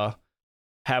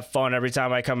have fun every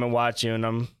time I come and watch you, and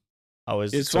I'm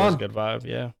always It's always a fun. good vibe.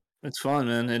 Yeah. It's fun,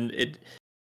 man, and it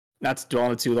not to dwell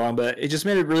on it too long, but it just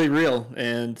made it really real,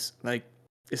 and like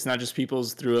it's not just people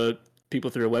through a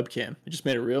webcam. It just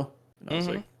made it real, and I was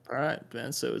Mhm. like, all right,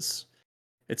 man. So it's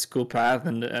a cool path,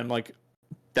 and I'm like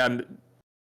that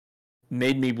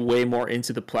made me way more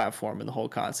into the platform and the whole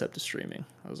concept of streaming.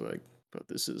 I was like, but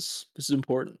this is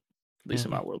important, at least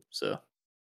in my world. So I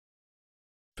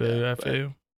but- feel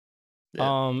you.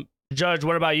 yeah. Judge,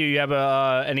 what about you? You have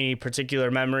any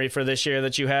particular memory for this year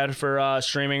that you had for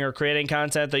streaming or creating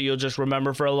content that you'll just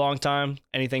remember for a long time?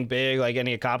 Anything big, like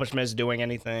any accomplishments, doing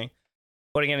anything,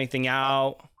 putting anything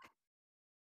out?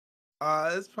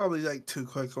 It's probably like two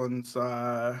quick ones.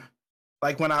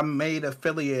 Like when I made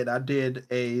affiliate, I did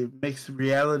a mixed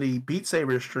reality Beat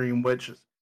Saber stream, which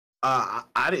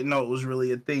I didn't know it was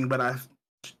really a thing, but I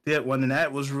did one, and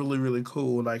that was really really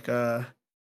cool. Like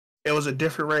it was a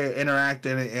different way of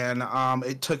interacting, and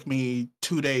it took me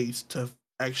 2 days to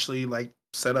actually like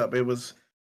set up. It was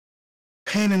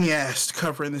pain in the ass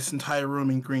covering this entire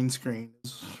room in green screen.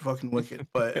 It's fucking wicked,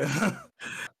 but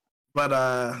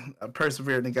I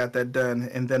persevered and got that done.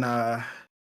 And then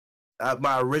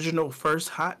my original first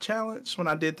hot challenge when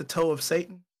I did the Toe of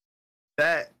Satan,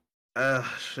 that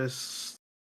just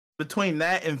between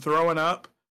that and throwing up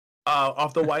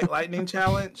off the White Lightning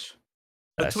challenge,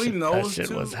 between that those shit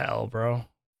two, was hell, bro.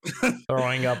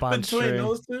 Throwing up on between stream.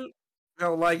 those two, you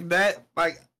know, like that,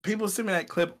 like people send me that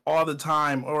clip all the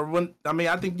time. Or when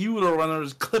I think you were the one that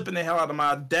was clipping the hell out of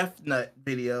my Death Nut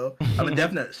video, of a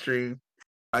Death Nut stream.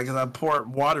 Because I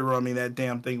poured water on me, that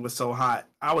damn thing was so hot.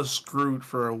 I was screwed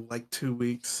for like 2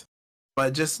 weeks.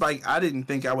 But just like I didn't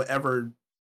think I would ever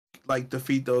like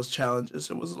defeat those challenges.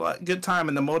 It was a good time,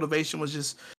 and the motivation was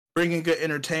just bringing good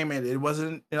entertainment. It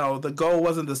wasn't, the goal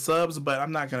wasn't the subs, but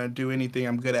I'm not gonna do anything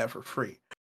I'm good at for free.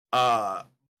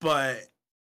 But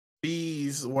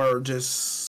these were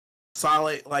just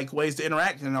solid like ways to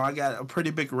interact. I got a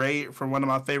pretty big raid from one of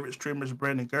my favorite streamers,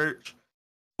 Brandon Gertch,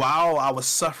 while I was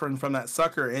suffering from that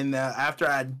sucker. And after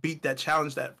I beat that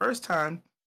challenge that first time,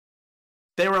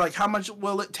 they were like, how much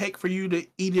will it take for you to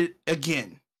eat it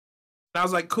again? And I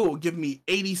was like, cool, give me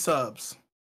 80 subs.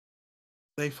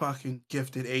 They fucking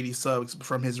gifted 80 subs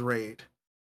from his raid.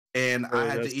 And I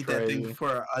had to that's eat that thing crazy.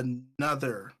 for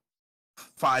another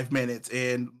 5 minutes.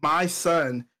 And my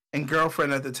son and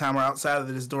girlfriend at the time were outside of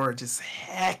this door just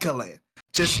heckling,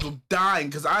 just dying,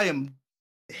 because I am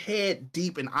head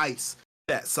deep in ice.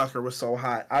 That sucker was so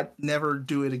hot. I'd never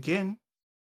do it again,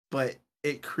 but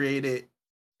it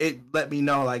let me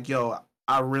know like, yo,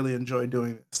 I really enjoy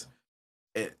doing this.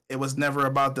 It was never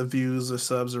about the views or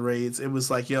subs or raids. It was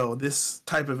like, yo, this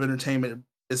type of entertainment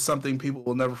is something people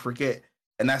will never forget.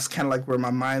 And that's kind of like where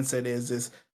my mindset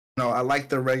is, I like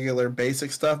the regular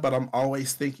basic stuff, but I'm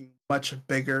always thinking much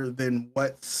bigger than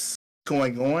what's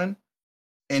going on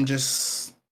and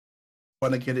just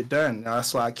want to get it done.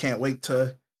 That's why I can't wait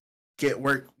to get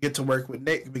to work with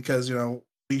Nick, because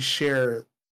we share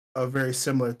a very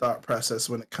similar thought process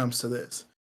when it comes to this.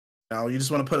 You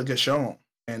just want to put a good show on,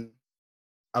 and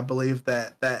I believe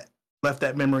that left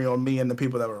that memory on me and the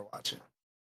people that were watching.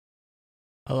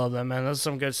 I love that, man. Those are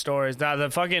some good stories. Now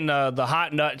the fucking the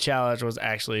hot nut challenge was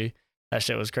actually, that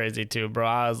shit was crazy too, bro.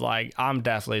 I was like, I'm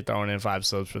definitely throwing in 5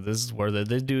 subs for this. Is worth it.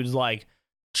 This dude's like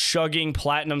chugging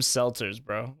platinum seltzers,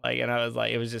 bro. Like, and I was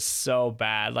like, it was just so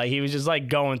bad. Like, he was just like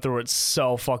going through it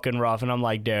so fucking rough. And I'm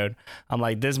like, dude,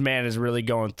 this man is really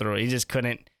going through it.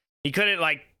 He couldn't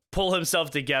like pull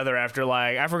himself together after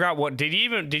like, I forgot what, did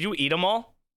you eat them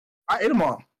all? I ate them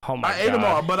all. Oh my God. I ate them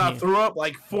all, but I threw up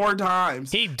like 4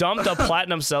 times. He dumped a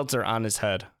platinum seltzer on his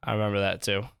head. I remember that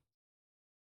too.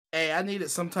 Hey, I needed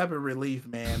some type of relief,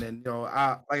 man. And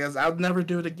I'll never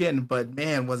do it again, but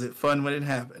man, was it fun when it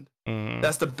happened.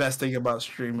 That's the best thing about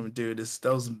streaming, dude, is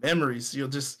those memories. You'll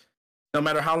just, no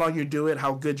matter how long you do it,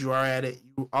 how good you are at it,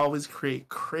 you always create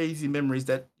crazy memories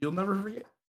that you'll never forget.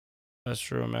 That's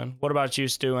true, man. What about you,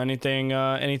 Stu?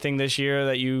 Anything this year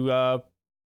that you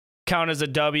count as a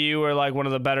W, or like one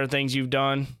of the better things you've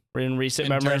done in recent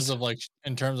memories?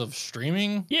 In terms of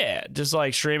streaming? Yeah, just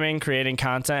like streaming, creating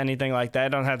content, anything like that. It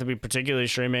don't have to be particularly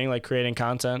streaming, like creating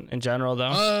content in general,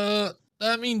 though.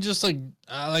 I mean, just like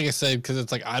I said, because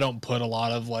it's like I don't put a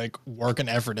lot of like work and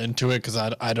effort into it, because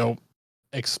I don't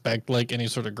expect like any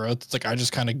sort of growth. It's like I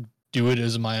just kind of do it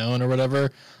as my own or whatever,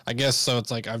 I guess. So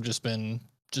it's like I've just been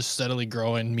steadily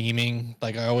growing, memeing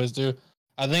like I always do.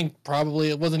 I think probably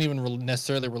it wasn't even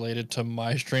necessarily related to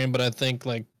my stream, but I think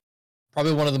like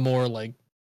probably one of the more like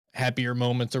happier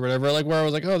moments or whatever. Like where I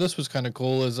was like, oh, this was kind of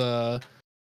cool. Is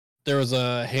there was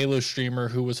a Halo streamer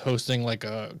who was hosting like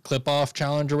a clip off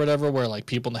challenge or whatever, where like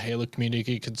people in the Halo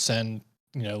community could send,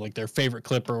 you know, like their favorite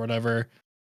clip or whatever,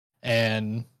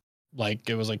 and like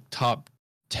it was like top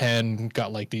 10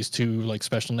 got like these 2 like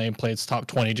special nameplates, top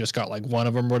 20 just got like one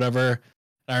of them or whatever.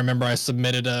 I remember I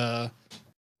submitted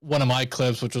one of my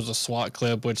clips, which was a SWAT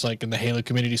clip, which like in the Halo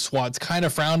community, SWAT's kind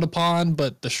of frowned upon,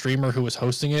 but the streamer who was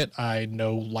hosting it, I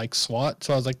know likes SWAT.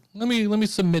 So I was like, let me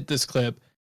submit this clip.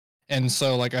 And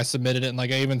so like I submitted it, and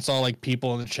like I even saw like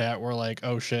people in the chat were like,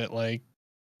 oh shit, like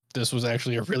this was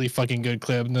actually a really fucking good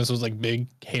clip. And this was like big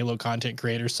Halo content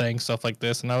creators saying stuff like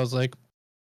this. And I was like,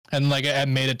 and like I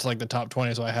made it to like the top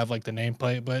 20, so I have like the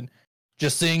nameplate, but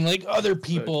just seeing like other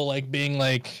people like being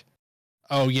like,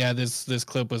 oh yeah, this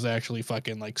clip was actually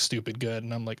fucking like stupid good.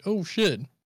 And I'm like, oh shit.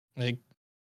 Like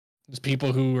there's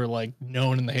people who are like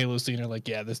known in the Halo scene are like,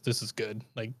 yeah, this is good.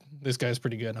 Like this guy's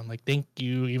pretty good. I'm like, thank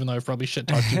you, even though I've probably shit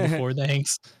talked to you before.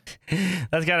 Thanks.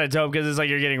 That's kind of dope because it's like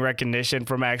you're getting recognition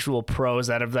from actual pros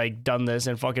that have like done this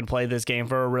and fucking played this game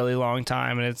for a really long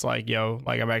time. And it's like, yo,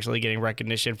 like I'm actually getting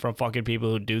recognition from fucking people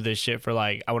who do this shit for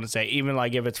like, I wouldn't say even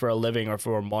like if it's for a living or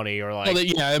for money or like. Well,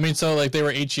 yeah, I mean, so like they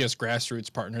were HES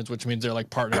grassroots partners, which means they're like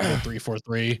partners with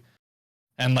 343.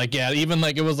 And like, yeah, even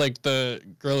like it was like the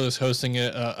girl who's hosting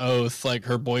it, Oath, like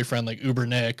her boyfriend, like Uber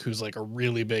Nick, who's like a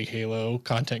really big Halo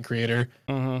content creator.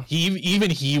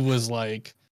 He was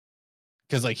like,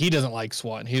 because like he doesn't like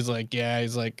SWAT. And he's like, yeah,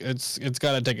 he's like, it's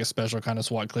got to take a special kind of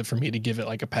SWAT clip for me to give it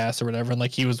like a pass or whatever. And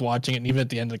like he was watching it, and even at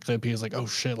the end of the clip, he was like, oh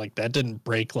shit, like that didn't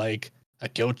break like a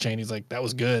kill chain. He's like, that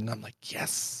was good. And I'm like,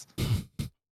 yes.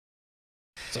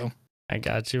 So I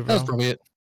got you, bro. That was probably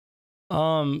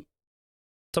it.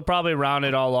 To probably round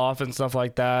it all off and stuff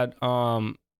like that,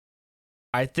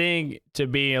 I think to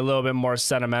be a little bit more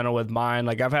sentimental with mine,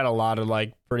 like I've had a lot of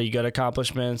like pretty good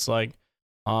accomplishments, like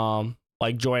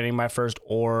joining my first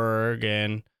org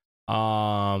and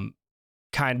kind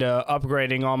of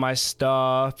upgrading all my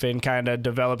stuff and kind of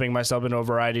developing myself into a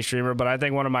variety streamer. But I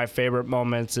think one of my favorite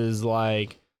moments is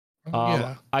like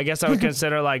I guess I would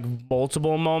consider like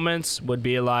multiple moments would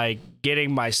be like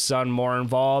getting my son more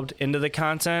involved into the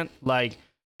content, like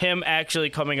him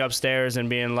actually coming upstairs and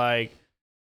being like,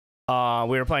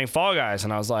 we were playing Fall Guys,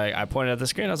 and I was like, I pointed at the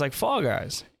screen, I was like, Fall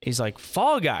Guys. He's like,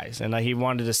 Fall Guys, and like he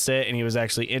wanted to sit, and he was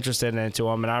actually interested in it to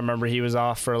him. And I remember he was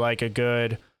off for like a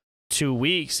good 2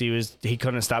 weeks. He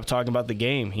couldn't stop talking about the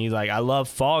game. He's like, I love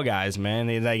Fall Guys, man.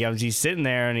 He's sitting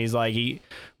there, and he's like,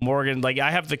 Morgan, like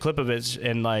I have the clip of it,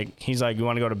 and like he's like, you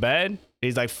want to go to bed?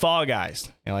 He's like, Fall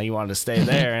Guys, and like he wanted to stay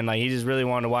there, and like he just really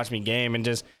wanted to watch me game, and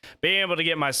just being able to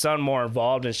get my son more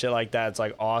involved and shit like that, it's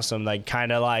like awesome. Like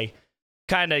kind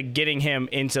of getting him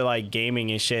into like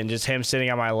gaming and shit, and just him sitting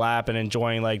on my lap and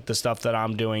enjoying like the stuff that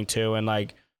I'm doing too. And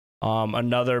like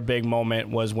another big moment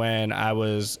was when I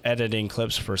was editing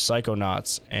clips for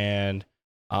Psychonauts, and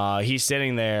he's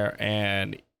sitting there,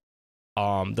 and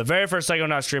the very first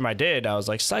Psychonauts stream I did, I was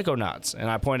like, Psychonauts, and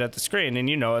I pointed at the screen, and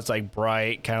you know, it's like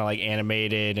bright, kind of like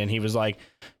animated, and he was like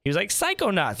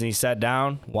Psychonauts, and he sat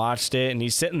down, watched it, and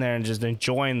he's sitting there and just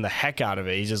enjoying the heck out of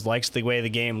it. He just likes the way the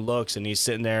game looks, and he's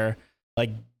sitting there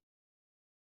like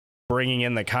bringing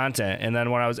in the content. And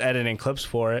then when I was editing clips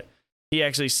for it, he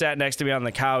actually sat next to me on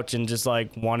the couch and just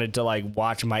like wanted to like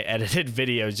watch my edited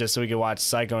videos just so we could watch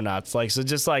Psychonauts. Like, so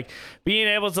just like being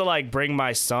able to like bring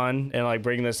my son and like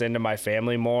bring this into my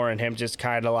family more, and him just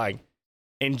kind of like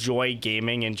enjoy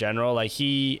gaming in general. Like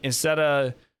he, instead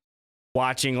of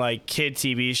watching like kid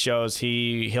TV shows,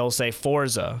 he'll say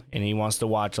Forza, and he wants to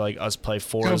watch like us play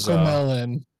Forza.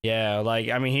 CoComelon. Yeah, like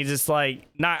I mean, he just like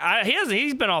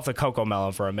he's been off the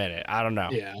CoComelon for a minute. I don't know.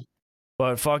 Yeah.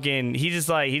 But fucking, he just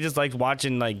likes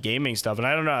watching like gaming stuff, and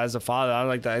I don't know. As a father, I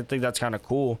like that. I think that's kind of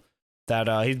cool that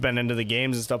he's been into the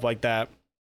games and stuff like that.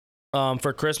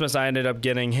 For Christmas, I ended up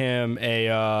getting him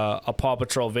a Paw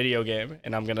Patrol video game,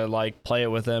 and I'm gonna like play it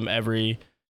with him every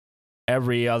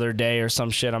other day or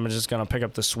some shit. I'm just gonna pick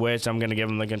up the Switch. I'm gonna give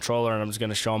him the controller, and I'm just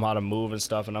gonna show him how to move and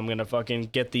stuff. And I'm gonna fucking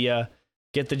get the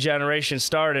generation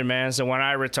started, man. So when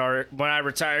I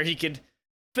retire, he could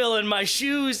fill in my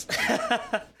shoes.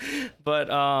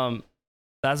 But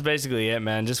that's basically it,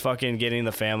 man. Just fucking getting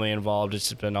the family involved. It's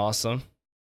just been awesome.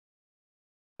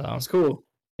 So, That's cool.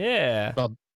 Yeah.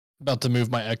 About to move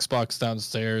my Xbox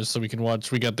downstairs so we can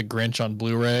watch. We got The Grinch on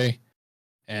Blu-ray,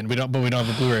 and we don't have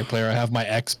a Blu-ray player. I have my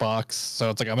Xbox, so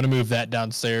it's like I'm gonna move that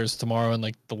downstairs tomorrow in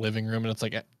like the living room, and it's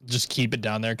like just keep it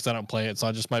down there because I don't play it. So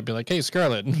I just might be like, hey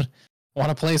Scarlett, want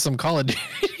to play some Call of Duty?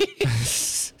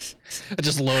 I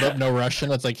just load up No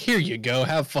Russian. It's like, here you go,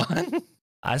 have fun.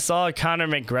 I saw Conor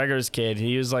McGregor's kid.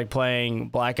 He was like playing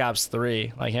Black Ops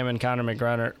 3. Like him and Conor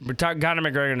McGregor. Conor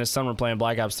McGregor and his son were playing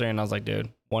Black Ops 3, and I was like, dude,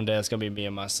 one day it's gonna be me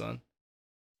and my son.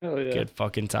 Oh yeah. Good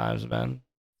fucking times, man.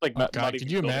 Like, Oh, not God, even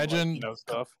could you building, like, imagine-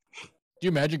 stuff. Do you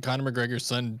imagine Conor McGregor's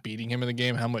son beating him in the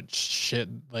game? How much shit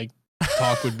like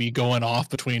talk would be going off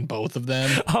between both of them?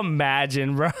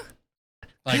 Imagine, bro.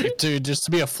 Like, dude, just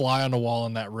to be a fly on the wall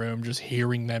in that room, just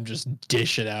hearing them just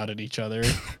dish it out at each other.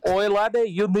 Oi, laddie,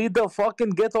 you need to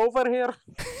fucking get over here.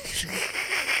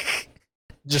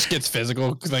 Just gets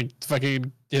physical. 'Cause, like,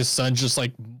 fucking his son's just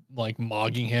like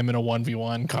mogging him in a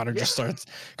 1v1. Connor just starts.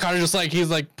 Connor just like he's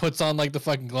like puts on like the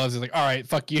fucking gloves. He's like, all right,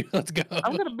 fuck you, let's go.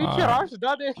 I'm gonna beat All your right. ass,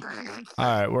 daddy. All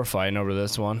right, we're fighting over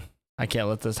this one. I can't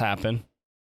let this happen,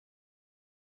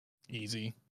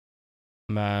 Easy.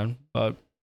 man. But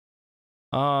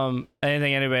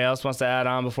anything anybody else wants to add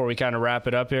on before we kind of wrap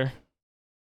it up here?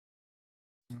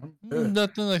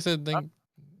 Nothing. Like I said,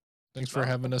 thanks for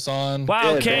having us on. Wow. Yeah,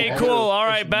 Okay. don't- Cool. All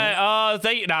right, bet.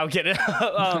 Thank you. No, I'm kidding.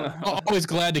 Always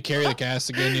glad to carry the cast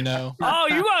again. You know. Oh,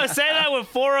 you gotta say that with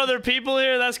 4 other people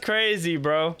here? That's crazy,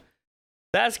 bro.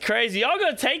 That's crazy. Y'all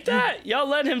gonna take that? Y'all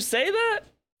let him say that?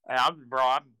 Hey, I'm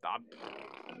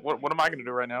what am I gonna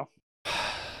do right now?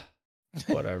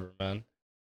 Whatever, man.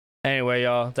 Anyway,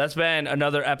 y'all, that's been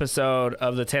another episode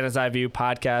of the Tana's Eye View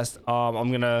podcast.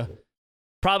 I'm gonna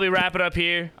probably wrap it up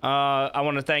here. I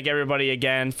want to thank everybody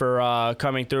again for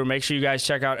coming through. Make sure you guys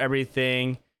check out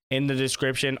everything in the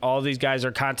description. All these guys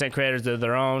are content creators of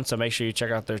their own, so make sure you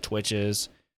check out their Twitches,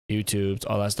 YouTubes,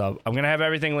 all that stuff. I'm gonna have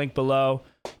everything linked below.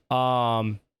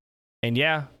 And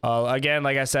yeah, again,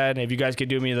 like I said, if you guys could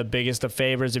do me the biggest of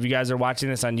favors, if you guys are watching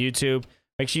this on YouTube,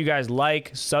 make sure you guys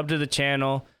like, sub to the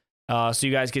channel, so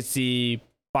you guys can see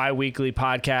bi-weekly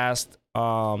podcast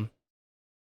all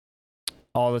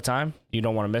the time. You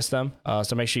don't want to miss them.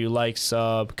 So make sure you like,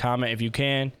 sub, comment if you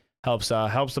can. Helps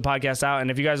the podcast out. And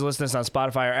if you guys listen to this on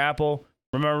Spotify or Apple,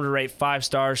 remember to rate 5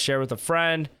 stars, share with a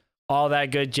friend, all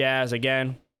that good jazz.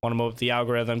 Again, want to move up the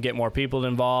algorithm, get more people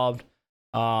involved.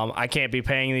 I can't be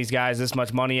paying these guys this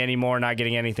much money anymore, not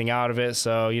getting anything out of it.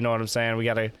 So you know what I'm saying? We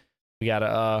gotta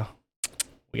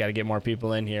get more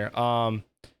people in here.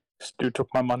 This dude took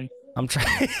my money. I'm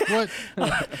trying. What?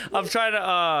 I'm trying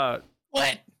to.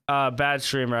 What? Bad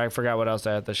streamer. I forgot what else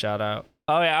I had to shout out.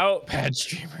 Oh yeah. Bad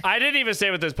streamer. I didn't even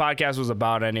say what this podcast was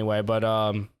about anyway, but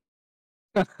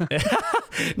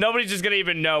nobody's just gonna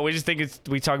even know. We just think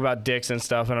we talk about dicks and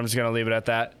stuff, and I'm just gonna leave it at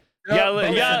that. You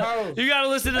gotta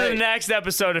listen to the next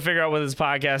episode to figure out what this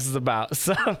podcast is about.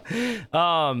 So,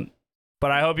 but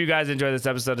I hope you guys enjoy this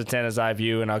episode of Tana's Eye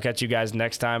View, and I'll catch you guys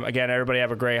next time. Again, everybody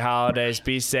have a great holidays.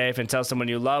 Be safe and tell someone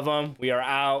you love them. We are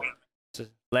out.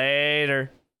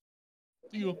 Later.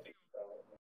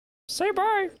 Say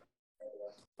bye.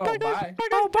 Oh, bye.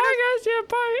 Oh, bye, guys. Yeah,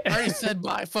 bye. I already said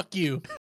bye. Fuck you.